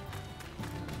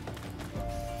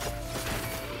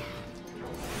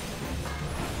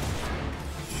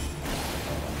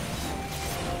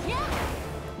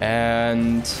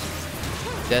 And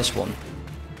there's one.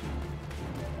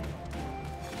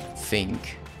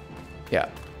 Think. Yeah.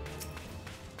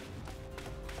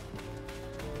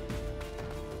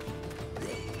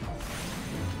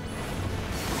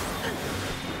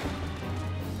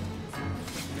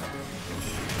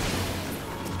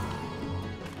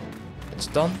 Let's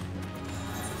done.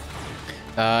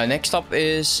 Next up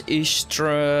is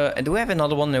Easter. And do we have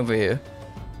another one over here?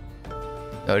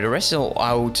 No, the rest is all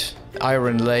out.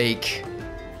 Iron Lake,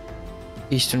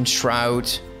 Eastern Shroud,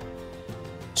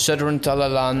 Southern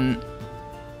Talalan,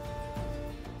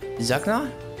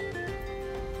 Zakna?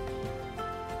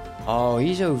 Oh,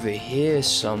 he's over here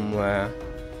somewhere.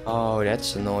 Oh,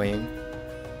 that's annoying.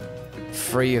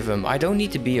 3 of them. I don't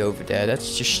need to be over there.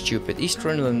 That's just stupid.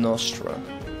 Eastern La Nostra.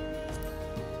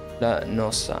 La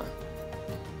Nostra.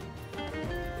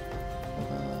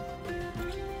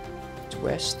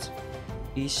 West.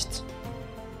 East.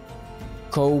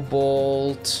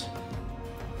 Cobalt.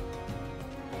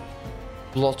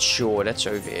 Bloodshore. That's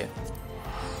over here.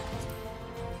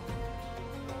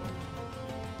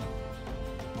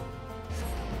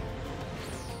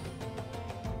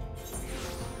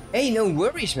 Hey, no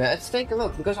worries, man. Let's take a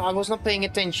look, because I was not paying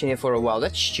attention here for a while.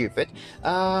 That's stupid.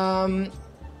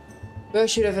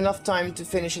 First, should have enough time to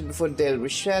finish it before the daily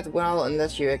reset. Well,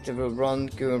 unless you actively run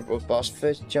current or past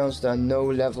first chance, there are no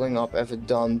leveling up ever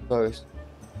done post.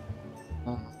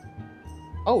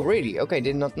 Oh, really? Okay,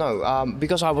 did not know.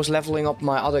 Because I was leveling up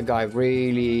my other guy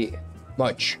really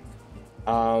much.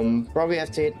 Probably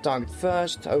have to hit the target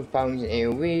first, overpowering in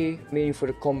AoE, meaning for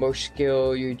the combo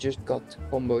skill, you just got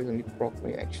combos only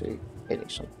properly actually hitting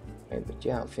something. Okay, but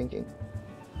yeah, I'm thinking,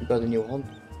 you got a new hunt.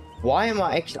 Why am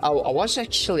I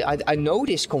actually, I know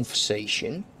this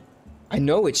conversation. I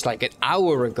know it's like an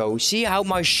hour ago. See how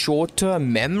my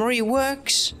short-term memory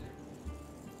works?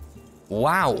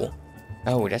 Wow.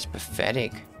 Oh, that's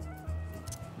pathetic.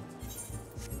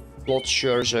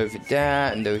 Bloodshares over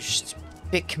there, and those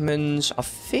Pikmins, I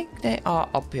think they are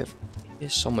up here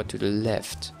somewhere to the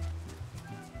left.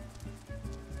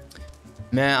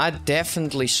 Man, I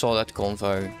definitely saw that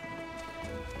convo.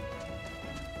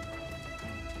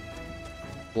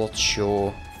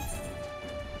 Bloodshore.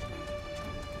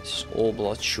 This is all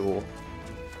Bloodshore.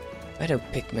 Where are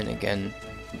Pikmin again?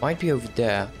 Might be over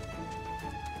there.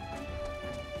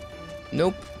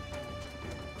 Nope.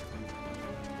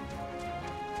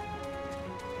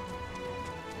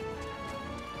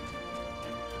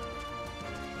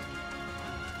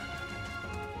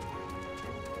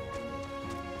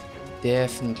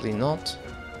 Definitely not.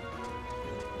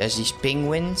 There's these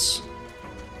penguins.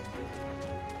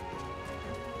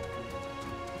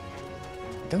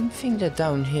 Don't think they're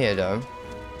down here though.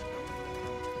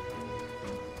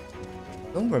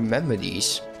 Don't remember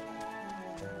these.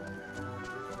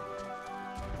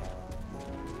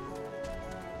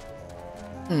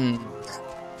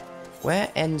 Where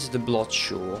ends the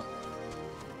Bloodshore?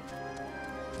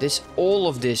 All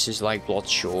of this is like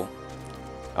Bloodshore.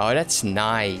 Oh, that's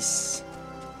nice.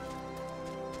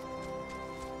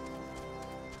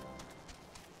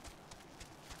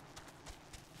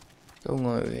 Going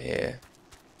over here.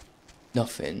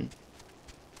 Nothing.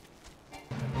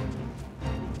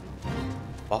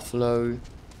 Buffalo.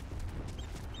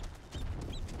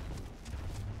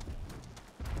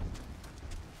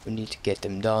 We need to get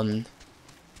them done.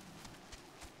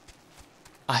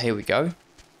 Ah, here we go.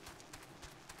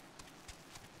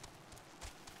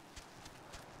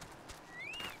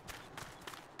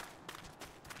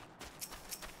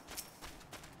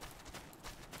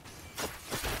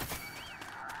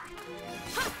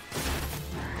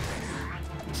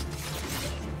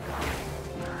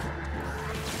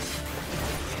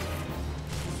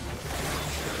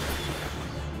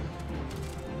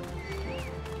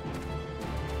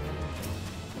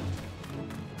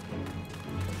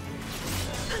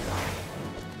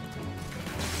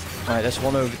 Alright, there's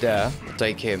one over there. I'll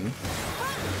take him.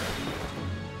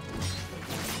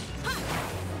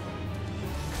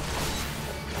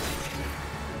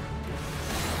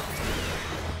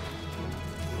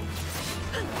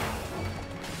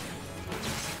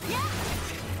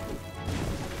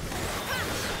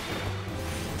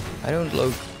 I don't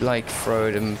like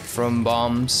throw them from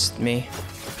bombs at me.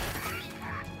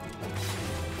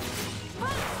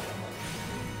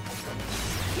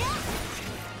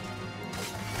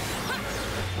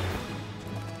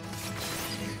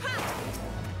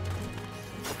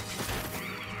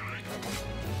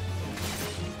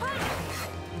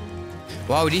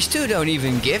 Wow, these two don't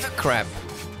even give a crap.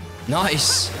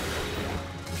 Nice.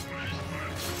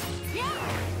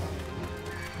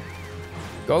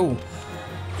 Go.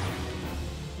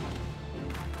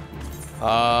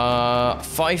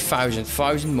 5,000,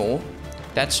 1,000 more.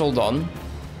 That's all done.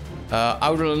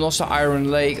 Outer Lanossa,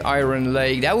 Iron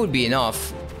Lake, that would be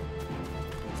enough.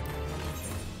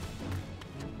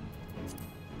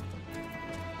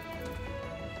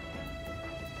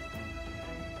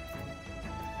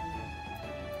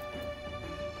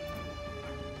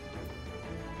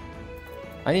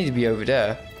 I need to be over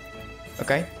there.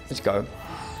 Okay, let's go.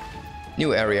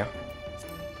 New area.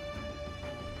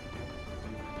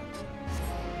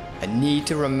 I need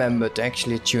to remember to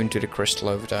actually attune to the crystal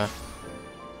over there.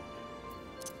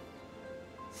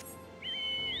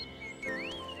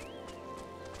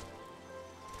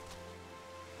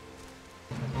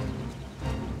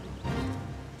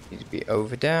 Need to be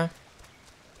over there.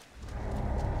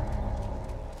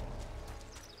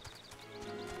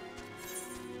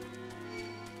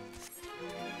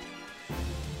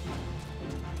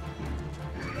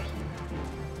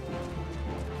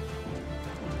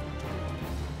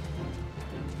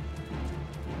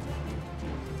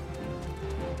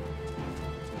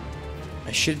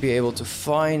 I should be able to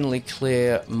finally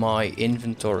clear my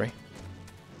inventory.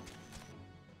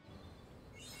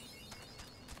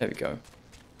 There we go.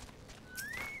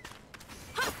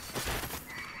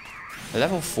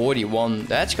 Level 41,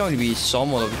 that's going to be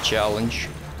somewhat of a challenge.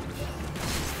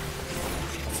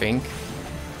 I think.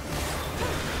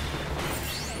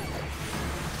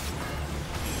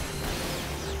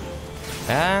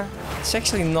 It's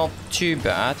actually not too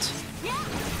bad.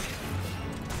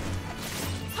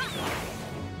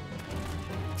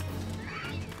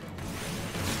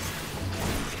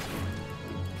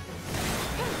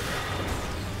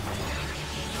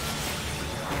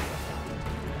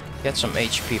 Get some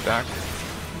HP back.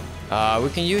 We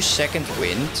can use second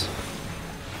wind.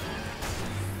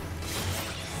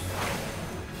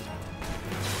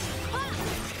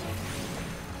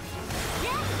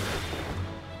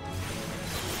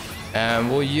 And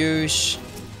we'll use...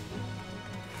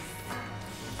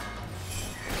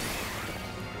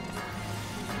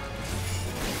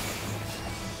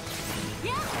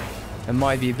 It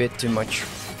might be a bit too much.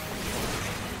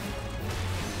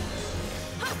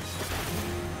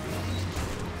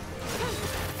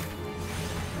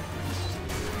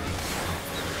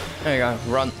 There you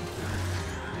go, run.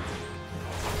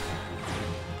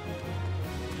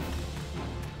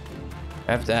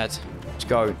 Have that. Let's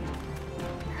go.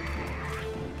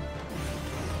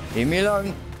 Leave me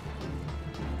alone.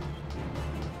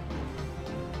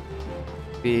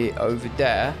 Be over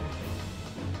there.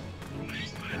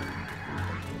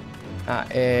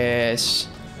 That is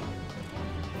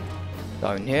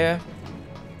down here.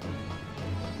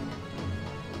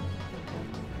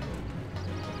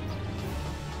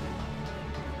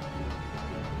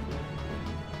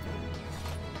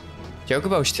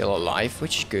 Chocobo's still alive,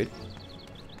 which is good.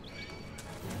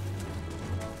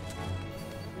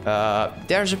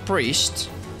 There's a priest.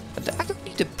 I don't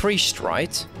need a priest,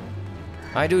 right?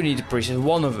 I do need a priest. There's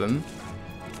one of them.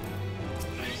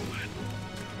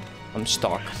 I'm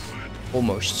stuck.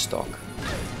 Almost stuck.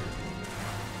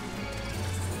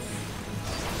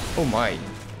 Oh my.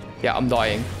 Yeah, I'm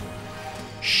dying.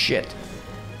 Shit.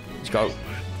 Let's go.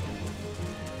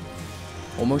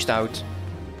 Almost out.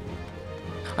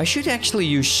 I should actually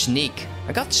use sneak.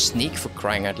 I got sneak for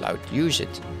crying out loud. Use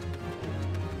it.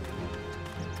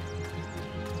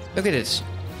 Look at this.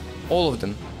 All of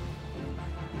them.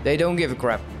 They don't give a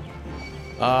crap.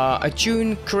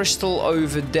 Attune crystal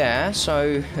over there.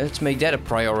 So let's make that a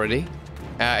priority.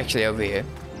 Actually over here.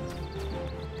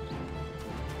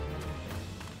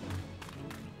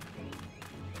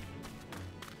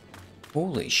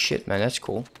 Holy shit, man. That's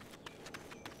cool.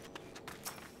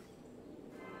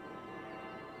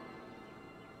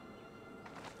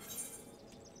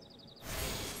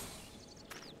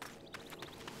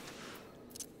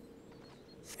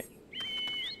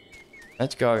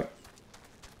 Let's go.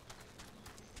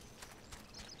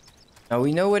 Now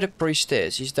we know where the priest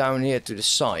is. He's down here to the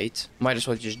side. Might as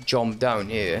well just jump down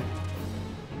here.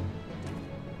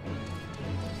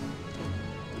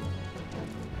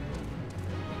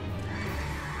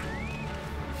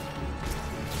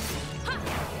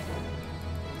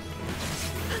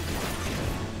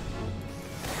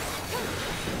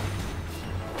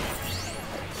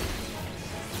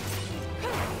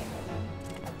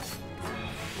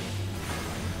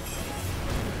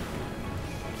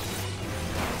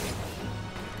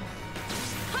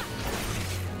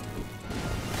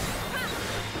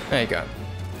 There you go.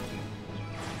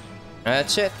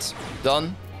 That's it.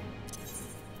 Done.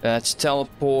 Let's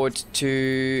teleport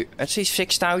to... Let's see,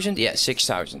 6,000? Yeah,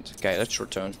 6,000. Okay, let's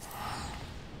return.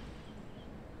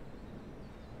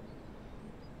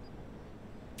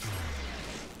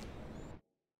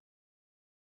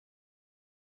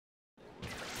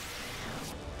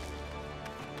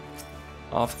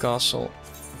 Half castle.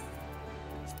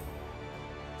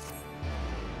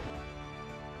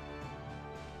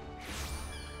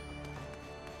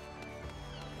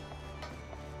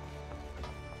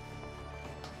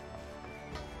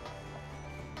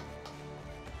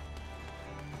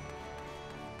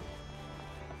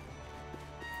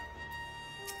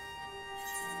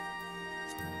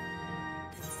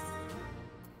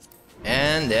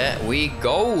 And there we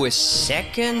go, a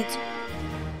second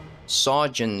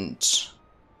sergeant.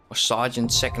 Or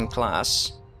sergeant second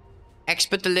class.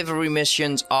 Expert delivery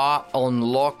missions are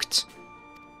unlocked.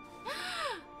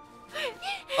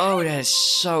 Oh, that's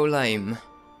so lame.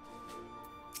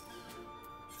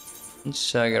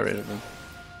 Let's get rid of him.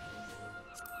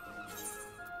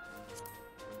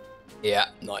 Yeah,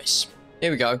 nice.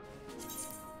 Here we go.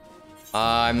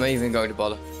 I'm not even going to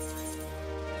bother.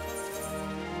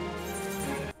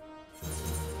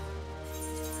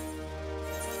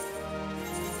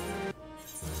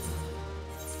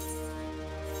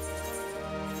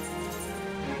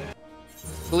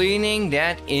 Cleaning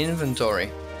that inventory.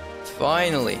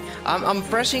 Finally. I'm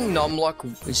pressing numlock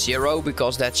 0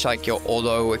 because that's like your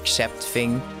auto accept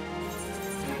thing.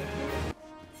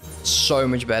 So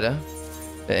much better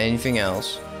than anything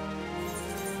else.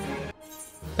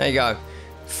 There you go.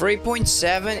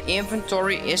 3.7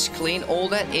 inventory is clean. All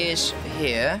that is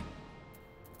here.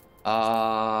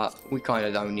 We kind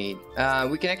of don't need.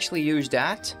 We can actually use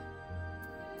that.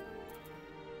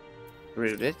 Get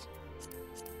rid of it.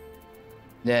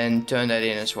 Then turn that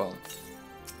in as well.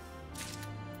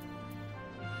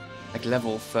 Like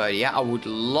level 30. Yeah, I would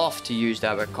love to use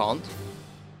that, but I can't.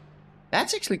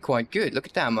 That's actually quite good. Look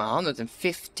at that,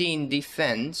 115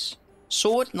 defense.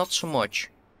 Sword, not so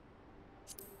much.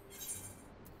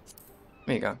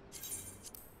 There you go.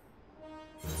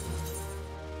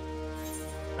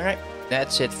 Alright,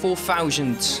 that's it.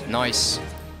 4,000. Nice.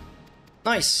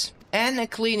 Nice. And a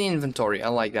clean inventory. I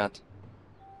like that.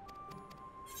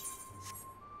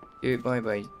 Bye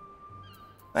bye.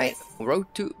 Right, road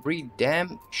to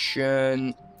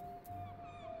redemption.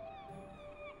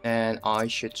 And I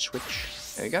should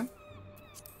switch. There you go.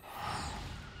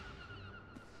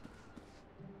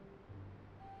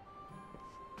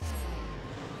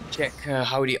 Check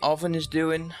how the oven is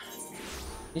doing.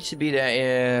 Needs to be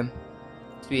there.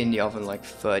 To be in the oven like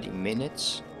 30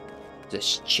 minutes.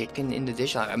 There's chicken in the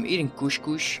dish. I'm eating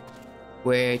couscous,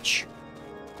 which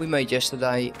we made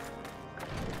yesterday.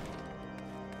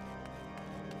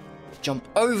 Jump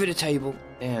over the table.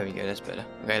 There we go, that's better.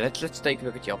 Okay, let's take a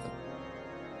look at the oven.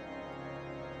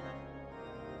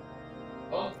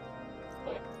 Oh.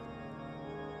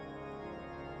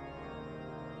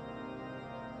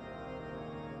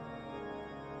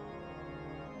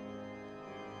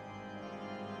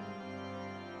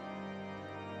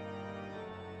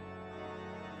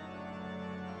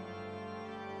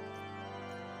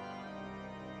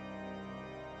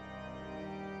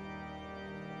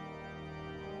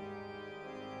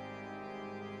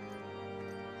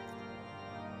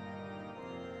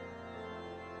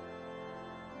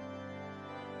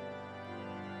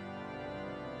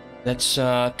 Let's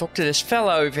talk to this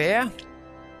fella over here.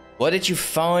 What did you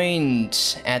find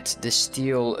at the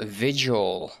Steel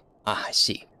Vigil? Ah, I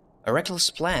see. A reckless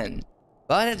plan.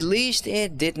 But at least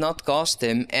it did not cost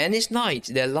him and his knight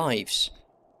their lives.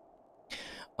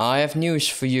 I have news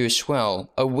for you as well.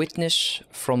 A witness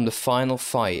from the final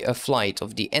flight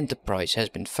of the Enterprise has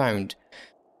been found.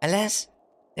 Alas,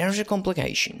 there is a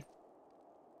complication.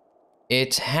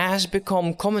 It has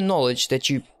become common knowledge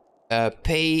that you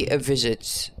paid a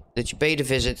visit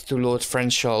to Lord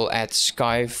Francel at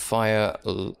Skyfire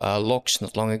Locks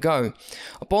not long ago.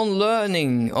 Upon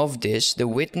learning of this, the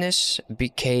witness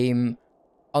became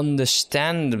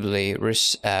understandably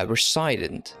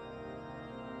reticent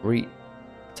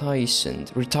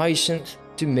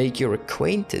to make your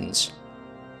acquaintance.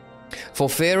 For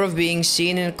fear of being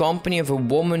seen in the company of a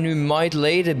woman who might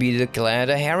later be declared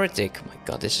a heretic. My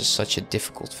god, this is such a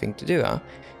difficult thing to do, huh?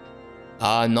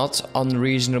 Not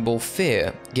unreasonable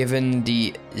fear, given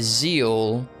the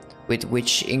zeal with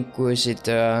which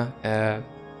Inquisitor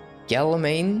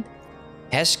Garlean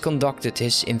has conducted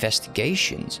his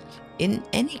investigations. In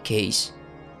any case,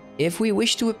 if we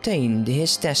wish to obtain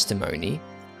his testimony,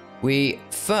 we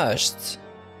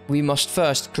must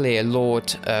first clear Lord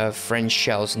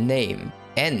Francel's name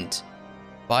and,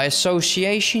 by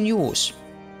association, yours.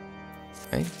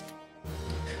 Okay.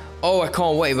 Oh, I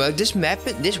can't wait. Well, this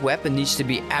weapon needs to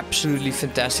be absolutely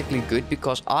fantastically good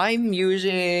because I'm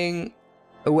using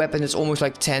a weapon that's almost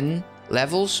like 10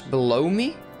 levels below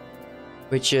me,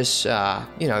 which is,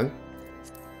 you know,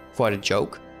 quite a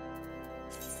joke.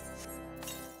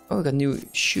 Oh, I got new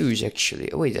shoes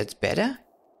actually. Oh, wait, that's better?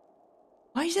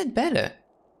 Why is that better?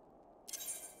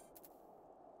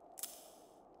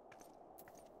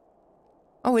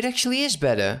 Oh, it actually is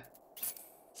better.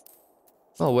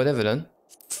 Well, whatever then.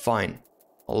 Fine.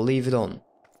 I'll leave it on.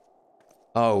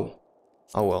 Oh.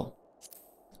 Oh well.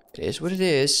 It is what it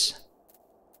is.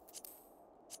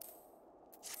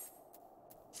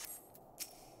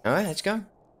 Alright, let's go.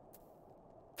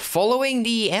 following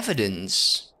the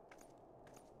evidence.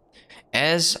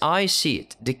 As I see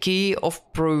it, the key of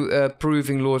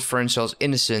proving Lord Francel's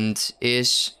innocent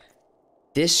is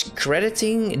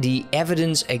discrediting the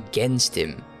evidence against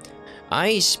him.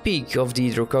 I speak of the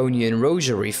draconian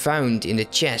rosary found in the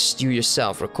chest you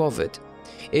yourself recovered.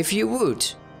 If you would,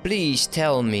 please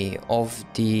tell me of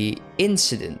the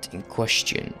incident in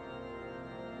question.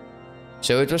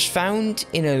 So it was found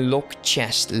in a locked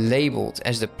chest labeled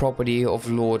as the property of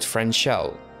Lord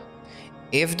Francel.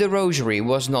 If the rosary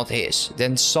was not his,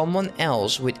 then someone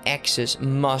else with access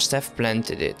must have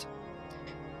planted it.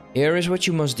 Here is what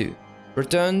you must do.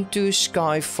 Return to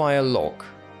Skyfire Log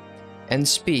and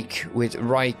speak with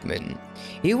Reichman.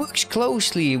 He works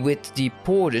closely with the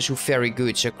porters who ferry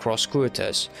goods across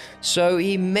Kurtas, so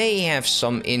he may have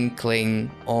some inkling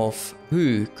of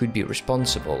who could be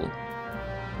responsible.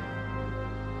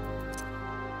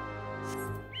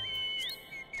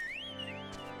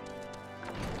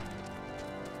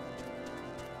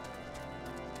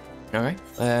 Alright,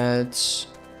 let's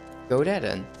go there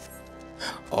then.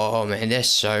 Oh man, there's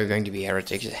so going to be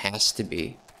heretics, it has to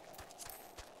be.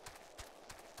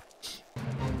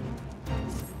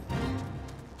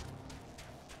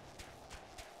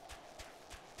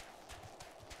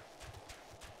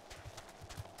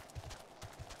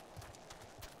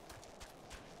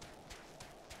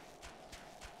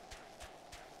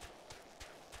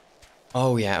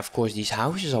 Oh yeah, of course these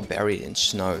houses are buried in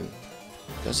snow.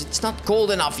 Because it's not cold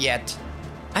enough yet.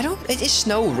 Is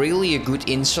snow really a good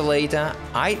insulator?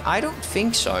 I don't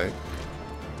think so.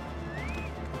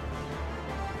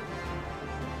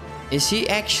 Is he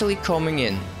actually coming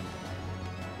in?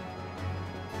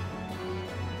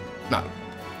 No.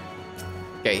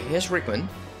 Okay, here's Rickman.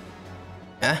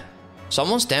 Huh?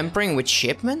 Someone's tampering with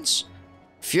shipments?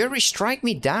 Fury, strike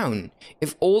me down.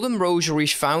 If all the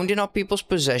rosaries found in our people's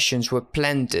possessions were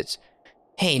planted.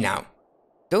 Hey now.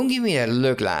 Don't give me that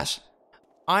look, lass.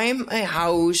 I'm a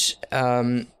house,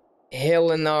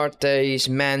 Haillenarte's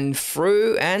man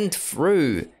through and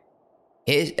through.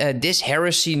 This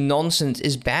heresy nonsense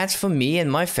is bad for me and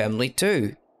my family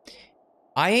too.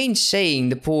 I ain't saying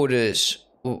the porters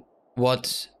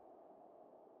what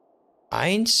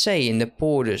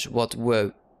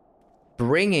were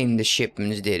bringing the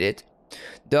shipments did it,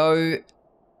 though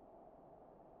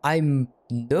I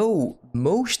know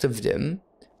most of them.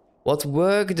 What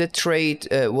work the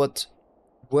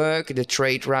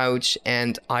trade routes,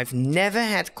 and I've never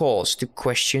had cause to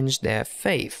question their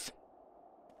faith.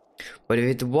 But if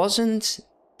it wasn't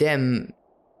them,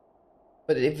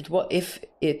 if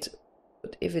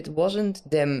it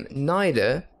wasn't them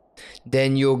neither,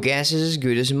 then your guess is as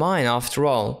good as mine. After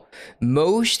all,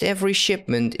 most every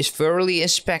shipment is thoroughly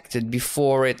inspected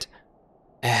before it.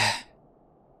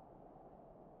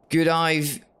 Could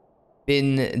have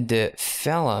been the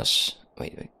fellas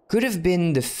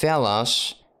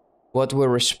what were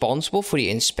responsible for the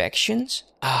inspections?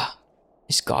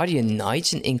 His guardian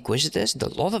knights and inquisitors, the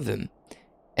lot of them.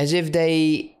 As if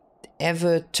they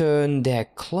ever turn their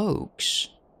cloaks.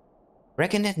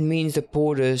 Reckon that means the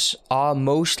porters are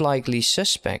most likely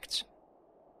suspect.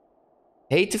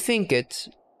 Hate to think it,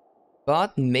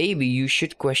 but maybe you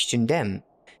should question them.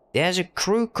 There's a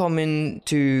crew coming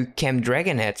to Camp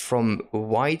Dragonhead from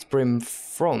White Brim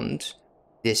Front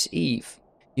this eve.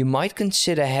 You might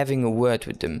consider having a word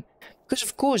with them. Because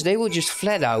of course they will just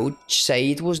flat out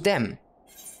say it was them.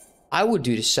 I would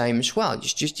do the same as well.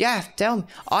 Yeah, tell me.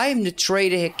 I am the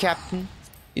traitor here, Captain.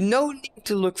 You no need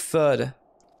to look further.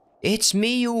 It's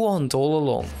me you want all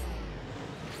along.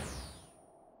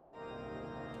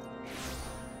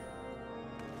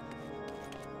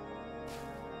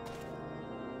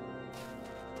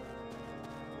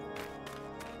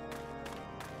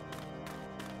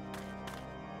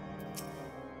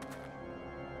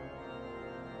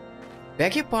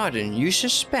 Beg your pardon, you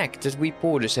suspect that we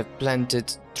porters have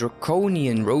planted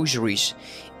draconian rosaries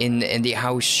in the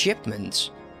house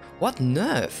shipments? What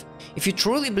nerve! If you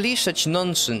truly believe such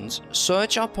nonsense,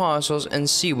 search our parcels and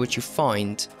see what you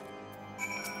find.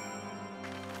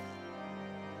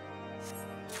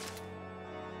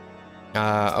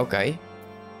 Okay.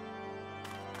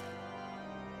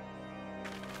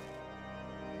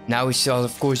 Now we still have,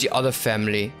 of course, the other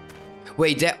family.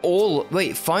 Wait, they're all...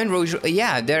 Wait, find rosary...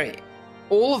 Yeah, they're...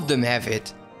 All of them have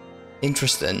it.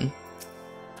 Interesting.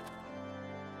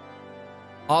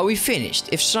 Are we finished?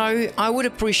 If so, I would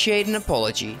appreciate an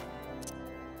apology.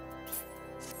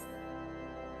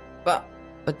 But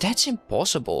that's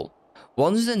impossible.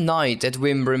 Once the knight at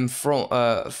Wimbrim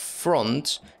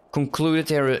front concluded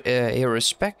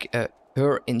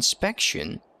her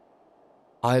inspection,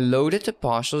 I loaded the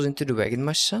parcels into the wagon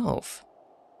myself.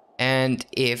 And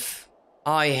if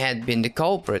I had been the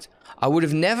culprit, I would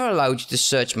have never allowed you to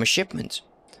search my shipment.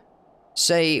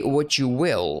 Say what you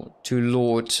will to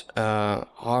Lord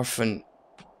Harfan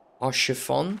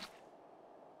Arshifon.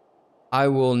 I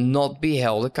will not be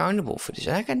held accountable for this.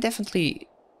 And I can definitely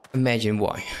imagine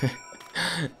why.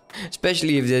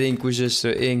 Especially if that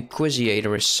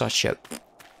inquisitor is such a...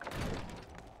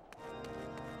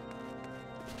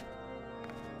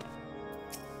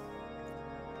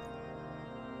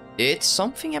 Did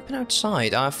something happen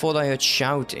outside? I thought I heard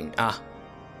shouting. Ah.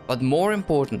 But more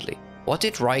importantly, what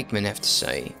did Reichman have to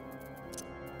say?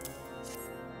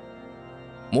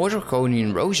 More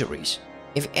draconian rosaries.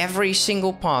 If every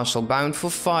single parcel bound for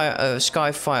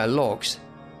Skyfire logs...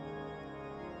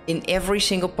 In every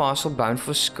single parcel bound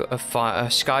for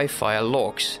Skyfire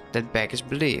logs, that beggars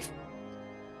belief.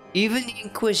 Even the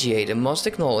Inquisitor must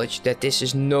acknowledge that this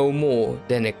is no more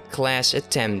than a class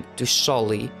attempt to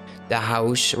sully the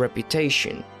house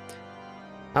reputation.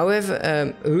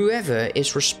 However, whoever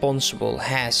is responsible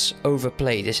has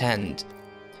overplayed his hand.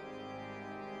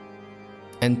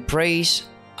 And praise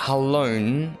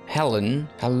Helen,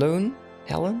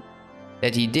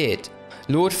 that he did.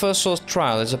 Lord Francel's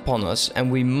trial is upon us, and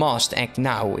we must act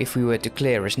now if we were to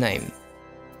clear his name.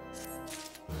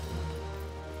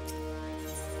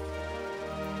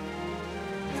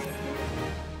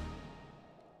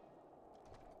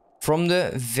 From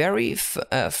the very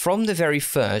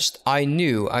first, I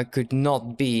knew I could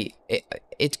not be.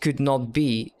 It could not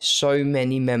be. So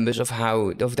many members of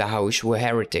the house were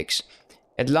heretics.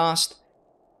 At last,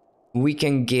 we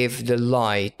can give the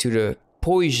lie to the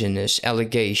poisonous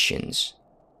allegations.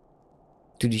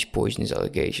 To these poisonous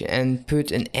allegations, and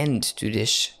put an end to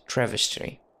this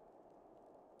travesty.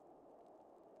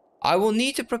 I will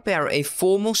need to prepare a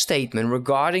formal statement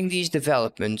regarding these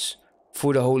developments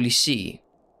for the Holy See.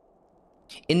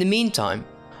 In the meantime,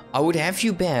 I would have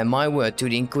you bear my word to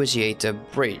the Inquisitor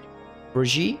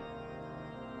Brigitte.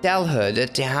 Tell her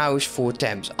that the House for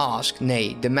Thames asks,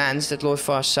 nay, demands that Lord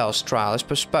Francel's trial is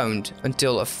postponed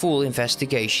until a full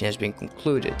investigation has been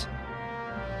concluded.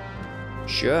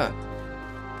 Sure.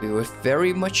 We were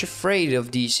very much afraid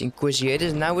of these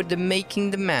Inquisitors, now with them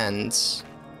making demands.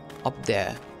 Up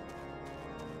there.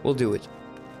 We'll do it.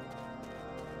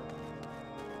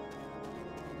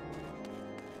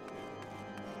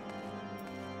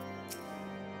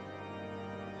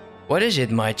 What is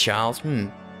it, my child?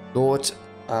 Lord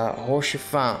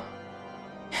Horshifan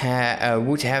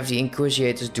would have the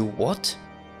Inquisitors do what?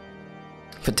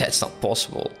 But that's not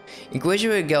possible.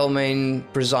 Inquisitor Gelmain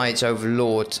presides over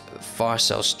Lord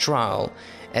Francel's trial,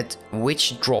 at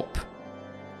which drop,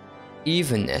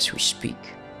 even as we speak.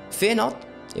 Fear not,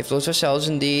 if Lord Francel is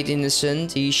indeed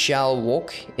innocent, he shall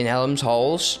walk in Helm's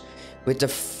halls with the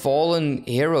fallen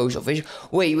heroes of his...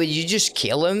 Wait, you just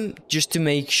kill him just to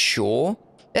make sure?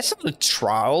 That's not a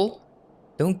trial.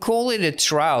 Don't call it a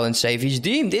trial and say if he's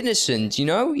deemed innocent, you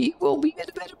know, he will be in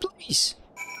a better place.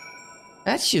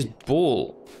 That's just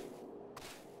bull.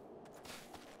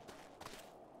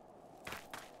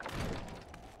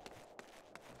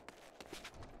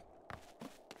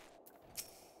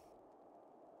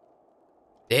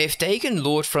 They have taken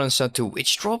Lord Francel to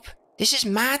Witch Drop? This is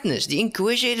madness. The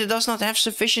Inquisitor does not have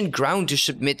sufficient ground to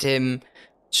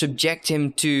subject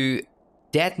him to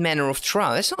that manner of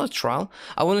trial. That's not a trial.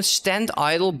 I want to stand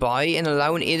idle by and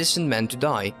allow an innocent man to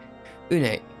die.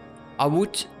 Une, I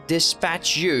would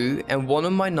dispatch you and one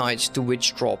of my knights to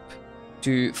Witch Drop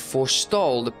to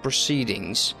forestall the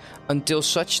proceedings until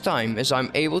such time as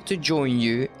I'm able to join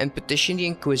you and petition the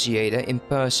Inquisitor in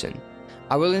person.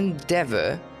 I will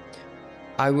endeavor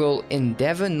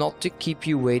not to keep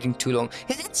you waiting too long.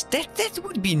 That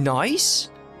would be nice.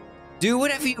 Do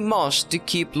whatever you must to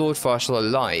keep Lord Francel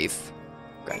alive.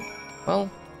 Okay, well,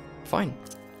 fine.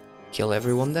 Kill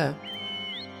everyone there.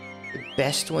 The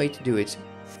best way to do it.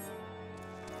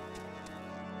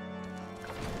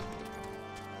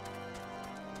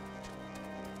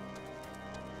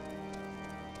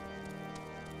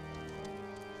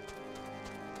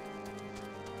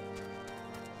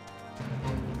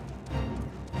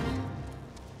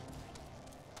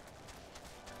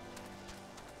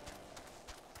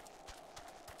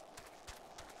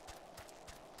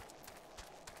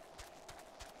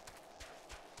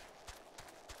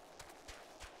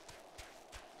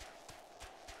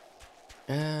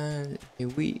 And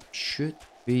we should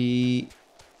be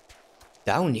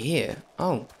down here.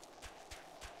 Oh.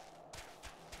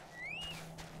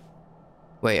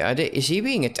 Wait, is he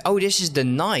being oh, this is the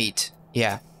knight.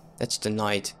 Yeah, that's the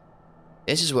knight.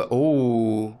 This is where...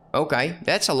 Oh, okay.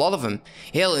 That's a lot of them.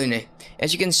 Hail, Une.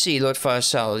 As you can see, Lord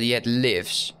Francel yet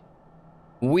lives.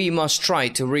 We must try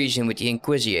to reason with the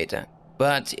inquisitor,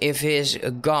 but if his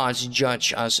guards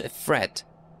judge us a threat,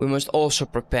 we must also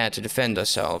prepare to defend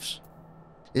ourselves.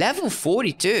 Level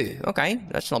 42, okay,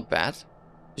 that's not bad.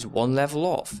 Just one level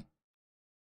off.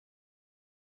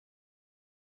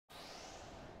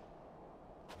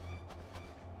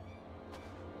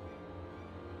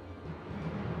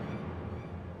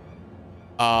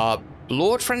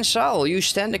 Lord Francel, you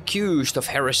stand accused of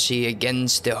heresy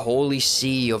against the holy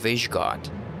see of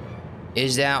Ishgard.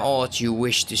 Is there aught you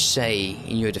wish to say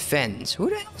in your defense? Who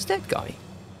the hell is that guy?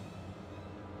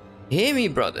 Hear me,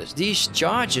 brothers, these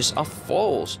charges are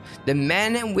false. The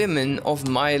men and women of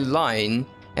my line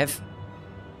have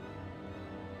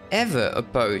ever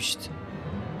opposed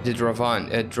the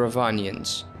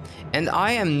Dravanians, and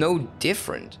I am no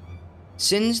different.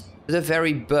 Since the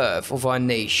very birth of our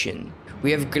nation, we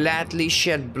have gladly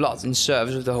shed blood in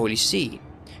service of the Holy See.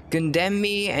 Condemn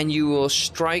me and you will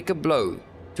strike a blow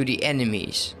to the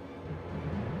enemies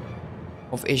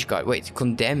of Ishgard. Wait,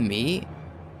 condemn me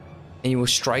and you will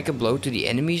strike a blow to the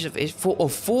enemies of Ishgard?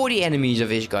 For the enemies of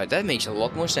Ishgard. That makes a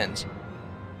lot more sense.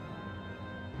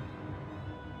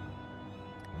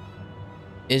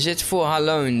 Is it for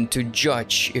Haillenarte to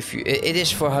judge if you... It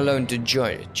is for Haillenarte to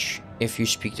judge if you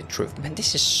speak the truth. Man,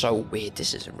 this is so weird.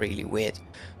 This is really weird.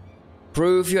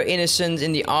 Prove your innocence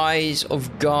in the eyes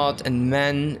of God and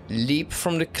man. Leap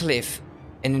from the cliff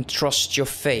and entrust your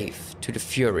faith to the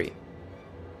Fury.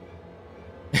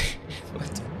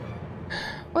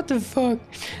 What the fuck?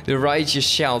 The righteous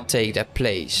shall take their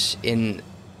place in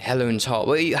Haillenarte's heart.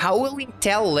 Well, how will we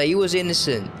tell that he was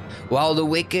innocent? While the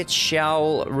wicked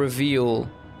shall reveal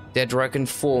their dragon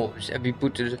forms and be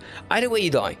put to the... Either way, you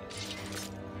die.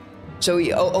 So,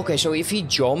 okay, so if he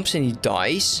jumps and he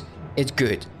dies, it's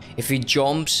good. If he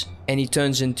jumps and he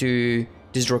turns into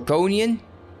this draconian,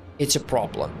 it's a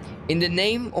problem. In the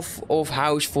name of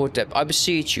House Fortep, I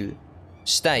beseech you,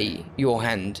 stay your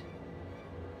hand.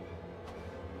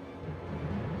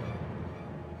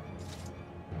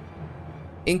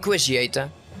 Inquisitor,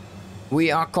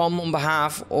 we are come on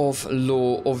behalf of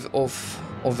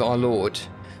our Lord.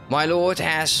 My Lord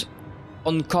has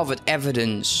uncovered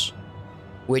evidence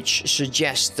which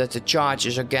suggests that the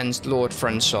charges against Lord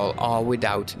Francel are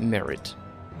without merit.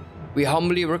 We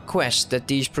humbly request that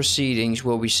these proceedings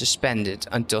will be suspended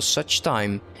until such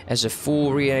time as a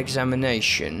full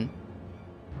re-examination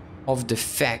of the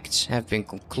facts have been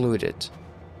concluded.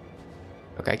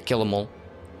 Okay, kill them all.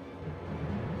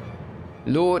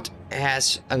 Lord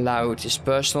has allowed his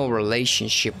personal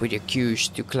relationship with the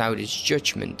accused to cloud his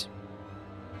judgment.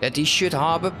 That he should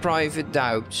harbor private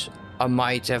doubts I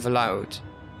might have allowed,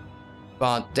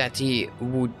 but that he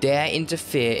would dare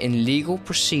interfere in legal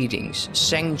proceedings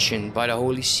sanctioned by the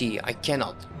Holy See, I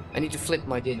cannot. I need to flip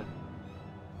my dinner.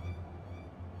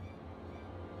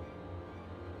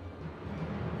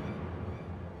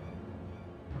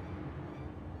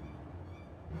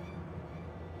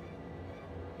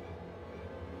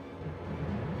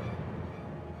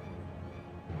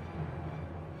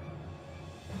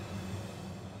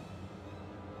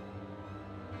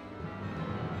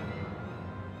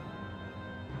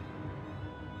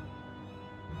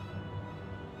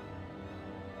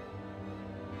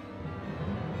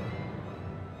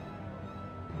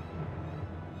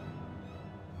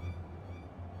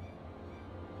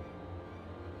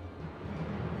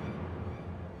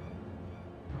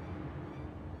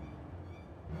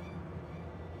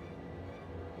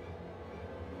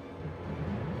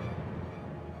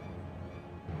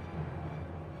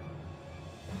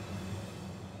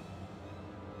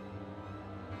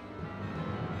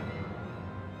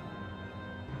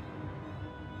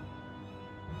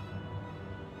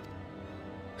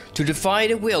 To defy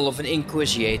the will of an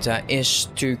inquisitor is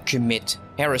to commit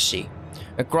heresy,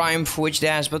 a crime for which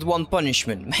there is but one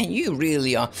punishment. Man, you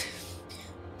really are...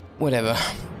 Whatever.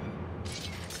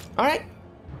 Alright,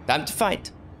 time to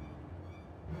fight.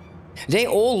 They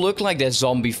all look like they're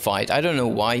zombie fight, I don't know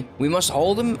why. We must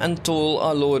hold them until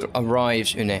our Lord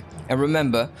arrives, Une. And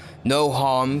remember, no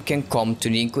harm can come to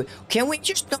the inquisitor. Can we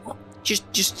just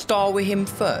start with him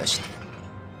first?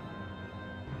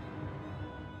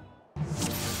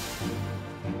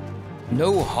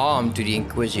 No harm to the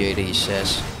Inquisitor, he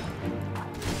says.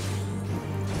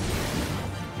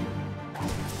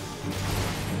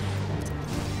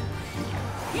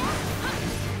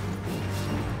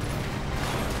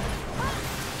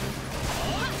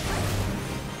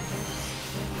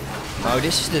 Oh,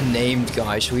 this is the named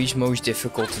guy, so he's most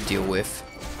difficult to deal with.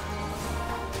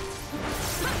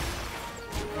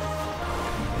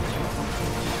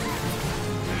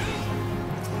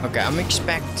 Okay, I'm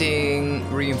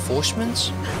expecting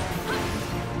reinforcements.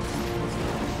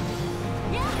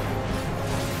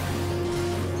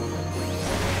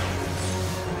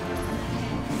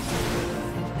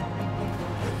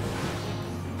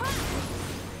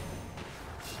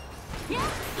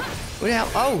 What the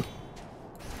hell? Oh!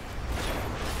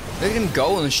 Look at him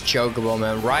go on his chocobo,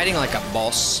 man. Riding like a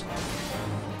boss.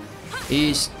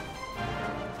 He's...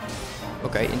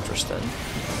 Okay, interesting.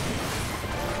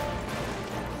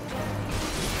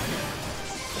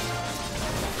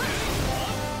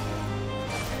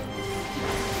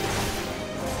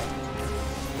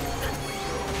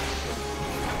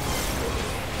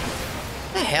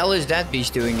 What the hell is that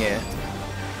beast doing here?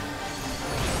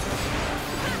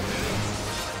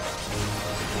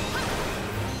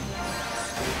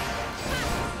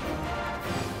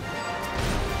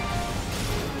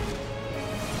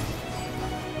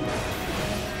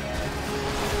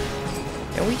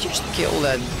 Can we just kill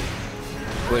that,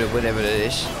 whatever it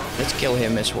is? Let's kill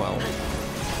him as well.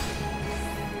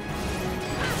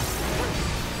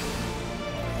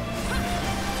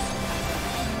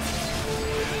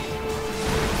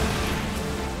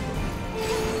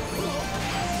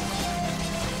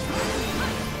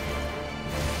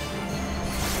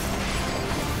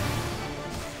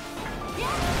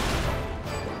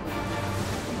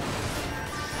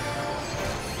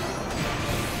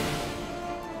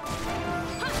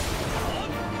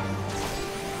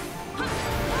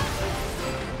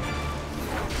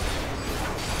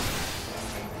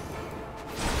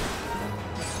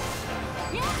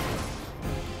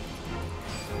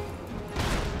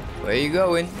 Where you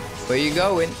going? Where you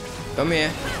going? Come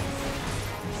here.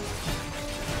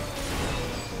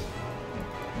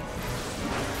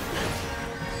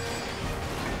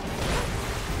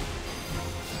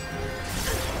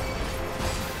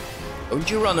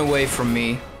 Don't you run away from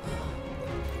me.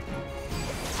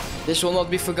 This will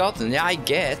not be forgotten. Yeah, I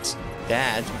get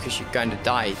that because you kinda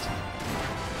died.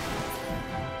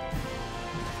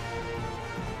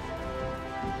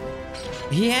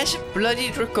 He has a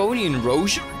bloody draconian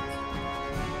rosary?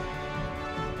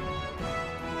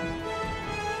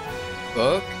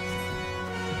 Fuck.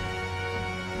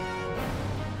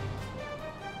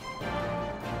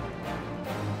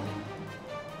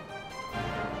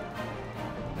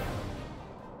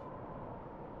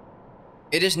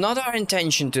 It is not our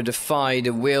intention to defy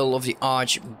the will of the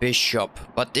Archbishop,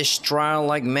 but this trial,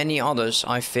 like many others,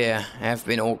 I fear, have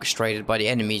been orchestrated by the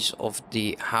enemies of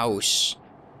the house.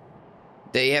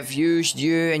 They have used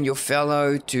you and your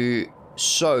fellow to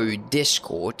sow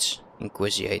discord,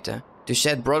 inquisitor, to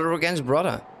set brother against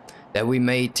brother, that we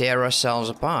may tear ourselves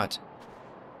apart.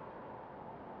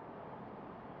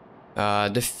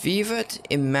 The fevered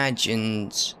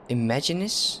imagines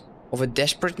of a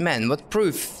desperate man. What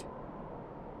proof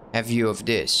have you of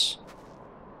this?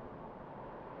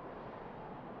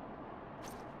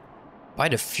 By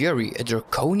the fury, a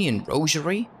draconian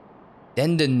rosary?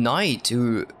 Then the knight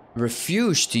who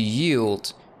refused to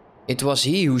yield, it was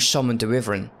he who summoned the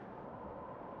wyvern.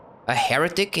 A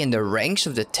heretic in the ranks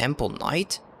of the Temple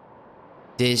Knight?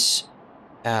 This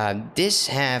has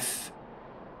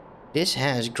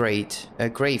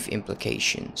grave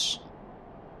implications.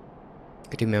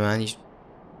 Look at me, man.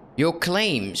 Your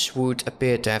claims would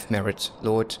appear to have merit,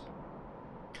 Lord.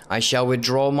 I shall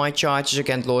withdraw my charges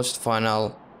against Lord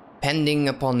Francel, pending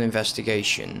upon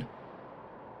investigation.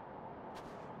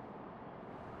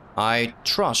 I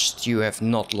trust you have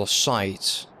not lost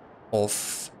sight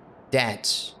of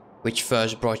that which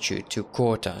first brought you to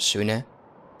Cortas, Une.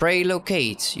 Pray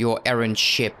locate your errant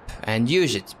ship and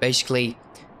use it, basically,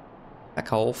 back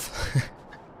half.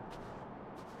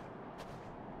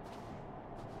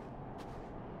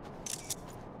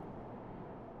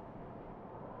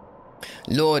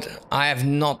 Lord, I have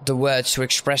not the words to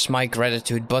express my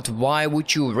gratitude, but why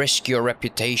would you risk your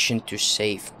reputation to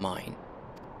save mine?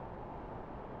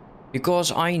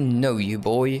 Because I know you,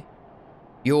 boy.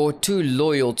 You're too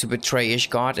loyal to betray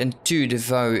Ishgard and too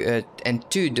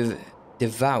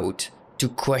devout to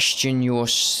question your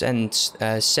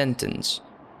sentence.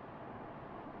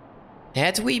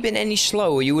 Had we been any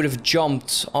slower, you would have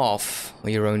jumped off of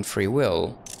your own free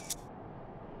will.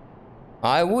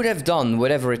 I would have done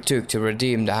whatever it took to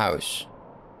redeem the house.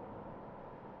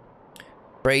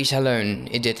 Praise Haillenarte,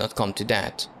 it did not come to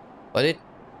that, but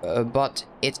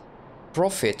it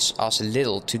profits us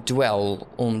little to dwell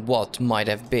on what might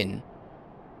have been.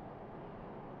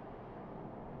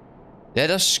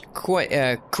 Let us quit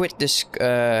this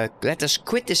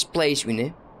place,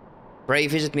 Une. Pray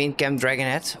visit me in Camp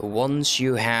Dragonhead once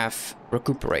you have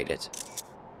recuperated.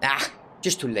 Ah,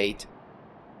 just too late.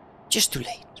 Just too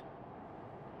late.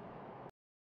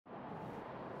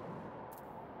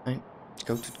 Right, let's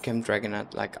go to Camp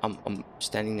Dragonhead. Like I'm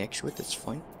standing next to it. That's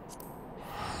fine.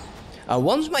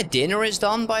 Once my dinner is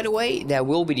done, by the way, that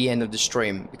will be the end of the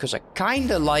stream, because I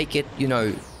kinda like it, you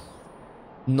know,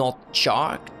 not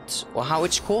charred, or how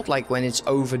it's called, like when it's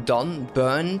overdone,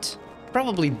 burned.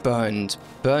 Probably burned.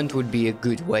 Burned would be a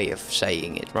good way of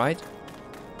saying it, right?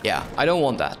 Yeah, I don't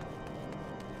want that.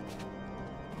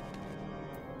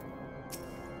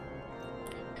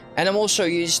 And I'm also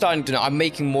starting to know, I'm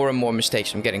making more and more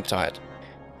mistakes. I'm getting tired.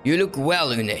 You look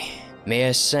well, Une. May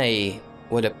I say,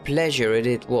 what a pleasure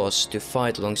it was to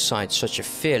fight alongside such a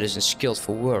fearless and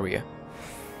skillful warrior.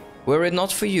 Were it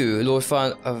not for you, Lord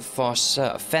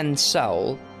Francel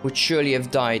would surely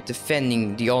have died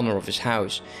defending the honor of his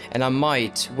house, and I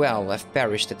might well have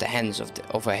perished at the hands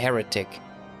of a heretic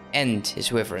and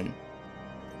his wyvern.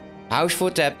 House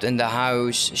Fortapt and the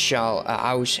house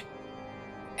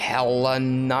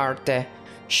Haillenarte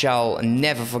shall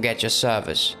never forget your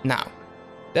service. Now,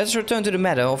 let us return to the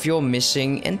matter of your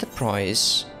missing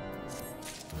enterprise.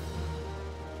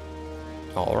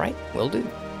 Alright, will do.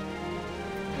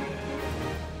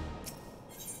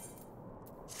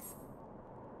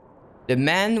 The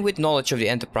man with knowledge of the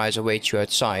enterprise awaits you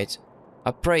outside.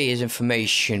 I pray his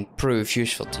information proves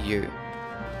useful to you.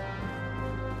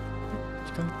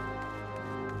 Let's go.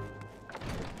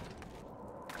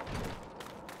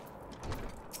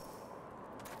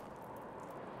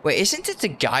 Wait, isn't it the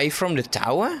guy from the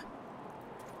tower?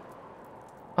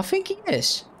 I think he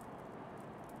is.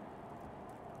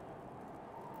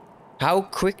 How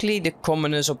quickly the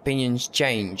commoners' opinions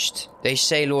changed. They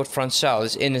say Lord Francel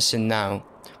is innocent now,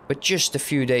 but just a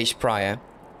few days prior.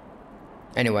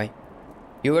 Anyway,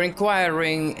 you were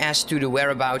inquiring as to the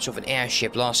whereabouts of an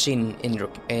airship last seen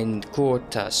in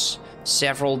Cortas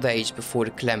several days before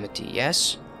the calamity,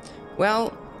 yes?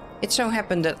 Well, it so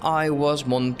happened that I was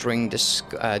monitoring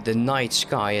the night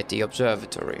sky at the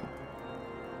observatory.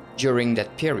 During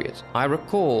that period, I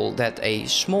recall that a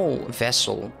small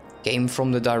vessel came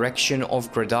from the direction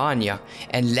of Gradania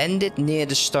and landed near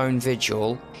the stone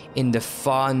vigil in the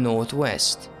far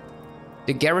northwest.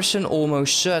 The garrison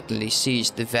almost certainly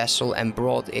seized the vessel and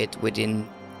brought it within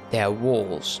their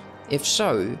walls. If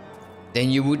so, then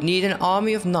you would need an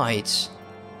army of knights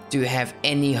to have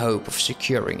any hope of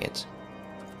securing it.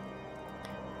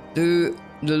 Though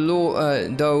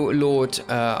Lord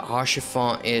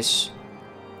Haillenarte is,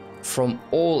 from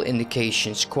all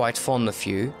indications, quite fond of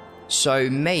you, so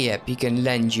mayhap he can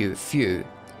lend you a few.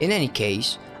 In any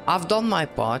case, I've done my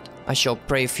part. I shall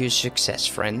pray for your success,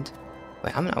 friend.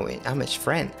 Wait, I'm his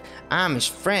friend. I'm his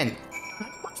friend.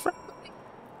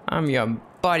 I'm your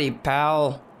buddy,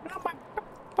 pal.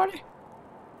 Buddy.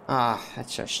 Ah,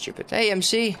 that's so stupid. Hey,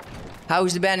 MC.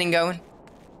 How's the banding going?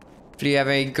 Hopefully you have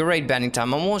a great banding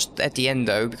time. I'm almost at the end,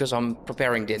 though, because I'm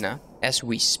preparing dinner as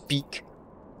we speak.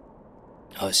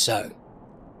 Oh, so.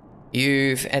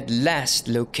 You've at last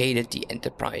located the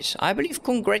Enterprise. I believe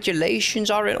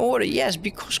congratulations are in order. Yes,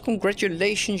 because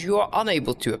congratulations, you are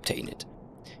unable to obtain it.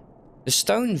 The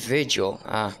Stone Vigil.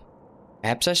 Ah,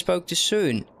 perhaps I spoke too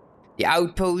soon. The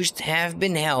outposts have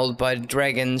been held by the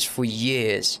dragons for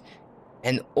years,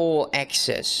 and all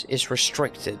access is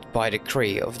restricted by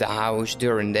decree of the House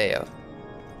Durandale.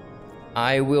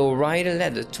 I will write a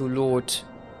letter to Lord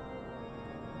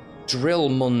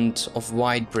Drillmond of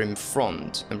Widebrim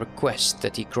Front and request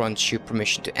that he grants you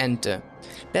permission to enter.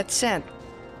 That said,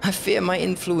 I fear my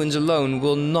influence alone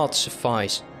will not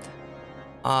suffice.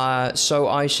 So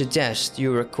I suggest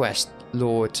you request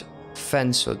Lord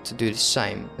Francel to do the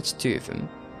same. That's two of them.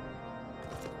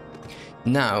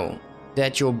 Now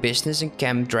that your business in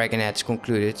Camp Dragonhead is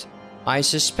concluded, I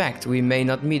suspect we may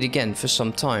not meet again for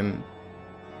some time.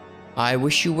 I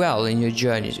wish you well in your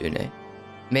journeys, Une.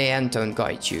 May Anton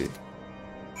guide you.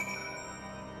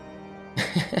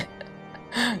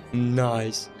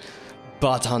 Nice.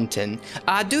 Butt hunting.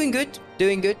 Doing good.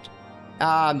 Doing good.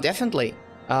 Definitely.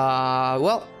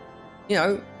 Well, you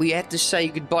know, we had to say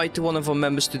goodbye to one of our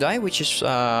members today, which is, you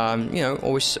know,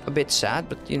 always a bit sad,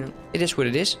 but, you know, it is what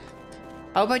it is.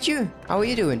 How about you? How are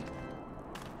you doing?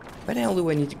 Where the hell do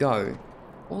I need to go?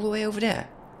 All the way over there.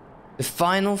 The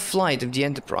final flight of the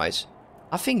Enterprise.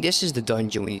 I think this is the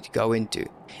dungeon we need to go into.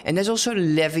 And there's also the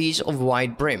Levies of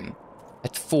Widebrim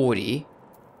at 40.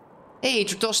 Hey,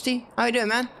 Trotosti. How you doing,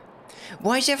 man?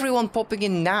 Why is everyone popping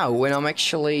in now when I'm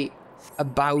actually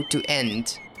about to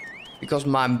end? Because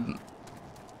my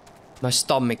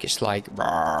stomach is like...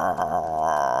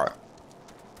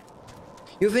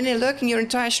 You've been here lurking your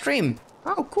entire stream.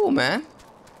 Oh, cool, man.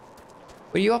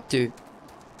 What are you up to?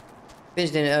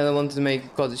 Vince didn't wanted to make a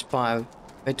cottage pie.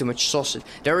 Made too much sausage.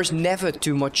 There is never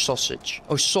too much sausage.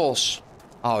 Oh, sauce.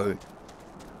 Oh.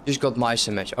 Just got my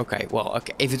sandwich. Okay, well,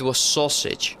 okay. If it was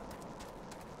sausage,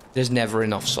 there's never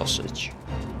enough sausage.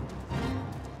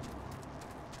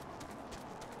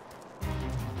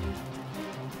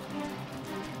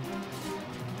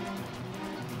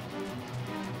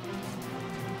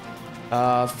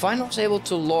 Finally, I was able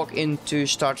to log into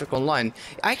Star Trek Online.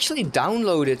 I actually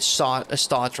downloaded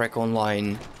Star Trek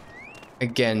Online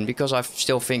again because I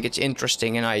still think it's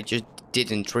interesting and I just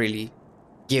didn't really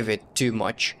give it too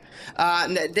much.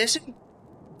 There's some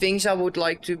things I would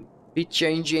like to be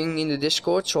changing in the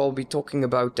Discord, so I'll be talking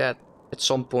about that at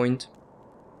some point.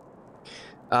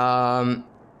 But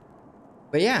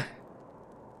yeah.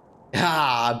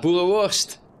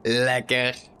 Boerenworst.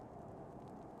 Lekker.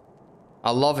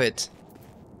 I love it.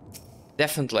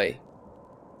 Definitely.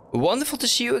 Wonderful to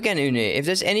see you again, Une. If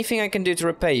there's anything I can do to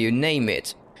repay you, name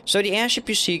it. So the airship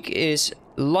you seek is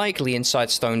likely inside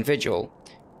Stone Vigil.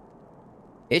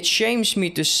 It shames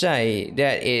me to say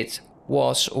that it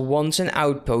was once an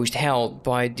outpost held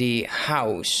by the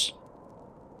House.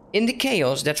 In the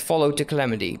chaos that followed the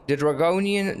Calamity, the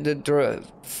Dravanian.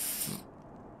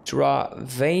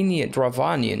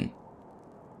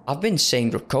 I've been saying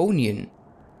Draconian.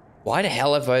 Why the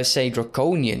hell have I said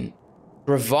Draconian?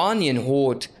 Dravanian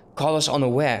horde caught us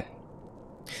unaware.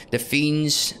 The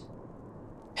fiends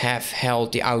have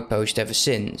held the outpost ever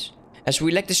since. As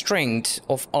we lack the strength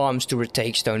of arms to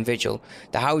retake Stone Vigil,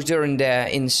 the House Durin there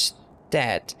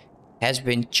instead has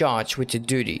been charged with the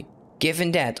duty.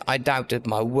 Given that, I doubt that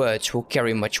my words will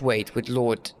carry much weight with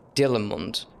Lord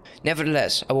Dillamond.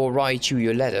 Nevertheless, I will write you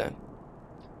your letter.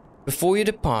 Before you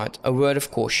depart, a word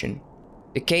of caution.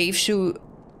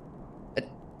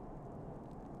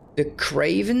 The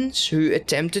cravens who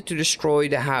attempted to destroy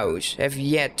the house have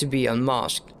yet to be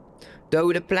unmasked.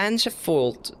 Though the plans have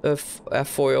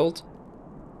foiled,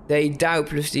 they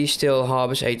doubtlessly still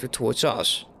harbors hatred towards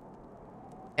us.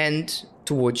 And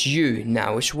towards you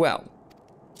now as well.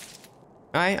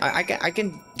 I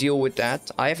can deal with that.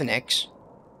 I have an axe.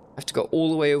 I have to go all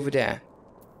the way over there.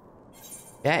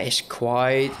 That is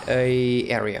quite a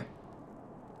area.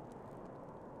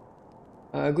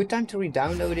 Good time to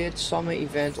re-download it. Summer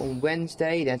event on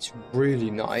Wednesday. That's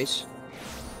really nice.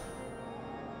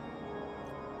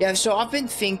 Yeah, so I've been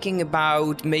thinking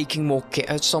about making more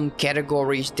some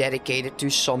categories dedicated to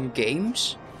some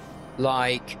games.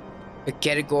 Like a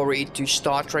category to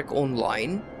Star Trek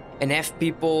Online. And have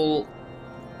people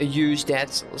use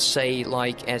that, say,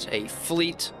 like as a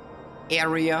fleet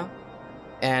area.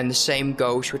 And the same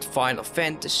goes with Final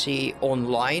Fantasy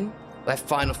Online. Like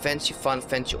Final Fantasy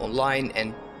Online,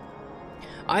 and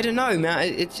I don't know,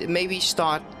 man. It's maybe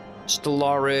start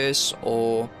Stellaris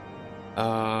or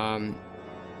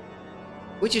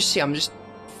we just see. I'm just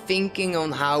thinking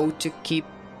on how to keep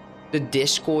the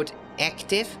Discord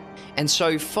active, and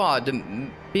so far the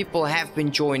people have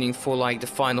been joining for like the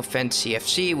Final Fantasy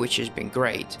FC, which has been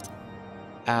great.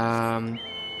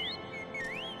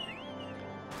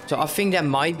 So I think that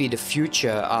might be the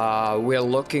future we're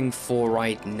looking for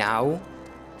right now.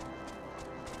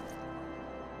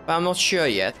 But I'm not sure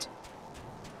yet.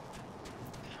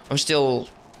 I'm still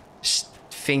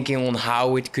thinking on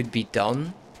how it could be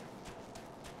done.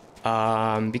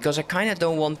 Because I kind of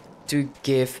don't want to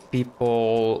give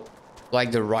people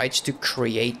like the rights to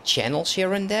create channels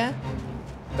here and there.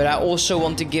 But I also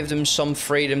want to give them some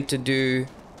freedom to do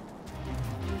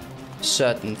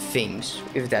certain things,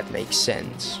 if that makes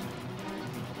sense.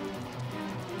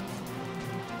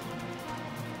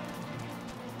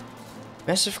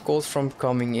 Massive cold from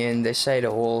coming in. They say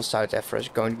the whole South Africa is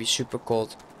going to be super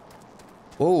cold.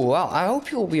 Oh, well, I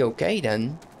hope you'll be okay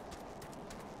then.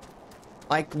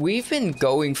 Like, we've been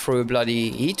going through a bloody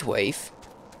heat wave.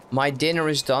 My dinner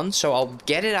is done, so I'll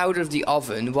get it out of the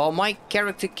oven while my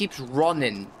character keeps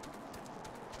running.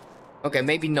 Okay,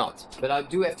 maybe not, but I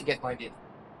do have to get my dinner.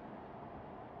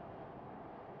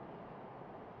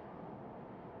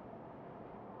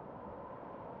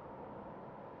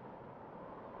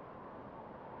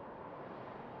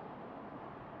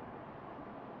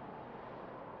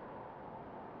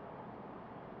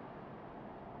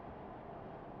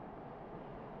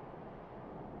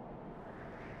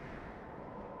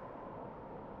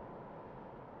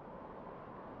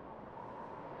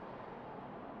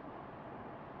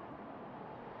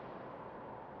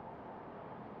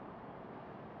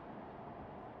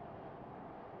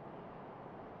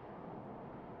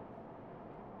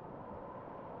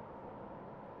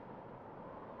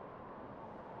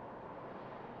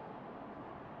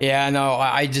 Yeah, no,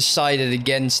 I decided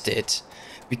against it.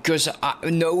 Because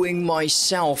knowing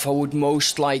myself, I would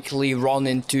most likely run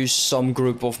into some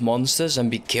group of monsters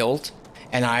and be killed.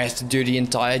 And I have to do the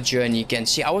entire journey again.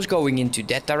 See, I was going into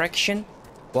that direction.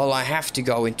 Well, I have to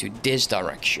go into this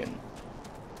direction.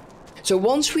 So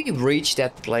once we reach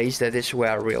that place, that is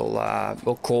where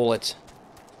we'll call it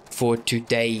for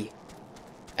today.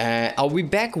 I'll be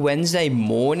back Wednesday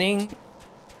morning.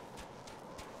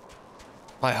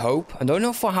 I hope. I don't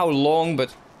know for how long,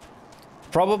 but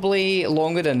probably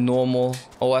longer than normal.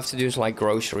 All I have to do is like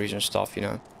groceries and stuff, you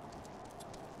know.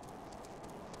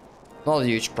 Not a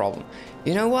huge problem.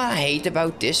 You know what I hate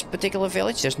about this particular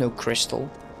village? There's no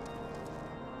crystal.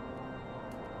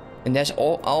 And there's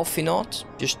all Alfinot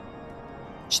just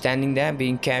standing there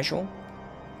being casual.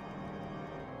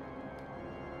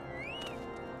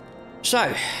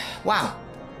 So, wow.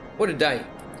 What a day.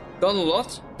 Done a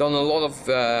lot. Done a lot of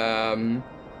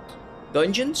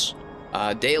dungeons,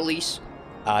 dailies.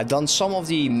 Done some of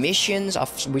the missions.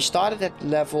 We started at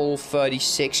level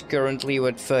 36, currently we're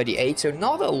at 38, so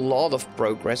not a lot of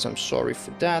progress. I'm sorry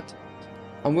for that.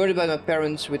 I'm worried about my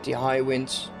parents with the high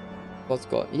winds. But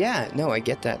God, yeah, no, I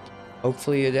get that.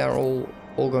 Hopefully they're all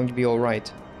going to be all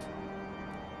right.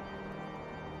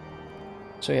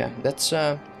 So yeah, that's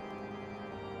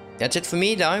it for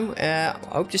me though. I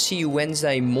hope to see you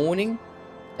Wednesday morning,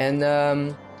 and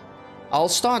I'll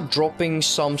start dropping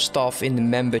some stuff in the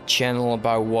member channel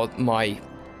about what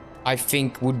I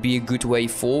think would be a good way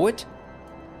forward.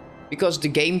 Because the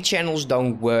game channels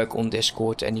don't work on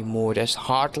Discord anymore. There's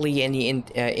hardly any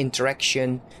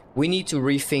interaction. We need to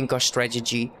rethink our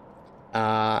strategy.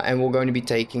 And we're going to be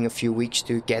taking a few weeks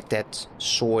to get that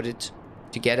sorted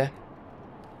together.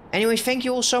 Anyway, thank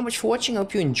you all so much for watching.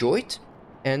 Hope you enjoyed.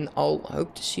 And I'll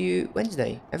hope to see you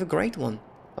Wednesday. Have a great one.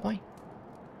 Bye-bye.